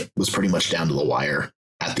then it was pretty much down to the wire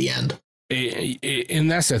at the end. And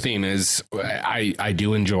that's the thing is I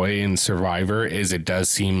do enjoy in Survivor is it does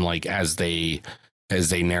seem like as they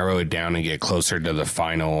narrow it down and get closer to the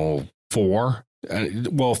final 4,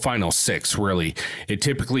 final 6, really, it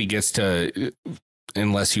typically gets to,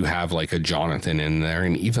 unless you have like a Jonathan in there.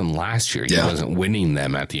 And even last year, he wasn't winning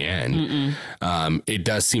them at the end. It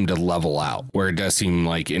does seem to level out, where it does seem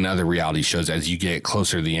like in other reality shows, as you get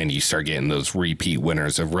closer to the end, you start getting those repeat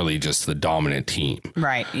winners of really just the dominant team.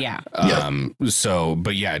 Right. Yeah. So,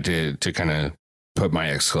 but yeah, to kind of put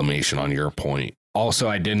my exclamation on your point. Also,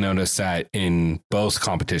 I did notice that in both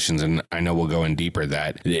competitions, and I know we'll go in deeper,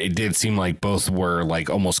 that it did seem like both were like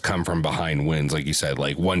almost come from behind wins. Like you said,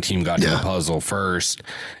 like one team got to the puzzle first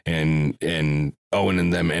and Owen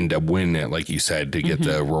and them end up winning it, like you said, to get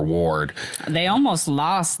the reward. They almost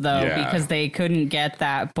lost, though, because they couldn't get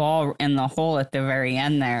that ball in the hole at the very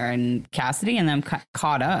end there. And Cassidy and them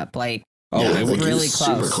caught up. Like, Oh, yeah, it was really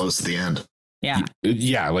super close. close at the end. Yeah.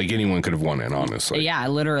 Yeah, like anyone could have won it, honestly. Yeah,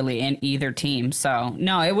 literally in either team. So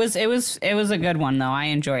no, it was a good one though. I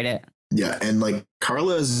enjoyed it. Yeah, and like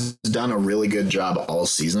Carla has done a really good job all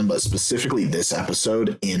season, but specifically this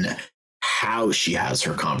episode in how she has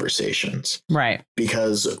her conversations. Right.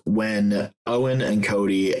 Because when Owen and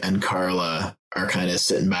Cody and Carla are kind of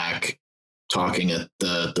sitting back talking at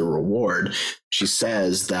the reward, she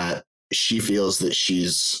says that she feels that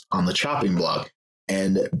she's on the chopping block.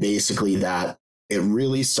 And basically that it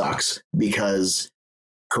really sucks because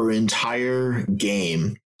her entire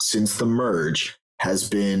game since the merge has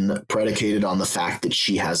been predicated on the fact that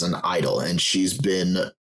she has an idol, and she's been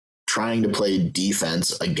trying to play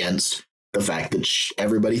defense against the fact that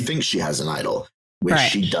everybody thinks she has an idol, which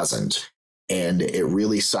she doesn't. And it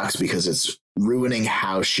really sucks because it's ruining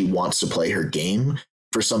how she wants to play her game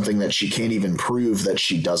for something that she can't even prove that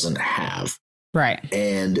she doesn't have. Right.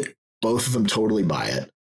 And both of them totally buy it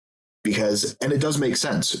and it does make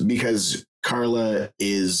sense because Carla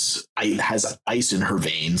has ice in her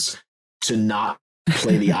veins to not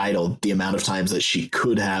play the idol the amount of times that she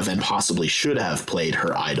could have and possibly should have played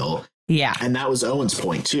her idol. Yeah. And that was Owen's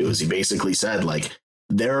point too, is he basically said like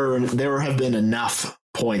there have been enough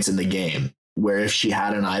points in the game where if she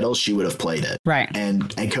had an idol, she would have played it. Right.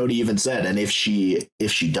 And Cody even said, and if she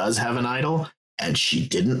does have an idol and she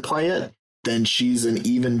didn't play it, then she's an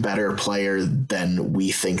even better player than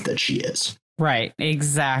we think that she is. Right.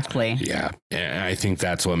 Exactly. Yeah. And I think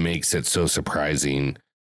that's what makes it so surprising,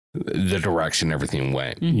 the direction everything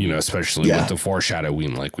went, especially with the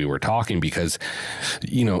foreshadowing, like we were talking, because,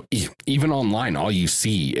 even online, all you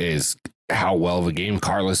see is how well the game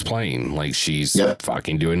Carla's playing. Like she's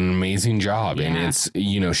fucking doing an amazing job. And it's,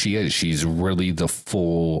 she's really the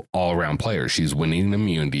full all around player. She's winning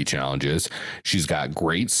immunity challenges. She's got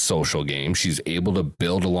great social game. She's able to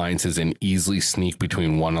build alliances and easily sneak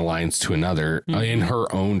between one alliance to another in her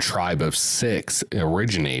own tribe of 6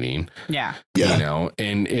 originating. Yeah.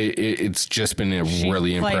 And it's just been a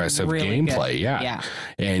really impressive gameplay. Yeah.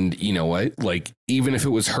 And you know what? Like, even if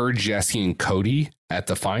it was her, Jesse, and Cody at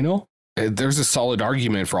the final, there's a solid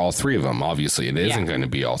argument for all 3 of them. Obviously, it isn't going to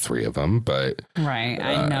be all 3 of them, but right.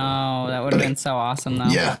 I know that would have been so awesome, though.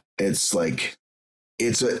 Yeah, it's like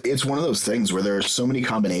it's one of those things where there are so many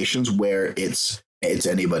combinations where it's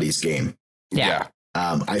anybody's game. Yeah.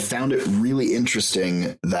 I found it really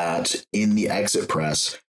interesting that in the exit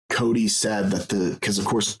press, Cody said that because of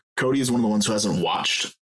course Cody is one of the ones who hasn't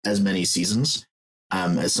watched as many seasons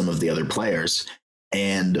as some of the other players,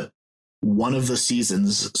 and one of the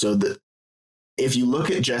seasons, so that if you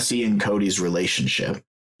look at Jesse and Cody's relationship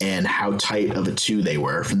and how tight of a 2 they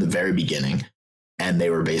were from the very beginning, and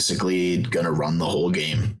they were basically going to run the whole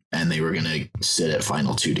game and they were going to sit at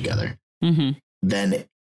final 2 together, then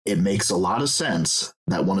it makes a lot of sense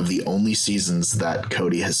that one of the only seasons that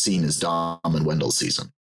Cody has seen is Dom and Wendell's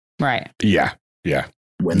season. Right. Yeah. Yeah.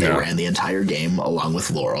 When they ran the entire game along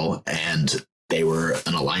with Laurel, and they were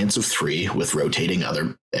an alliance of 3 with rotating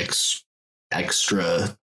other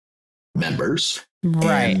extra members,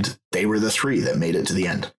 and they were the 3 that made it to the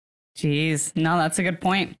end. Jeez, no, that's a good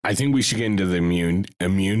point. I think we should get into the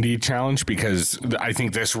immunity challenge, because I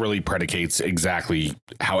think this really predicates exactly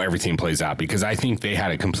how everything plays out, because I think they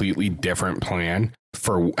had a completely different plan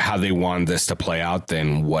for how they wanted this to play out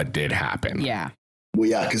than what did happen. Yeah. Well,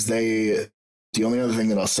 yeah, because the only other thing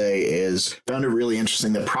that I'll say is found it really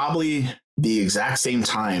interesting that probably the exact same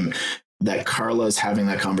time that Carla's having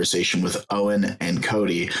that conversation with Owen and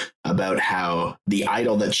Cody about how the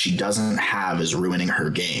idol that she doesn't have is ruining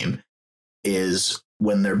her game, is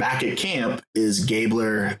when they're back at camp, is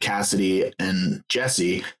Gabler, Cassidy, and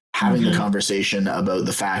Jesse having the conversation about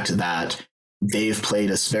the fact that they've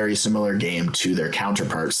played a very similar game to their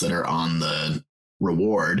counterparts that are on the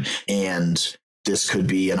reward, and this could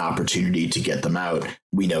be an opportunity to get them out.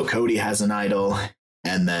 We know Cody has an idol,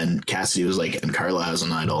 and then Cassidy was like, and Carla has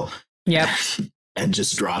an idol. Yep. And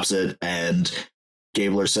just drops it. And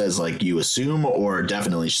Gabler says, like, you assume or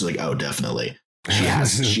definitely? She's like, oh, definitely. She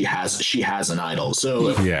has an idol. So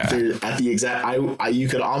at the exact, you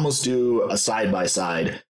could almost do a side by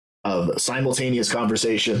side of simultaneous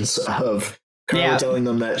conversations of Carla telling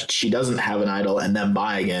them that she doesn't have an idol and them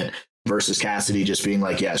buying it, versus Cassidy just being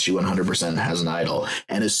like, yeah, she 100% has an idol.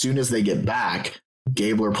 And as soon as they get back,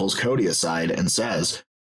 Gabler pulls Cody aside and says,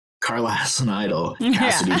 Carla has an idol.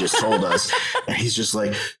 Cassidy just told us. And he's just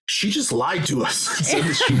like, she just lied to us and said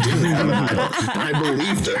that she didn't have an idol. And I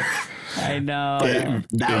believed her. I know.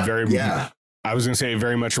 I was going to say, it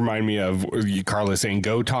very much remind me of Carla saying,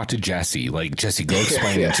 go talk to Jesse. Like, Jesse, go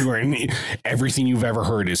explain it to her. And everything you've ever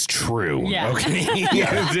heard is true. Yeah. Okay. Like,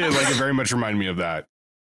 it very much reminded me of that.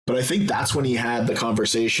 But I think that's when he had the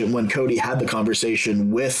conversation, when Cody had the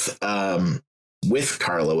conversation with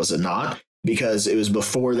Carla, was it not? Because it was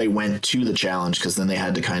before they went to the challenge, because then they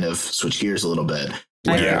had to kind of switch gears a little bit.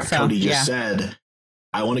 Where Cody just said,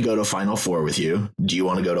 I want to go to Final Four with you. Do you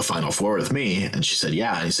want to go to Final Four with me? And she said,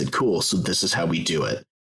 yeah. And he said, cool. So this is how we do it.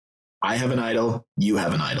 I have an idol. You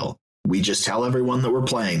have an idol. We just tell everyone that we're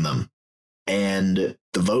playing them. And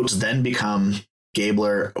the votes then become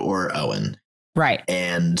Gabler or Owen. Right.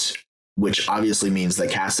 And which obviously means that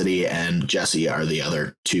Cassidy and Jesse are the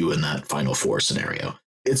other two in that Final Four scenario.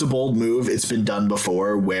 It's a bold move. It's been done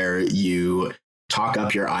before, where you talk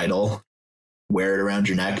up your idol, wear it around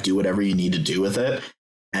your neck, do whatever you need to do with it,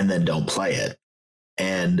 and then don't play it.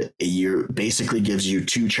 And you basically gives you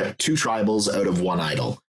two tribals out of one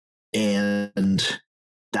idol. And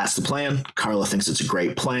that's the plan. Carla thinks it's a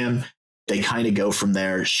great plan. They kind of go from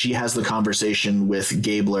there. She has the conversation with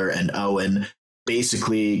Gabler and Owen,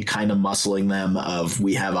 basically kind of muscling them of,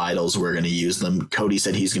 we have idols, we're going to use them. Cody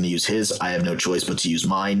said he's going to use his. I have no choice but to use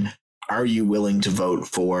mine. Are you willing to vote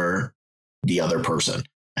for the other person?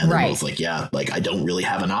 And they're both like, yeah, like, I don't really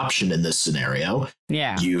have an option in this scenario.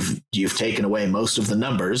 Yeah. You've taken away most of the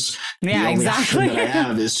numbers. Yeah, the only exactly. option that I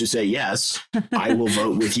have is to say, yes, I will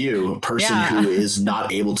vote with you, a person who is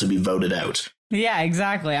not able to be voted out. Yeah,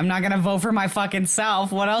 exactly. I'm not going to vote for my fucking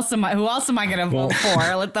self. Who else am I going to vote for?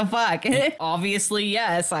 What the fuck? Obviously,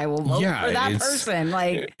 yes, I will vote for that person.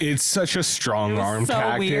 Like, it's such a strong arm so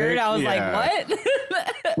tactic. Weird. I was like, what?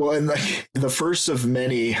 Well, and the first of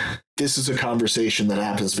many, this is a conversation that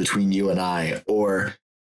happens between you and I, or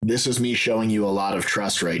this is me showing you a lot of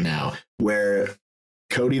trust right now, where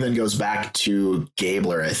Cody then goes back to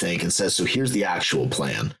Gabler, I think, and says, so here's the actual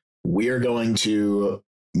plan.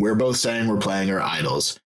 We're both saying we're playing our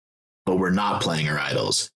idols, but we're not playing our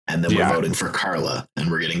idols. And then we're voting for Carla, and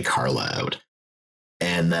we're getting Carla out.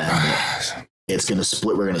 And then it's going to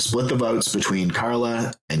split. We're going to split the votes between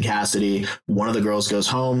Carla and Cassidy. One of the girls goes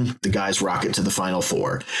home. The guys rocket to the Final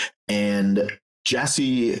Four. And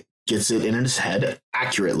Jesse gets it in his head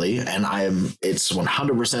accurately. And it's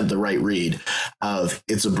 100% the right read of,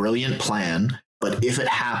 it's a brilliant plan. But if it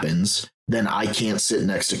happens, then I can't sit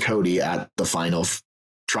next to Cody at the final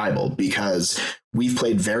tribal, because we've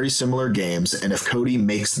played very similar games. And if Cody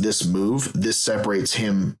makes this move, this separates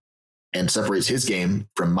him and separates his game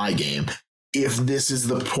from my game. If this is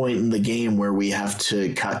the point in the game where we have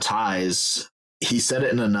to cut ties, he said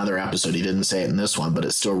it in another episode. He didn't say it in this one, but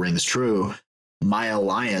it still rings true. My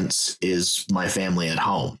alliance is my family at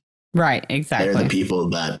home. Right. Exactly. They're the people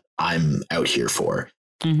that I'm out here for.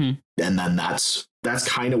 Mm-hmm. And then that's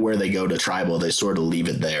kind of where they go to tribal. They sort of leave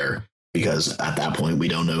it there, because at that point we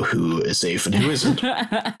don't know who is safe and who isn't.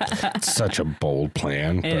 It's such a bold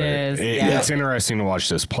plan. It is. It's interesting to watch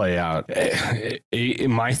this play out.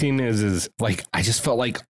 My thing is like, I just felt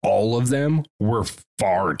like all of them were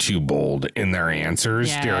far too bold in their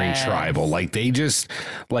answers during tribal. Like, they just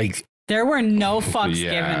like, there were no fucks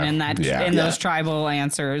given in that in those tribal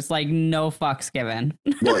answers. Like, no fucks given.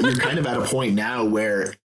 Well, you're kind of at a point now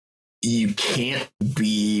where you can't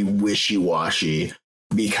be wishy-washy,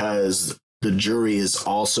 because the jury is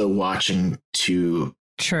also watching to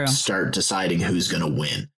start deciding who's going to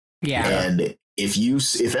win. Yeah. And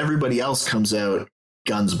if everybody else comes out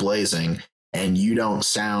guns blazing and you don't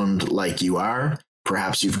sound like you are,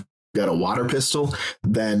 perhaps you've got a water pistol,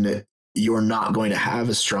 then you're not going to have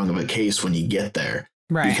as strong of a case when you get there.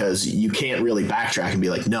 Right. Because you can't really backtrack and be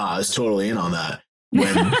like, no, I was totally in on that,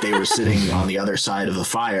 when they were sitting on the other side of the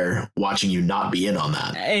fire watching you not be in on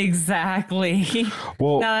that. Exactly.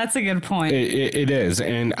 Well, no, that's a good point. It is.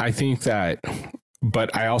 And I think that,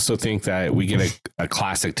 but I also think that we get a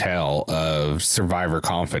classic tale of Survivor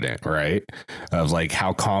confident, right? Of like,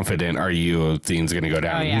 how confident are you things going to go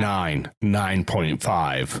down?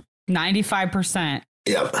 9.5. 95%.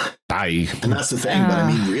 Yep. And that's the thing. But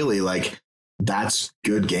I mean, really, like, that's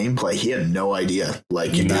good gameplay. He had no idea,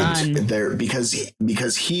 like, there, because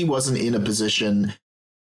he wasn't in a position,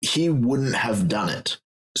 he wouldn't have done it.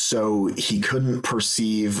 So he couldn't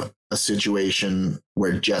perceive a situation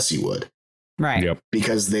where Jesse would. Right. Yep.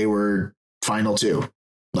 Because they were final two.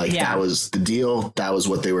 Like, that was the deal. That was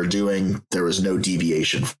what they were doing. There was no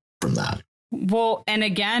deviation from that. Well, and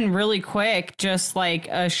again, really quick, just like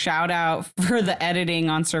a shout out for the editing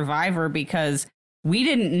on Survivor, because we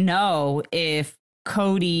didn't know if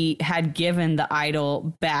Cody had given the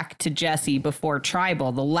idol back to Jesse before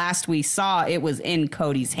tribal. The last we saw, it was in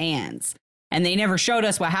Cody's hands. and they never showed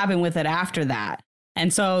us what happened with it after that.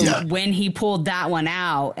 And so when he pulled that one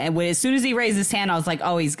out, and as soon as he raised his hand, I was like,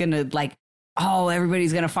 oh, he's going to like, oh,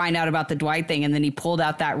 everybody's going to find out about the Dwight thing. And then he pulled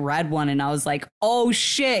out that red one and I was like, oh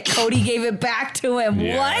shit, Cody gave it back to him.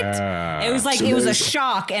 Yeah. What? It was like, so it was a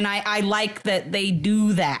shock. And I like that they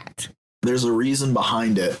do that. There's a reason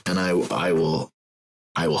behind it, and I will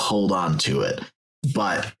hold on to it,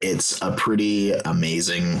 but it's a pretty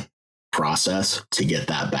amazing process to get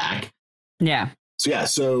that back. Yeah.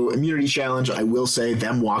 So immunity challenge, I will say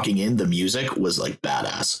them walking in, the music was like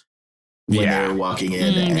badass. When they were walking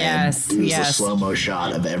in and it was a slow-mo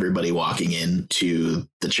shot of everybody walking into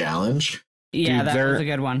the challenge. Yeah, dude, that was a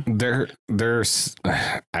good one. There's,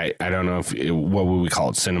 I don't know if, what would we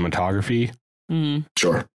call it? Cinematography?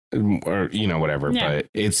 Sure. Or, whatever, but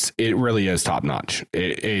it really is top notch.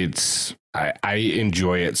 I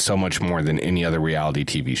enjoy it so much more than any other reality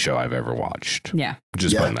TV show I've ever watched. Yeah.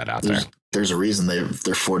 Just putting that out there. There's a reason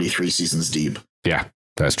they're 43 seasons deep. Yeah,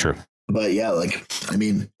 that's true. But yeah,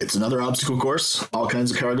 it's another obstacle course, all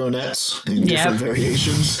kinds of cargo nets in different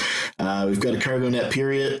variations. We've got a cargo net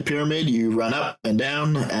pyramid. You run up and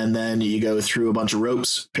down, and then you go through a bunch of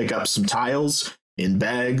ropes, pick up some tiles in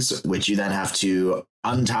bags, which you then have to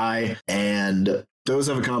untie. And those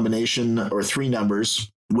have a combination or 3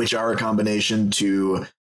 numbers, which are a combination to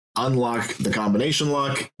unlock the combination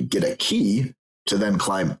lock, get a key to then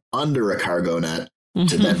climb under a cargo net,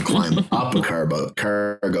 to then climb up a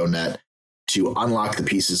cargo net to unlock the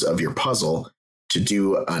pieces of your puzzle to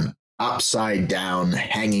do an upside down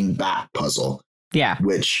hanging back puzzle. Yeah.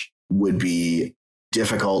 Which would be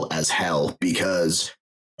difficult as hell because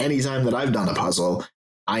anytime that I've done a puzzle,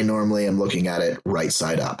 I normally am looking at it right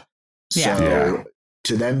side up. So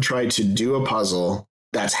to then try to do a puzzle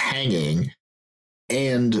that's hanging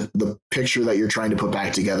and the picture that you're trying to put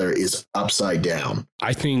back together is upside down.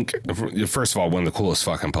 I think, first of all, one of the coolest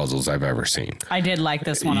fucking puzzles I've ever seen. I did like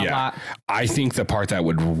this one a lot. I think the part that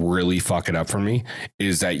would really fuck it up for me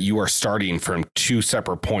is that you are starting from 2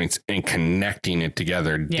 separate points and connecting it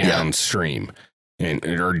together downstream.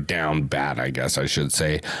 Or down bad, I guess I should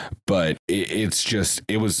say. But it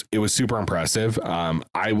was super impressive.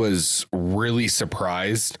 I was really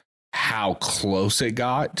surprised how close it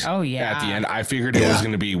got. Oh yeah. At the end, I figured it was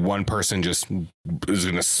going to be one person just was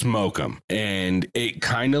going to smoke them, and it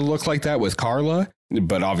kind of looked like that with Carla.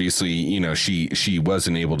 But obviously, she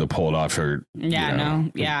wasn't able to pull it off. Her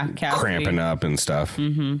cramping up and stuff.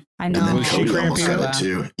 Mm-hmm. I know. And then Cody almost got it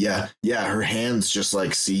too. Yeah, her hands just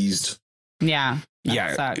like seized. Yeah.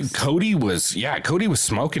 Sucks. Cody was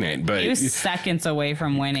smoking it, but he was seconds away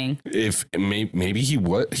from winning. If maybe he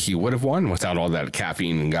would have won without all that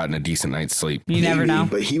caffeine and gotten a decent night's sleep. You never know.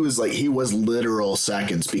 But he was literal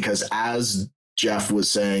seconds because as Jeff was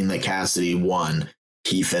saying that Cassidy won,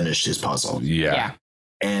 he finished his puzzle. Yeah.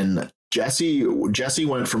 And Jesse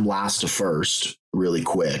went from last to first really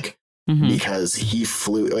quick because he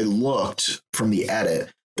flew. It looked from the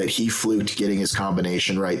edit that he fluked getting his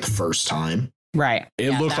combination right the first time. Right.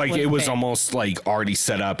 It looked like it was almost like already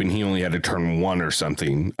set up and he only had to turn 1 or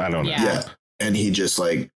something. I don't know. Yeah. And he just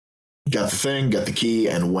got the thing, got the key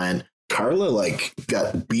and went. Carla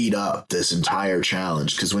got beat up this entire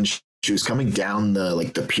challenge because when she was coming down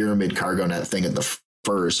the pyramid cargo net thing at the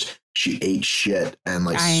first, she ate shit and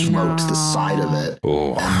smoked the side of it.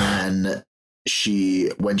 Oh. And then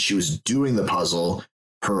when she was doing the puzzle,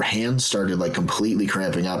 her hands started completely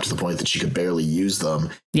cramping up to the point that she could barely use them.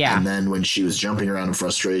 Yeah. And then when she was jumping around in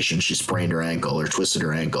frustration, she sprained her ankle or twisted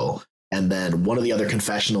her ankle. And then one of the other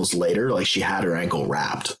confessionals later, she had her ankle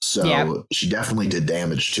wrapped. So she definitely did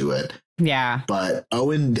damage to it. Yeah. But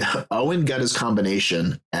Owen got his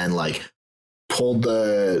combination and pulled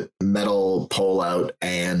the metal pole out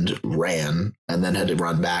and ran and then had to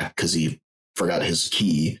run back because he forgot his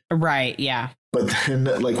key. Right. Yeah. But then,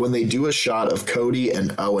 when they do a shot of Cody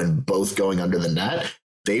and Owen both going under the net,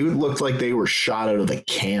 they looked like they were shot out of a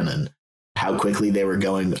cannon. How quickly they were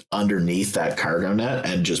going underneath that cargo net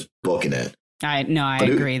and just booking it. I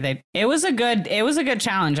agree. It was a good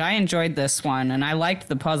challenge. I enjoyed this one, and I liked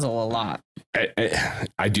the puzzle a lot.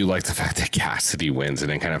 I do like the fact that Cassidy wins,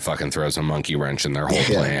 and it kind of fucking throws a monkey wrench in their whole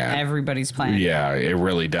plan. Everybody's plan. Yeah, it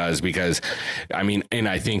really does because, and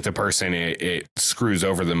I think the person it screws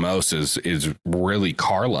over the most is really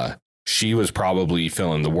Carla. She was probably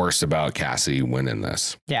feeling the worst about Cassidy winning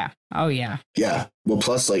this. Yeah. Oh yeah. Yeah. Well,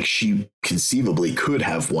 plus she conceivably could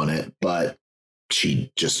have won it, but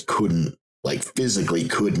she just couldn't like physically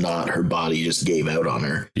could not. Her body just gave out on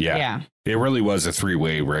her. Yeah. It really was a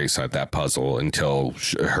 3-way race at that puzzle until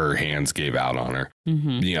her hands gave out on her.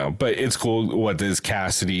 Mm-hmm. You know, but it's cool. What is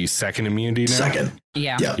Cassidy's second immunity now? Second.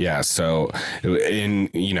 Yeah. Yep. Yeah. So,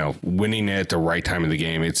 winning it at the right time of the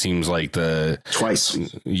game, it seems like twice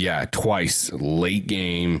late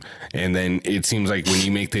game. And then it seems like when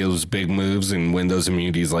you make those big moves and win those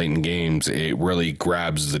immunities late in games, it really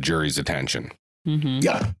grabs the jury's attention. Mm-hmm.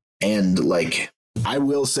 Yeah. And like, I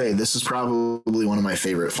will say this is probably one of my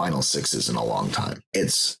favorite final sixes in a long time.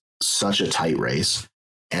 It's such a tight race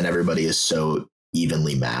and everybody is so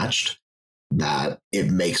evenly matched that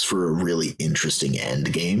it makes for a really interesting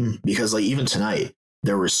end game, because like even tonight,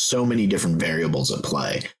 there were so many different variables at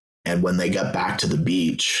play. And when they got back to the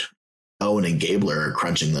beach, Owen and Gabler are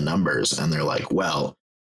crunching the numbers and they're like, well,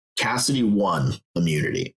 Cassidy won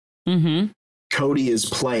immunity. Mm-hmm. Cody is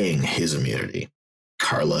playing his immunity.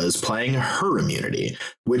 Carla is playing her immunity,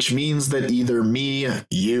 which means that either me,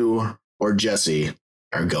 you, or Jesse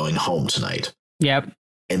are going home tonight. Yep.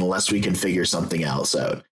 Unless we can figure something else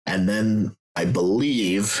out. And then I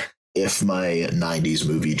believe, if my 90s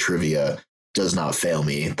movie trivia does not fail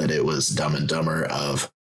me, that it was Dumb and Dumber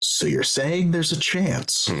of, so you're saying there's a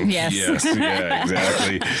chance. Yes. Yes. Yeah,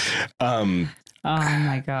 exactly. Oh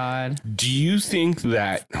my God. Do you think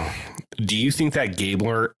that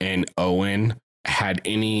Gabler and Owen had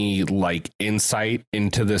any like insight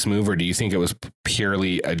into this move, or do you think it was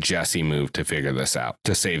purely a Jesse move to figure this out,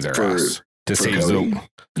 to save their ass, to save Cody?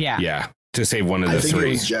 to save one of the I think three?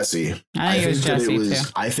 It was Jesse. I think it was Jesse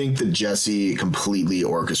too. I think that Jesse completely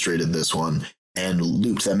orchestrated this one and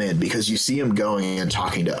looped them in, because you see him going and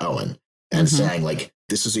talking to Owen and saying like,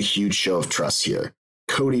 this is a huge show of trust here.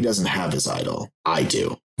 Cody doesn't have his idol. I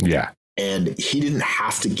do. Yeah. And he didn't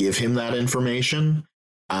have to give him that information.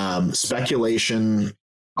 Speculation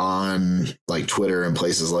on like Twitter and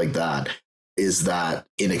places like that is that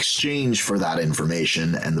in exchange for that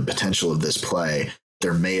information and the potential of this play,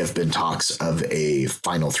 there may have been talks of a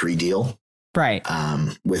final 3 deal. Right.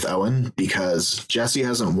 With Owen, because Jesse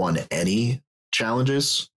hasn't won any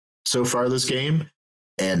challenges so far this game,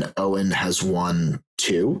 and Owen has won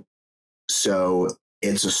 2. So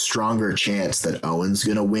it's a stronger chance that Owen's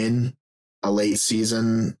going to win a late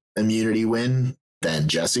season immunity win than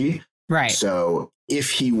Jesse. Right. So if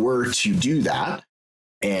he were to do that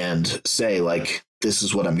and say like, this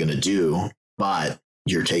is what I'm going to do, but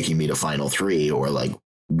you're taking me to final 3, or like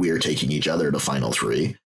we're taking each other to final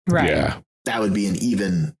 3. Right. Yeah. That would be an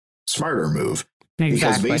even smarter move. Exactly.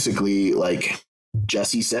 Because basically, like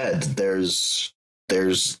Jesse said, there's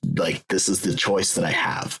like, this is the choice that I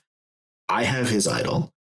have. I have his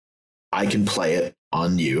idol. I can play it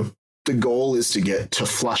on you. The goal is to get to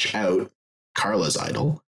flush out Carla's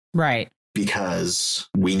idol. Right. Because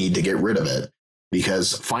we need to get rid of it.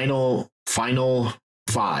 Because final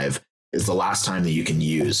 5 is the last time that you can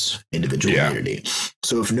use individual immunity.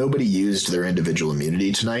 So if nobody used their individual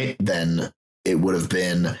immunity tonight, then it would have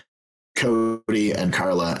been Cody and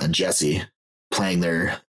Carla and Jesse playing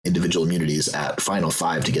their individual immunities at final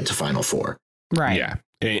 5 to get to final 4. Right. Yeah.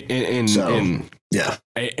 And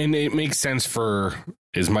it makes sense for,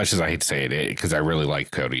 as much as I hate to say it, because I really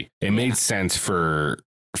like Cody, it made sense for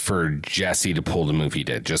Jesse to pull the move he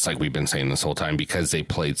did, just like we've been saying this whole time, because they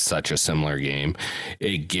played such a similar game.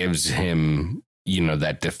 It gives him,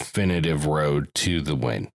 that definitive road to the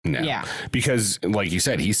win now. Yeah. Because like you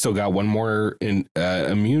said, he's still got one more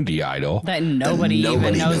immunity idol that nobody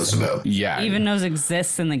even knows about. Yeah. Even knows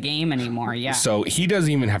exists in the game anymore. Yeah. So he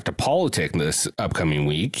doesn't even have to politic this upcoming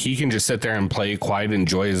week. He can just sit there and play quiet,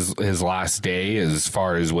 enjoy his last day as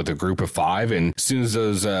far as with a group of 5. And as soon as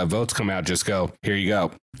those votes come out, just go, here you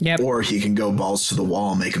go. Yep. Or he can go balls to the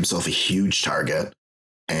wall, make himself a huge target,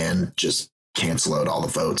 and just cancel out all the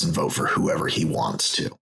votes and vote for whoever he wants to.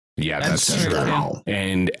 Yeah, that's true.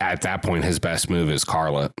 And at that point, his best move is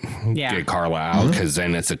Carla. Yeah. Get Carla out, because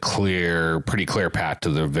then it's a pretty clear path to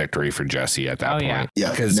the victory for Jesse at that point.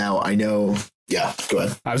 Yeah, because now I know. Yeah, go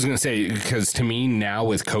ahead. I was going to say, because to me now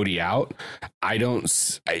with Cody out,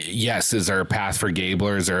 yes, is there a path for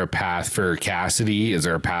Gabler? Is there a path for Cassidy? Is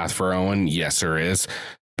there a path for Owen? Yes, there is.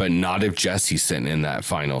 But not if Jesse's sitting in that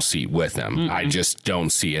final seat with them. Mm-mm. I just don't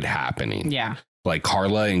see it happening. Yeah. Like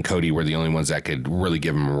Carla and Cody were the only ones that could really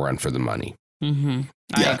give him a run for the money. Mm-hmm.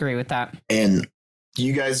 I agree with that. And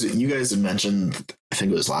you guys had mentioned, I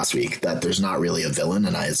think it was last week, that there's not really a villain.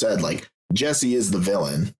 And I had said, like, Jesse is the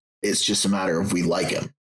villain. It's just a matter of we like him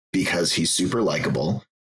because he's super likable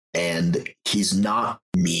and he's not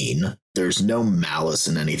mean. There's no malice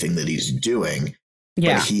in anything that he's doing.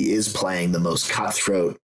 Yeah. But he is playing the most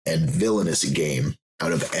cutthroat and villainous game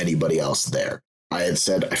out of anybody else there. I had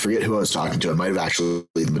said, I forget who I was talking to. I might have actually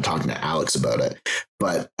been talking to Alex about it.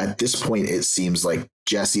 But at this point, it seems like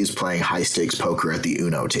Jesse is playing high stakes poker at the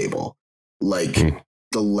Uno table. Like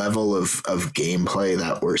the level of gameplay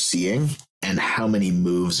that we're seeing and how many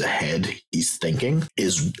moves ahead he's thinking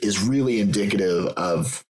is really indicative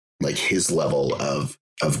of like his level of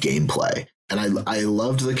gameplay. And I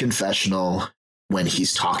loved the confessional when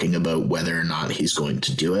he's talking about whether or not he's going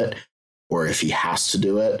to do it, or if he has to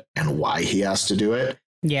do it and why he has to do it.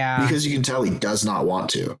 Yeah. Because you can tell he does not want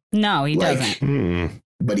to. No, he doesn't.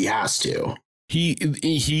 But he has to. He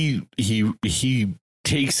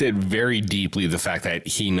takes it very deeply, the fact that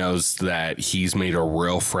he knows that he's made a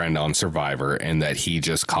real friend on Survivor and that he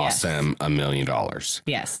just cost them $1 million.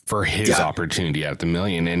 Yes. For his opportunity at the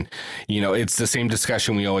million. And, you know, it's the same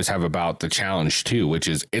discussion we always have about the challenge, too, which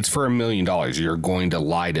is it's for $1 million. You're going to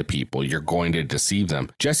lie to people. You're going to deceive them.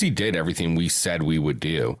 Jesse did everything we said we would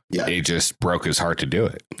do. Yeah. It just broke his heart to do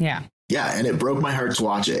it. Yeah. Yeah, and it broke my heart to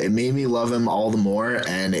watch it. It made me love him all the more,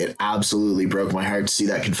 and it absolutely broke my heart to see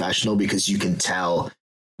that confessional because you can tell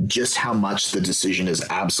just how much the decision is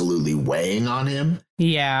absolutely weighing on him.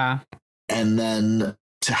 Yeah. And then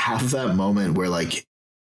to have that moment where like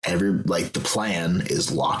the plan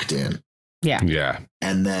is locked in. Yeah. Yeah.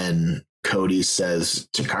 And then Cody says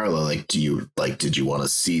to Carla, like, did you want to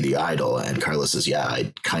see the idol? And Carla says, yeah,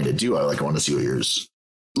 I kind of do. I want to see what yours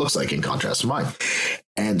looks like in contrast to mine.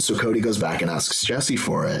 And so Cody goes back and asks Jesse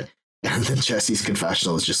for it. And then Jesse's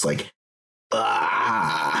confessional is just like,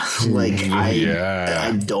 I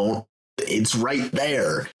don't, it's right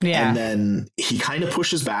there. Yeah. And then he kind of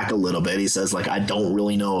pushes back a little bit. He says, like, I don't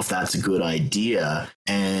really know if that's a good idea.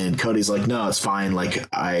 And Cody's like, no, it's fine. Like,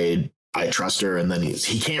 I trust her. And then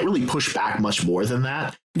he can't really push back much more than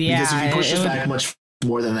that. Yeah. Because if he pushes back much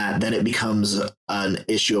more than that, then it becomes an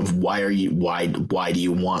issue of why do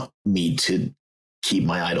you want me to keep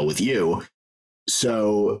my idol with you?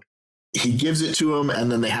 So he gives it to him,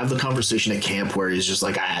 and then they have the conversation at camp where he's just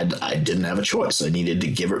like, I didn't have a choice. I needed to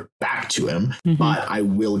give it back to him, but I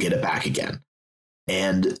will get it back again.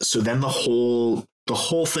 And so then the whole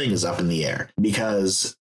thing is up in the air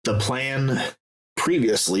because the plan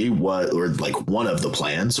previously was, or like one of the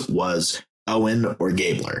plans was Owen or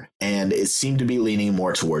Gabler, and it seemed to be leaning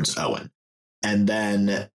more towards Owen. And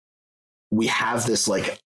then we have this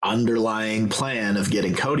like underlying plan of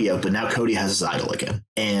getting Cody out, but now Cody has his idol again.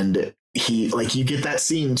 And he, like, you get that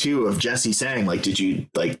scene too of Jesse saying, like, did you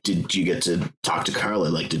get to talk to Carla?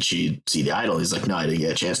 Like, did she see the idol? He's like, no, I didn't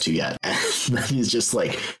get a chance to yet. And then he's just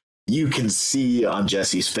like, you can see on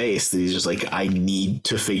Jesse's face that he's just like, I need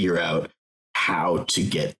to figure out how to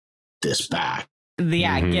get this back.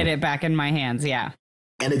 Yeah, get it back in my hands. Yeah.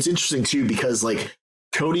 And it's interesting too, because like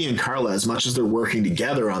Cody and Carla, as much as they're working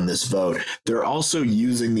together on this vote, they're also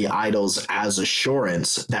using the idols as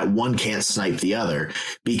assurance that one can't snipe the other.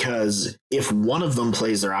 Because if one of them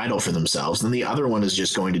plays their idol for themselves, then the other one is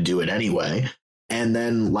just going to do it anyway. And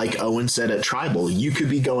then, like Owen said at Tribal, you could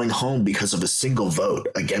be going home because of a single vote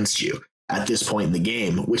against you at this point in the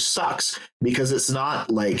game, which sucks because it's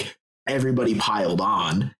not like everybody piled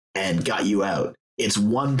on and got you out. It's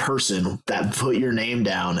one person that put your name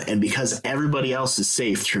down, and because everybody else is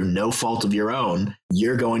safe through no fault of your own,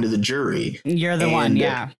 you're going to the jury. You're the one,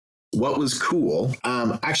 yeah. What was cool,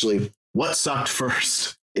 actually, what sucked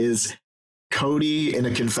first is Cody in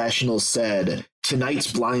a confessional said,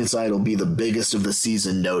 tonight's blindside will be the biggest of the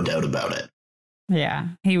season, no doubt about it. Yeah,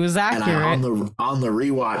 he was accurate. And on the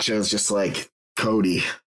rewatch, I was just like, Cody.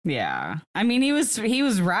 Yeah. I mean, he was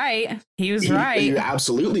right. He was right. He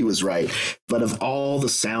absolutely was right. But of all the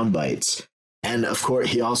sound bites, and of course,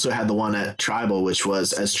 he also had the one at Tribal, which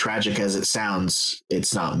was as tragic as it sounds,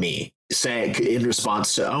 it's not me. Saying in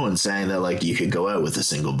response to Owen saying that like you could go out with a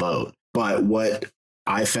single vote. But what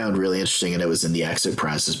I found really interesting, and it was in the exit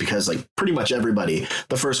press, is because like pretty much everybody,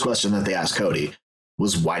 the first question that they asked Cody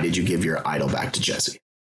was, why did you give your idol back to Jesse?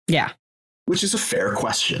 Yeah. Which is a fair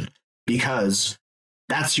question because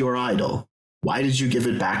that's your idol. Why did you give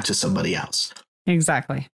it back to somebody else?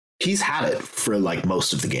 Exactly. He's had it for like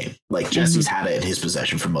most of the game. Like Jesse's had it in his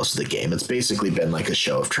possession for most of the game. It's basically been like a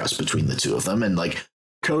show of trust between the two of them. And like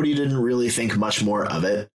Cody didn't really think much more of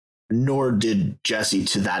it, nor did Jesse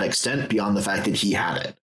to that extent beyond the fact that he had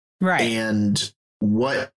it. Right. And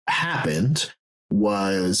what happened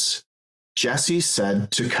was Jesse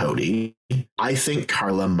said to Cody, I think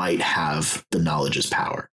Carla might have the knowledge is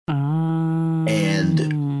power.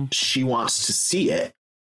 And she wants to see it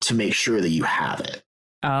to make sure that you have it.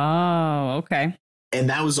 Oh, okay. And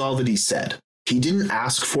that was all that he said. He didn't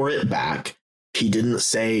ask for it back. He didn't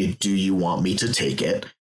say, do you want me to take it?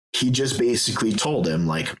 he just basically told him,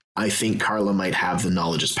 like, I think Carla might have the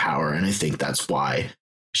knowledge is power, and I think that's why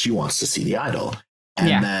she wants to see the idol.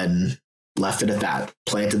 And then left it at that,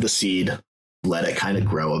 planted the seed, let it kind of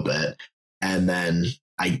grow a bit. And then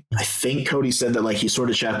I think Cody said that, like, he sort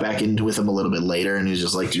of checked back in with him a little bit later, and he's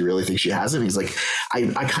just like, do you really think she has it? And he's like,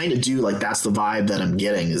 I kind of do. Like, that's the vibe that I'm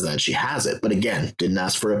getting, is that she has it. But again, didn't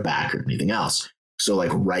ask for it back or anything else. So,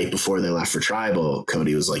 like, right before they left for Tribal,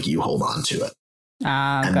 Cody was like, you hold on to it.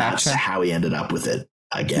 And that's how he ended up with it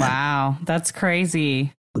again. Wow, that's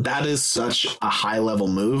crazy. That is such a high level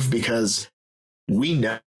move, because we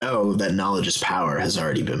know that knowledge is power has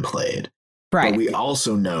already been played. Right. But we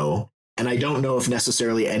also know, and I don't know if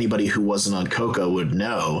necessarily anybody who wasn't on Coco would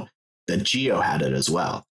know, that Geo had it as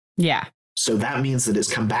well. Yeah. So that means that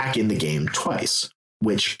it's come back in the game twice,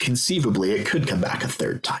 which conceivably it could come back a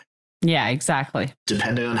third time. Yeah, exactly.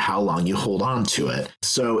 Depending on how long you hold on to it.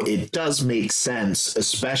 So it does make sense,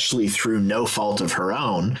 especially through no fault of her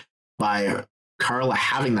own, by Carla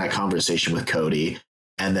having that conversation with Cody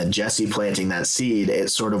and then Jesse planting that seed. It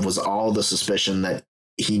sort of was all the suspicion that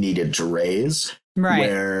he needed to raise, right,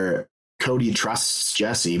 where Cody trusts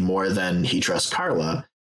Jesse more than he trusts Carla.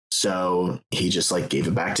 So he just, like, gave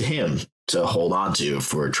it back to him to hold on to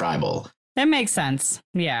for Tribal. That makes sense.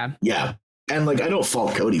 Yeah. Yeah. And, like, I don't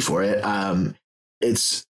fault Cody for it.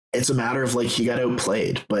 It's a matter of, like, he got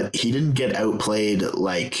outplayed, but he didn't get outplayed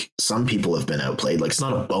like some people have been outplayed. Like, it's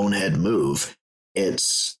not a bonehead move.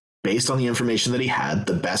 It's based on the information that he had.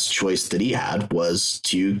 The best choice that he had was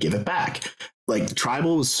to give it back. Like,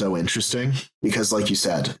 Tribal was so interesting because, like you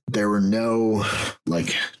said, there were no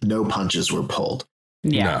punches were pulled.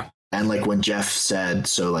 Yeah. No. And, like, when Jeff said,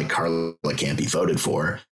 so, like, Carla can't be voted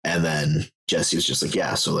for, and then Jesse was just like,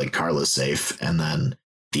 yeah, so, like, Carla's safe, and then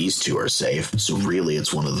these two are safe. So really,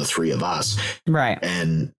 it's one of the three of us. Right.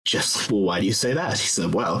 And just, well, why do you say that? He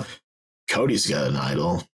said, well, Cody's got an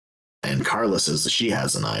idol, and Carla says that she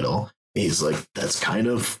has an idol. He's like, that's kind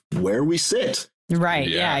of where we sit. Right.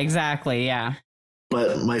 Yeah, exactly. Yeah.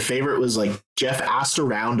 But my favorite was, like, Jeff asked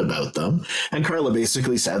around about them, and Carla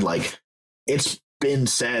basically said, like, it's been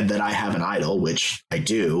said that I have an idol, which I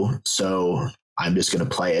do. So I'm just going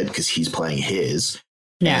to play it because he's playing his.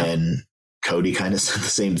 Yeah. And Cody kind of said the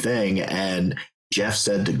same thing. And Jeff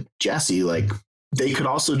said to Jesse, like, they could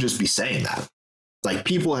also just be saying that. Like,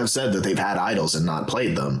 people have said that they've had idols and not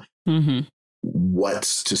played them. Mm-hmm.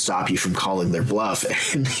 What's to stop you from calling their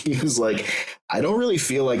bluff? And he was like, I don't really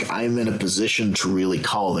feel like I'm in a position to really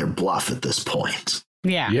call their bluff at this point.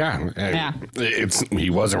 Yeah. Yeah.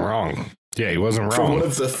 He wasn't wrong. Yeah, he wasn't wrong. For one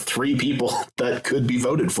of the three people that could be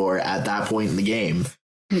voted for at that point in the game.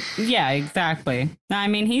 Yeah, exactly. I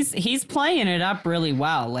mean, he's playing it up really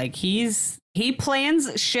well. Like, he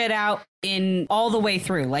plans shit out in all the way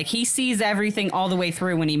through. Like, he sees everything all the way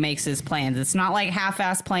through when he makes his plans. It's not like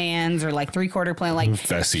half-ass plans or like three-quarter plan. Like,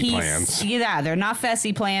 fessy plans. Yeah, they're not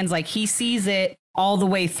fessy plans. Like, he sees it all the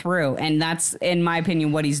way through. And that's, in my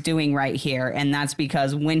opinion, what he's doing right here. And that's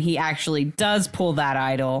because when he actually does pull that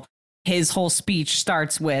idol, his whole speech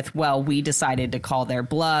starts with, well, we decided to call their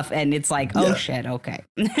bluff. And it's like, oh, shit, okay.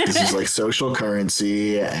 This is like social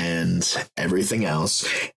currency and everything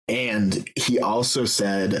else. And he also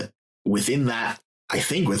said within that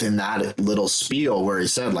little spiel where he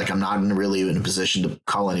said, like, I'm not really in a position to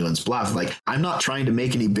call anyone's bluff. Like, I'm not trying to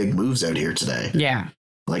make any big moves out here today. Yeah.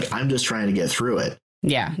 Like, I'm just trying to get through it.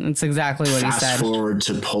 Yeah, that's exactly what he said. Fast forward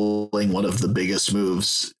to pulling one of the biggest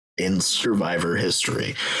moves in Survivor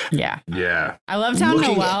history. Yeah. I loved how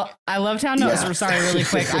sorry, really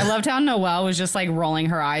quick. I loved how Noelle was just, like, rolling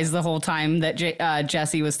her eyes the whole time that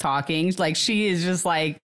Jesse was talking. Like, she is just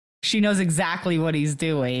like, she knows exactly what he's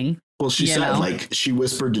doing. Well, she said, like, she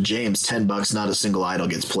whispered to James, $10, not a single idol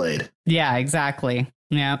gets played. Yeah, exactly.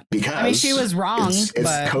 Yeah. Because I mean, she was wrong.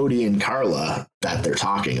 It's Cody and Carla that they're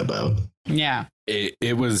talking about. Yeah.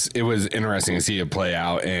 It was interesting to see it play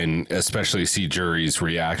out, and especially see Jury's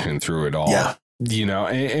reaction through it all. Yeah. You know,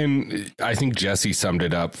 and I think Jesse summed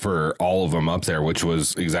it up for all of them up there, which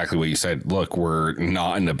was exactly what you said. Look, we're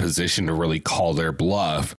not in a position to really call their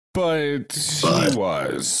bluff, but she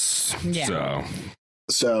was. Yeah.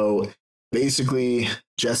 So basically,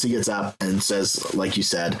 Jesse gets up and says, like you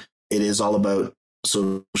said, it is all about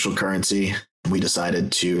social currency. We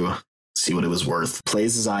decided to see what it was worth.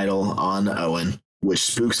 Plays his idol on Owen, which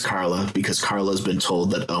spooks Carla because Carla's been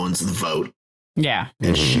told that Owen's the vote. Yeah.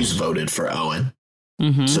 And she's voted for Owen.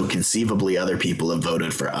 Mm-hmm. So conceivably other people have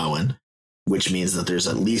voted for Owen, which means that there's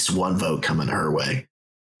at least one vote coming her way.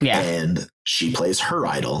 Yeah. And she plays her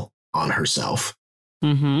idol on herself.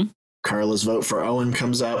 Mm-hmm. Carla's vote for Owen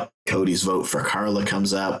comes up. Cody's vote for Carla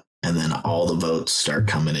comes up. And then all the votes start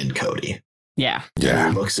coming in Cody. Yeah. Yeah.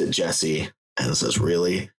 He looks at Jesse and says,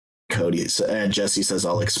 really? Cody, and Jesse says,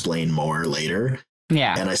 I'll explain more later.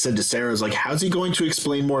 Yeah. And I said to Sarah, I was like, how's he going to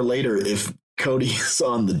explain more later if Cody's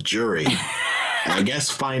on the jury? I guess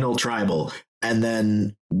final tribal. And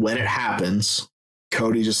then when it happens,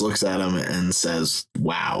 Cody just looks at him and says,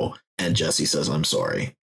 wow. And Jesse says, I'm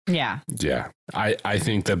sorry. Yeah. Yeah. I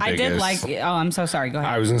think the biggest... I did like... Oh, I'm so sorry. Go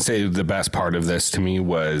ahead. I was going to say the best part of this to me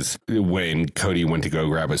was when Cody went to go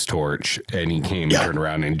grab his torch and he came and turned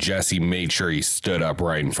around and Jesse made sure he stood up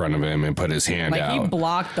right in front of him and put his hand out. Like he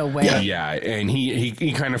blocked the way. Yeah. And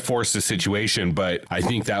he kind of forced the situation, but I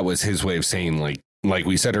think that was his way of saying like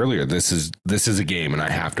we said earlier, this is a game and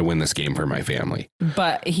I have to win this game for my family.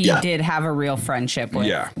 But he did have a real friendship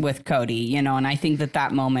with Cody, you know, and I think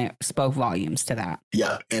that moment spoke volumes to that.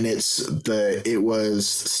 Yeah. And it was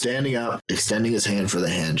standing up, extending his hand for the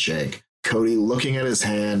handshake, Cody looking at his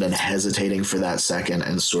hand and hesitating for that second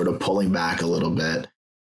and sort of pulling back a little bit,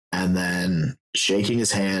 and then shaking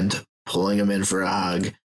his hand, pulling him in for a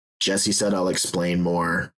hug. Jesse said, I'll explain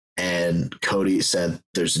more. And Cody said,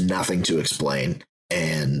 there's nothing to explain.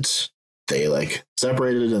 And they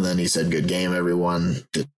separated, and then he said, good game, everyone.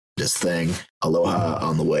 Did this thing. Aloha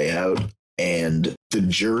on the way out. And the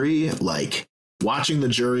jury, watching the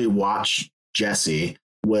jury watch Jesse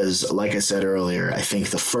was, like I said earlier, I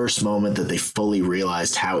think the first moment that they fully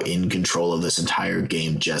realized how in control of this entire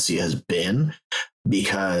game Jesse has been,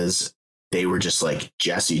 because they were just like,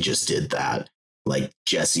 Jesse just did that.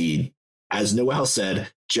 Jesse, as Noelle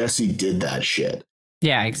said, Jesse did that shit.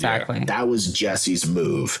 Yeah, exactly. Yeah, that was Jesse's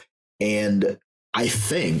move. And I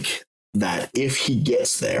think that if he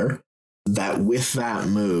gets there, that with that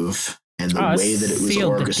move and the way that it was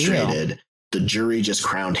orchestrated, the jury just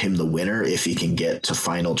crowned him the winner if he can get to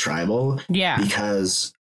final tribal. Yeah.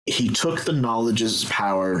 Because he took the knowledge's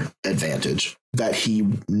power advantage that he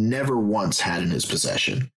never once had in his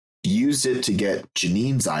possession, used it to get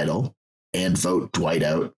Janine's idol and vote Dwight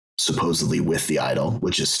out, supposedly with the idol,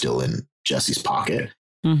 which is still in Jesse's pocket,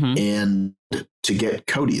 and to get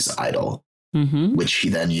Cody's idol, which he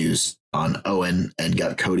then used on Owen and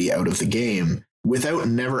got Cody out of the game without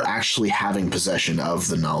never actually having possession of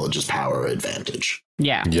the knowledge's power advantage.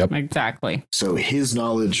 Yeah, exactly. So his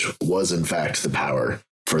knowledge was in fact the power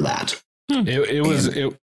for that.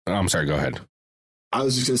 I'm sorry, go ahead. I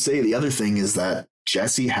was just going to say, the other thing is that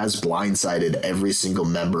Jesse has blindsided every single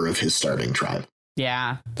member of his starting tribe.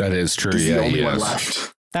 Yeah. That is true. He's the only one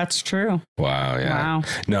left. That's true. Wow. Yeah. Wow.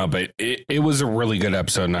 No, but it was a really good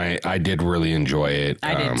episode, and I did really enjoy it.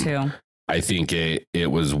 I did too. I think it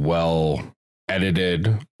was well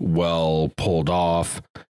edited, well pulled off.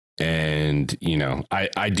 And,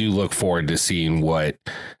 I do look forward to seeing what,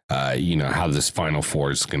 how this Final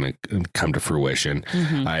Four is going to come to fruition.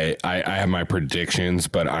 I have my predictions,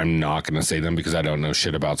 but I'm not going to say them because I don't know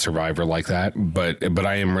shit about Survivor like that. But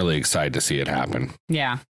I am really excited to see it happen.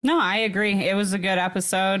 Yeah. No, I agree. It was a good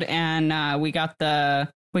episode, and we got the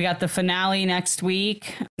finale next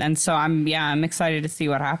week. And so I'm excited to see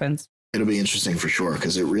what happens. It'll be interesting for sure,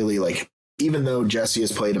 because it really, even though Jesse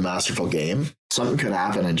has played a masterful game, something could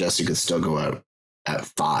happen and Jesse could still go out at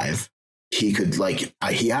 5. He could,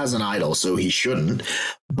 he has an idol, so he shouldn't,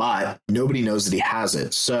 but nobody knows that he has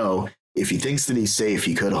it. So if he thinks that he's safe,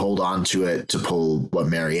 he could hold on to it to pull what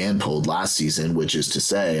Marianne pulled last season, which is to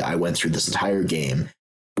say, I went through this entire game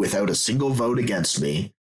without a single vote against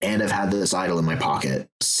me, and I've had this idol in my pocket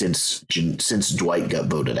since Dwight got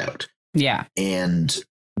voted out. Yeah. And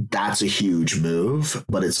that's a huge move,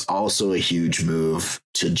 but it's also a huge move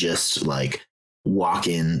to just walk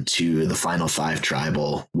into the final 5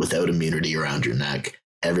 tribal without immunity around your neck.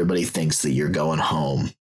 Everybody thinks that you're going home.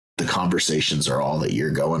 The conversations are all that you're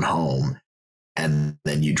going home. And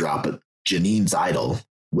then you drop Janine's idol,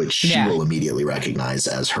 which she will immediately recognize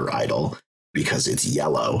as her idol because it's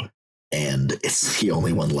yellow and it's the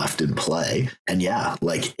only one left in play. And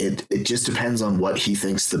it just depends on what he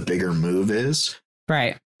thinks the bigger move is.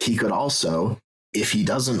 Right. He could also, if he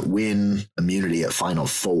doesn't win immunity at Final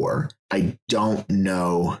 4, I don't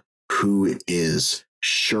know who is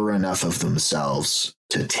sure enough of themselves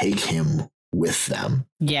to take him with them.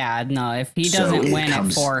 Yeah, no, if he doesn't win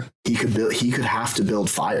at 4, he could have to build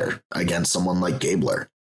fire against someone like Gabler.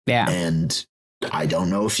 Yeah. And I don't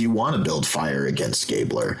know if you want to build fire against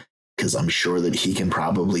Gabler, because I'm sure that he can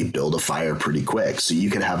probably build a fire pretty quick. So you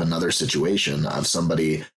could have another situation of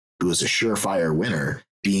somebody who is a surefire winner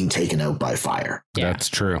being taken out by fire. Yeah, that's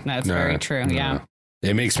true. That's very true. Yeah.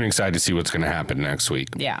 it makes me excited to see what's going to happen next week.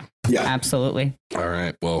 Yeah. Yeah. Absolutely. All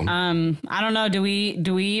right. Well, I don't know. Do we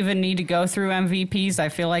even need to go through MVPs? I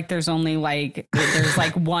feel like there's only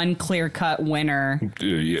there's one clear cut winner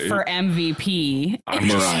for MVP.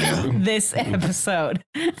 Mariah. This episode.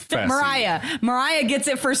 Mariah gets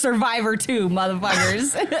it for Survivor too,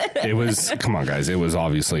 motherfuckers. it was, come on, guys. It was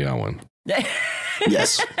obviously Owen.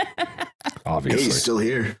 Yes. Obviously. Hey, he's still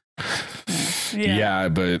here. Yeah,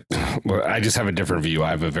 but I just have a different view. I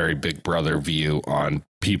have a very big brother view on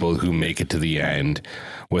people who make it to the end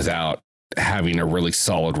without having a really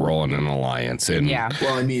solid role in an alliance. And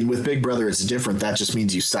well, I mean, with Big Brother, it's different. That just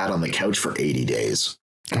means you sat on the couch for 80 days.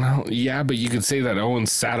 Well, yeah, but you could say that Owen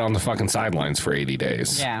sat on the fucking sidelines for 80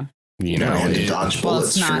 days. Yeah. You know,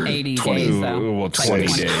 it's not 80 days, though. Well, 20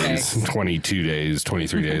 days, 22 days,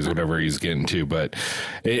 23 days, whatever he's getting to. But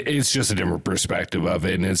it's just a different perspective of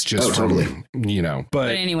it. And it's just totally.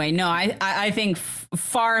 But anyway, no, I think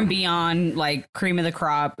far and beyond cream of the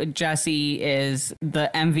crop, Jesse is the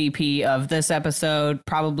MVP of this episode,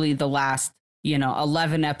 probably the last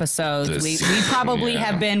 11 episodes. We probably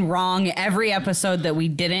have been wrong every episode that we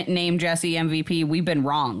didn't name Jesse MVP. We've been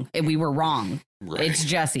wrong. We were wrong. Right. It's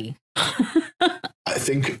Jesse. I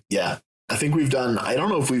think we've done, I don't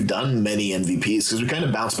know if we've done many MVPs because we kind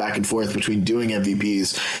of bounce back and forth between doing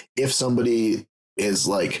MVPs. If somebody is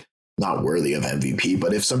not worthy of MVP,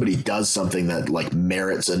 but if somebody does something that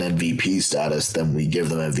merits an MVP status, then we give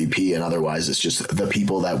them MVP. And otherwise it's just the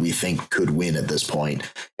people that we think could win at this point.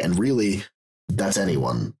 And really that's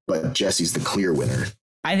anyone, but Jesse's the clear winner.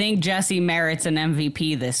 I think Jesse merits an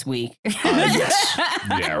MVP this week. Yes.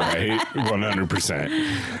 Yeah, right.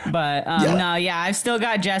 100%. But I've still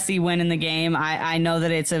got Jesse winning the game. I know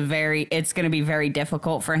that it's going to be very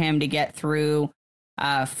difficult for him to get through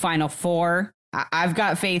Final Four. I've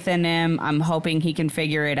got faith in him. I'm hoping he can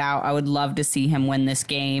figure it out. I would love to see him win this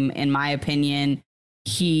game. In my opinion,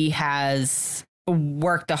 he has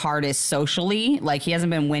worked the hardest socially. He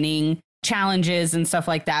hasn't been winning challenges and stuff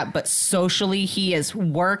like that, but socially he has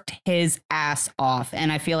worked his ass off,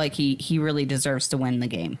 and I feel like he really deserves to win the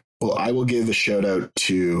game. Well, I will give a shout out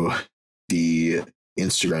to the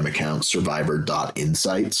Instagram account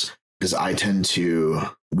survivor.insights, because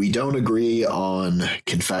we don't agree on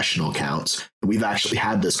confessional counts. We've actually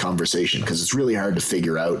had this conversation because it's really hard to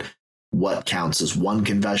figure out what counts as one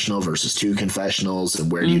confessional versus two confessionals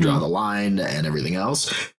and where do you draw the line and everything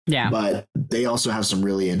else. Yeah. But they also have some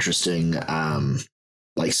really interesting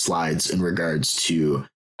slides in regards to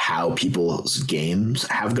how people's games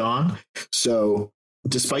have gone. So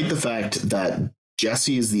despite the fact that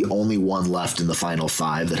Jesse is the only one left in the final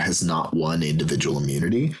five that has not won individual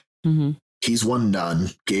immunity, he's won none.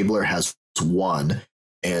 Gabler has one,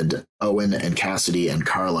 and Owen and Cassidy and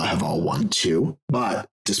Carla have all won two. But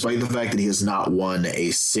despite the fact that he has not won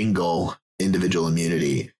a single individual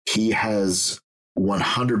immunity, he has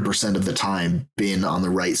 100% of the time been on the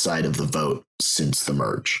right side of the vote since the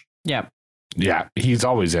merge. Yeah. Yeah. He's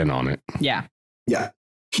always in on it. Yeah. Yeah.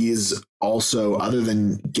 He's also, other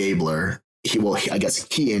than Gabler, I guess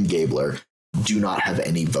he and Gabler do not have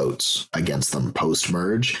any votes against them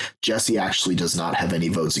post-merge. Jesse actually does not have any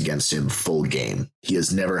votes against him full game. He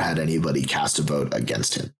has never had anybody cast a vote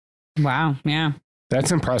against him. Wow. Yeah.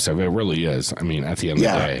 That's impressive. It really is. I mean, at the end of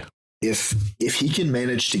the day. If he can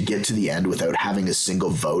manage to get to the end without having a single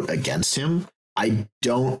vote against him, I'm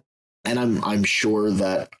sure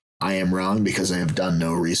that I am wrong because I have done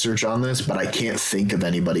no research on this, but I can't think of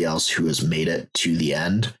anybody else who has made it to the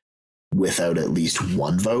end without at least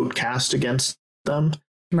one vote cast against them.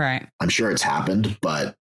 Right. I'm sure it's happened,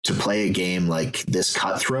 but to play a game like this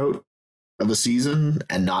cutthroat of a season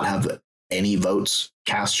and not have any votes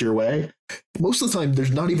cast your way, most of the time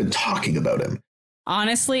there's not even talking about him.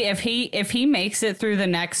 Honestly, if he makes it through the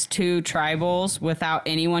next two tribals without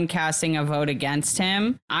anyone casting a vote against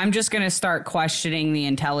him, I'm just going to start questioning the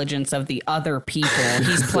intelligence of the other people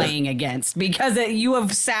he's playing against, because you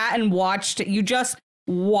have sat and watched. You just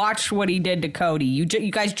watched what he did to Cody. You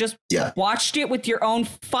guys just watched it with your own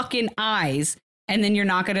fucking eyes, and then you're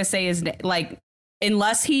not going to say his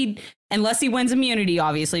unless he wins immunity,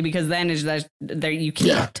 obviously, because then is that there you can't.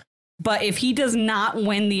 Yeah. But if he does not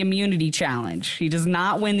win the immunity challenge, he does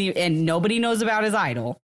not win and nobody knows about his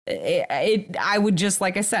idol. I would just,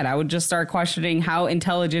 like I said, I would just start questioning how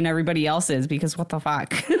intelligent everybody else is, because what the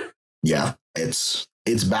fuck? Yeah, it's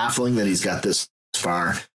baffling that he's got this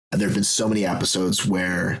far. And there have been so many episodes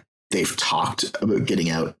where they've talked about getting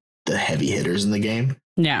out the heavy hitters in the game.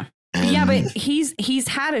 Yeah. Yeah, but he's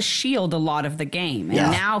had a shield a lot of the game,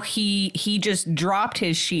 and now he just dropped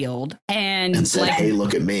his shield and said, "Hey,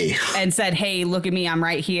 look at me," and said, "Hey, look at me, I'm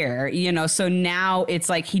right here." You know, so now it's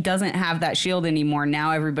like he doesn't have that shield anymore.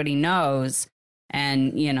 Now everybody knows,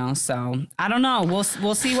 and you know, so I don't know.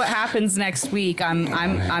 We'll see what happens next week.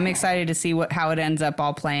 I'm excited to see how it ends up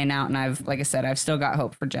all playing out, and like I said, I've still got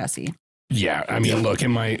hope for Jesse. Yeah, I mean, look,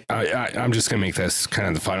 I'm just going to make this kind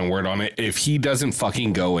of the final word on it. If he doesn't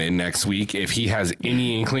fucking go in next week, if he has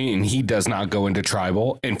any inkling and he does not go into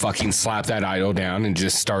tribal and fucking slap that idol down and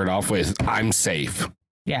just start off with, I'm safe.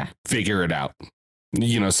 Yeah. Figure it out.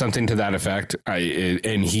 You know, something to that effect.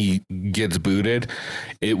 And he gets booted.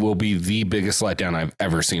 It will be the biggest letdown I've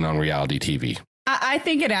ever seen on reality TV. I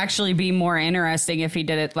think it'd actually be more interesting if he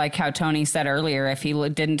did it like how Tony said earlier, if he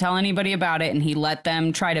didn't tell anybody about it and he let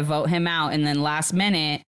them try to vote him out. And then last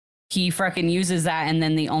minute, he freaking uses that. And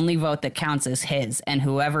then the only vote that counts is his. And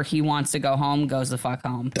whoever he wants to go home goes the fuck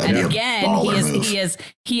home. And again,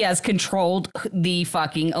 he has controlled the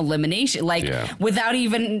fucking elimination, without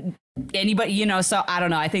even anybody, you know. So I don't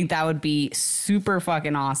know. I think that would be super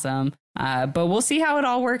fucking awesome. But we'll see how it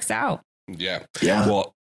all works out. Yeah.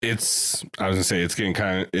 Well, I was gonna say it's getting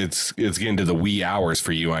to the wee hours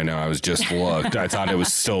for you. I know. I was just looked. I thought it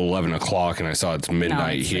was still 11 o'clock, and I saw it's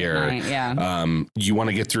midnight here. Midnight, you want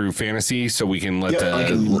to get through fantasy so we can I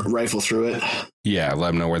can rifle through it. Yeah, let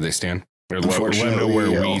them know where they stand. Or let them know where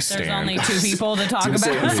we stand. There's only 2 people to talk about.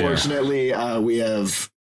 Unfortunately, we have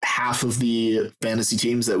half of the fantasy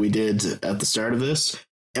teams that we did at the start of this.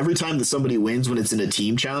 Every time that somebody wins when it's in a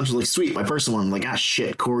team challenge, like, sweet, my person won. I'm like,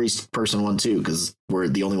 shit, Corey's person won too, because we're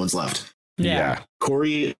the only ones left. Yeah.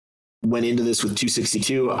 Corey went into this with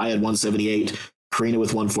 262. I had 178. Karina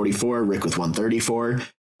with 144. Rick with 134.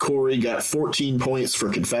 Corey got 14 points for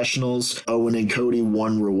confessionals. Owen and Cody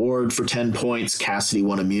won reward for 10 points. Cassidy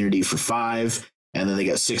won immunity for 5. And then they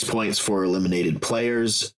got 6 points for eliminated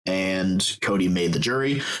players. And Cody made the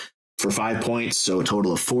jury for 5 points. So a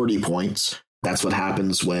total of 40 points. That's what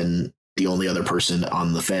happens when the only other person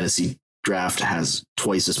on the fantasy draft has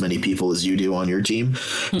twice as many people as you do on your team.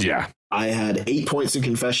 Yeah. I had 8 points in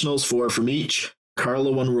confessionals, 4 from each.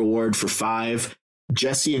 Carla won reward for 5.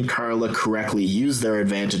 Jesse and Carla correctly used their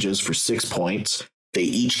advantages for 6 points. They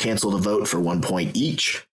each canceled a vote for 1 point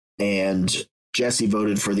each. And Jesse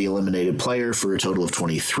voted for the eliminated player for a total of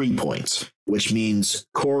 23 points, which means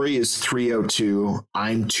Corey is 302.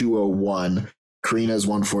 I'm 201. Karina's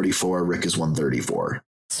 144, Rick is 134.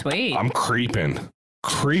 Sweet. I'm creeping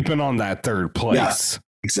on that third place. Yes,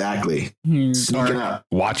 exactly. Sneaking up.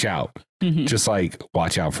 Watch out. Just like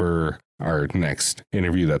watch out for our next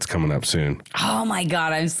interview that's coming up soon. Oh my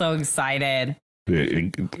God, I'm so excited.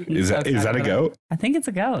 Is that a goat? I think it's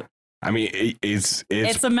a goat. I mean, it's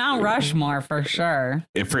a Mount Rushmore for sure.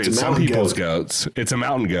 For some people's goats, it's a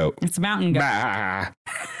mountain goat. It's a mountain goat.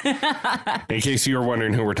 In case you were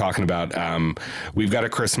wondering who we're talking about, we've got a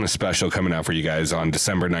Christmas special coming out for you guys on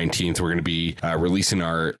December 19th. We're going to be releasing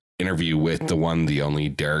our interview with the one, the only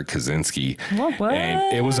Derek Kaczynski. What?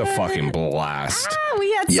 And it was a fucking blast.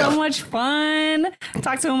 We had so much fun.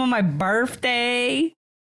 Talked to him on my birthday.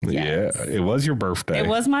 Yes. Yeah, it was your birthday. It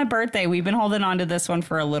was my birthday. We've been holding on to this one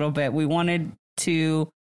for a little bit. We wanted to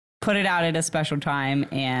put it out at a special time,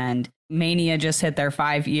 and Mania just hit their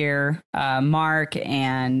 5-year mark,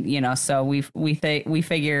 and you know, so we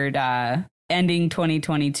figured ending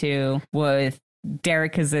 2022 with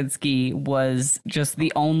Derek Kaczynski was just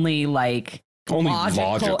the only logical.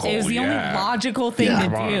 It was the only logical thing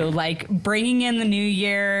to do. Like bringing in the new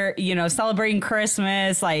year, you know, celebrating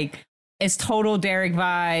Christmas, like. It's total Derek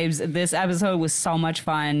vibes. This episode was so much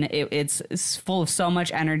fun. It's full of so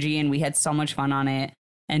much energy, and we had so much fun on it.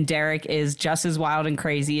 And Derek is just as wild and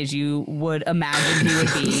crazy as you would imagine he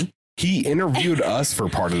would be. He interviewed us for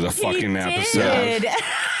part of the fucking episode.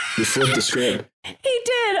 He flipped the script. He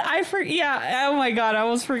did. Oh my God. I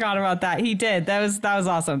almost forgot about that. He did. That was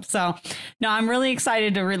awesome. So no, I'm really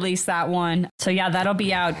excited to release that one. So yeah, that'll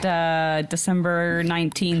be out December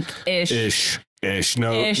 19th ish.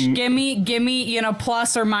 Give me, you know,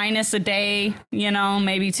 plus or minus a day, you know,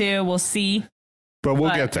 maybe 2. We'll see. But we'll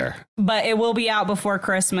get there. But it will be out before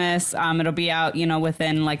Christmas. It'll be out, you know,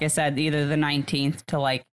 within, like I said, either the 19th to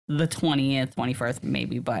like the 20th, 21st,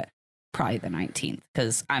 maybe, but probably the 19th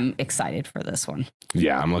because I'm excited for this one.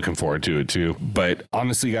 Yeah, I'm looking forward to it too. But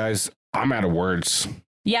honestly, guys, I'm out of words.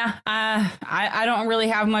 Yeah, I don't really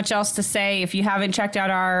have much else to say. If you haven't checked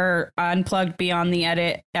out our Unplugged Beyond the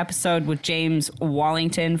Edit episode with James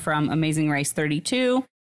Wallington from Amazing Race 32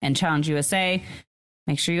 and Challenge USA,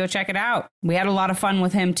 make sure you go check it out. We had a lot of fun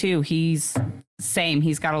with him, too. He's same.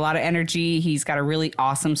 He's got a lot of energy. He's got a really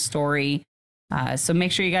awesome story. So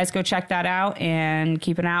make sure you guys go check that out and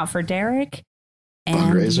keep an eye out for Derek. And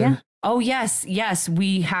Fundraiser. Yeah. Oh, yes.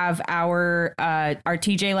 We have our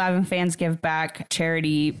TJ Lavin Fans Give Back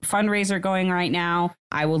charity fundraiser going right now.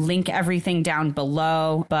 I will link everything down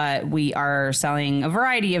below, but we are selling a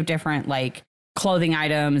variety of different like clothing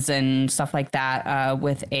items and stuff like that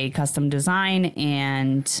with a custom design,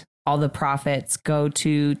 and all the profits go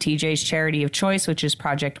to TJ's charity of choice, which is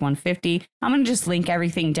Project 150. I'm going to just link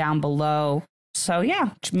everything down below. So,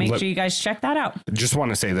 yeah, make sure you guys check that out. Just want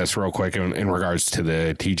to say this real quick in regards to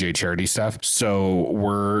the TJ charity stuff. So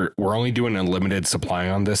we're only doing a limited supply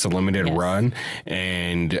on this, a limited run,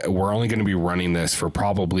 and we're only going to be running this for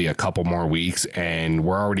probably a couple more weeks, and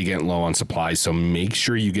we're already getting low on supplies. So make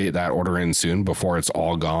sure you get that order in soon before it's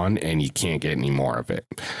all gone and you can't get any more of it.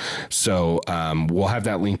 So we'll have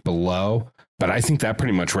that link below. But I think that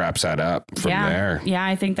pretty much wraps that up from there. Yeah,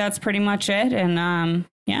 I think that's pretty much it. And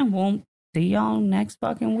we'll see y'all next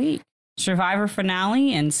fucking week. Survivor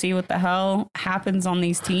finale, and see what the hell happens on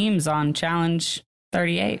these teams on Challenge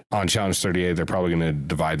 38. On Challenge 38, they're probably going to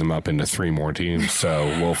divide them up into 3 more teams. So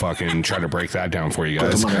we'll fucking try to break that down for you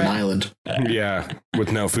guys. Put them on an island. Yeah,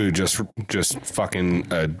 with no food, just fucking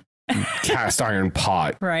a cast iron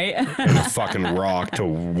pot, right? And a fucking rock to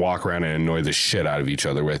walk around and annoy the shit out of each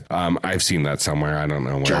other with. I've seen that somewhere. I don't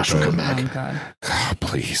know where. Josh will come back. Oh, God. Oh,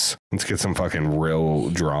 please, let's get some fucking real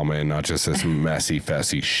drama and not just this messy,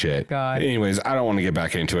 fessy shit. God. Anyways, I don't want to get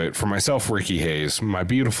back into it. For myself, Ricky Hayes, my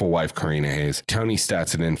beautiful wife, Karina Hayes, Tony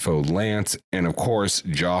Stats and Info, Lance, and of course,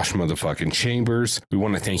 Josh motherfucking Chambers. We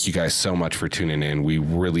want to thank you guys so much for tuning in. We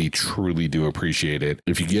really, truly do appreciate it.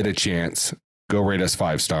 If you get a chance, go rate us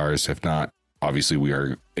 5 stars. If not, obviously we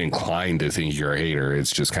are inclined to think you're a hater.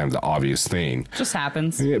 It's just kind of the obvious thing. Just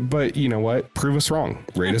happens. Yeah, but you know what? Prove us wrong.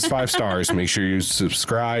 Rate us 5 stars. Make sure you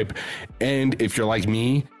subscribe. And if you're like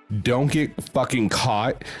me, don't get fucking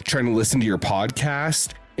caught trying to listen to your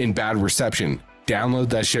podcast in bad reception. Download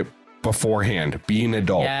that shit beforehand. Be an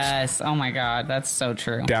adult. Yes. Oh my God. That's so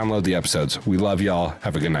true. Download the episodes. We love y'all.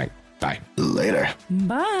 Have a good night. Bye. Later.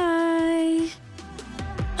 Bye.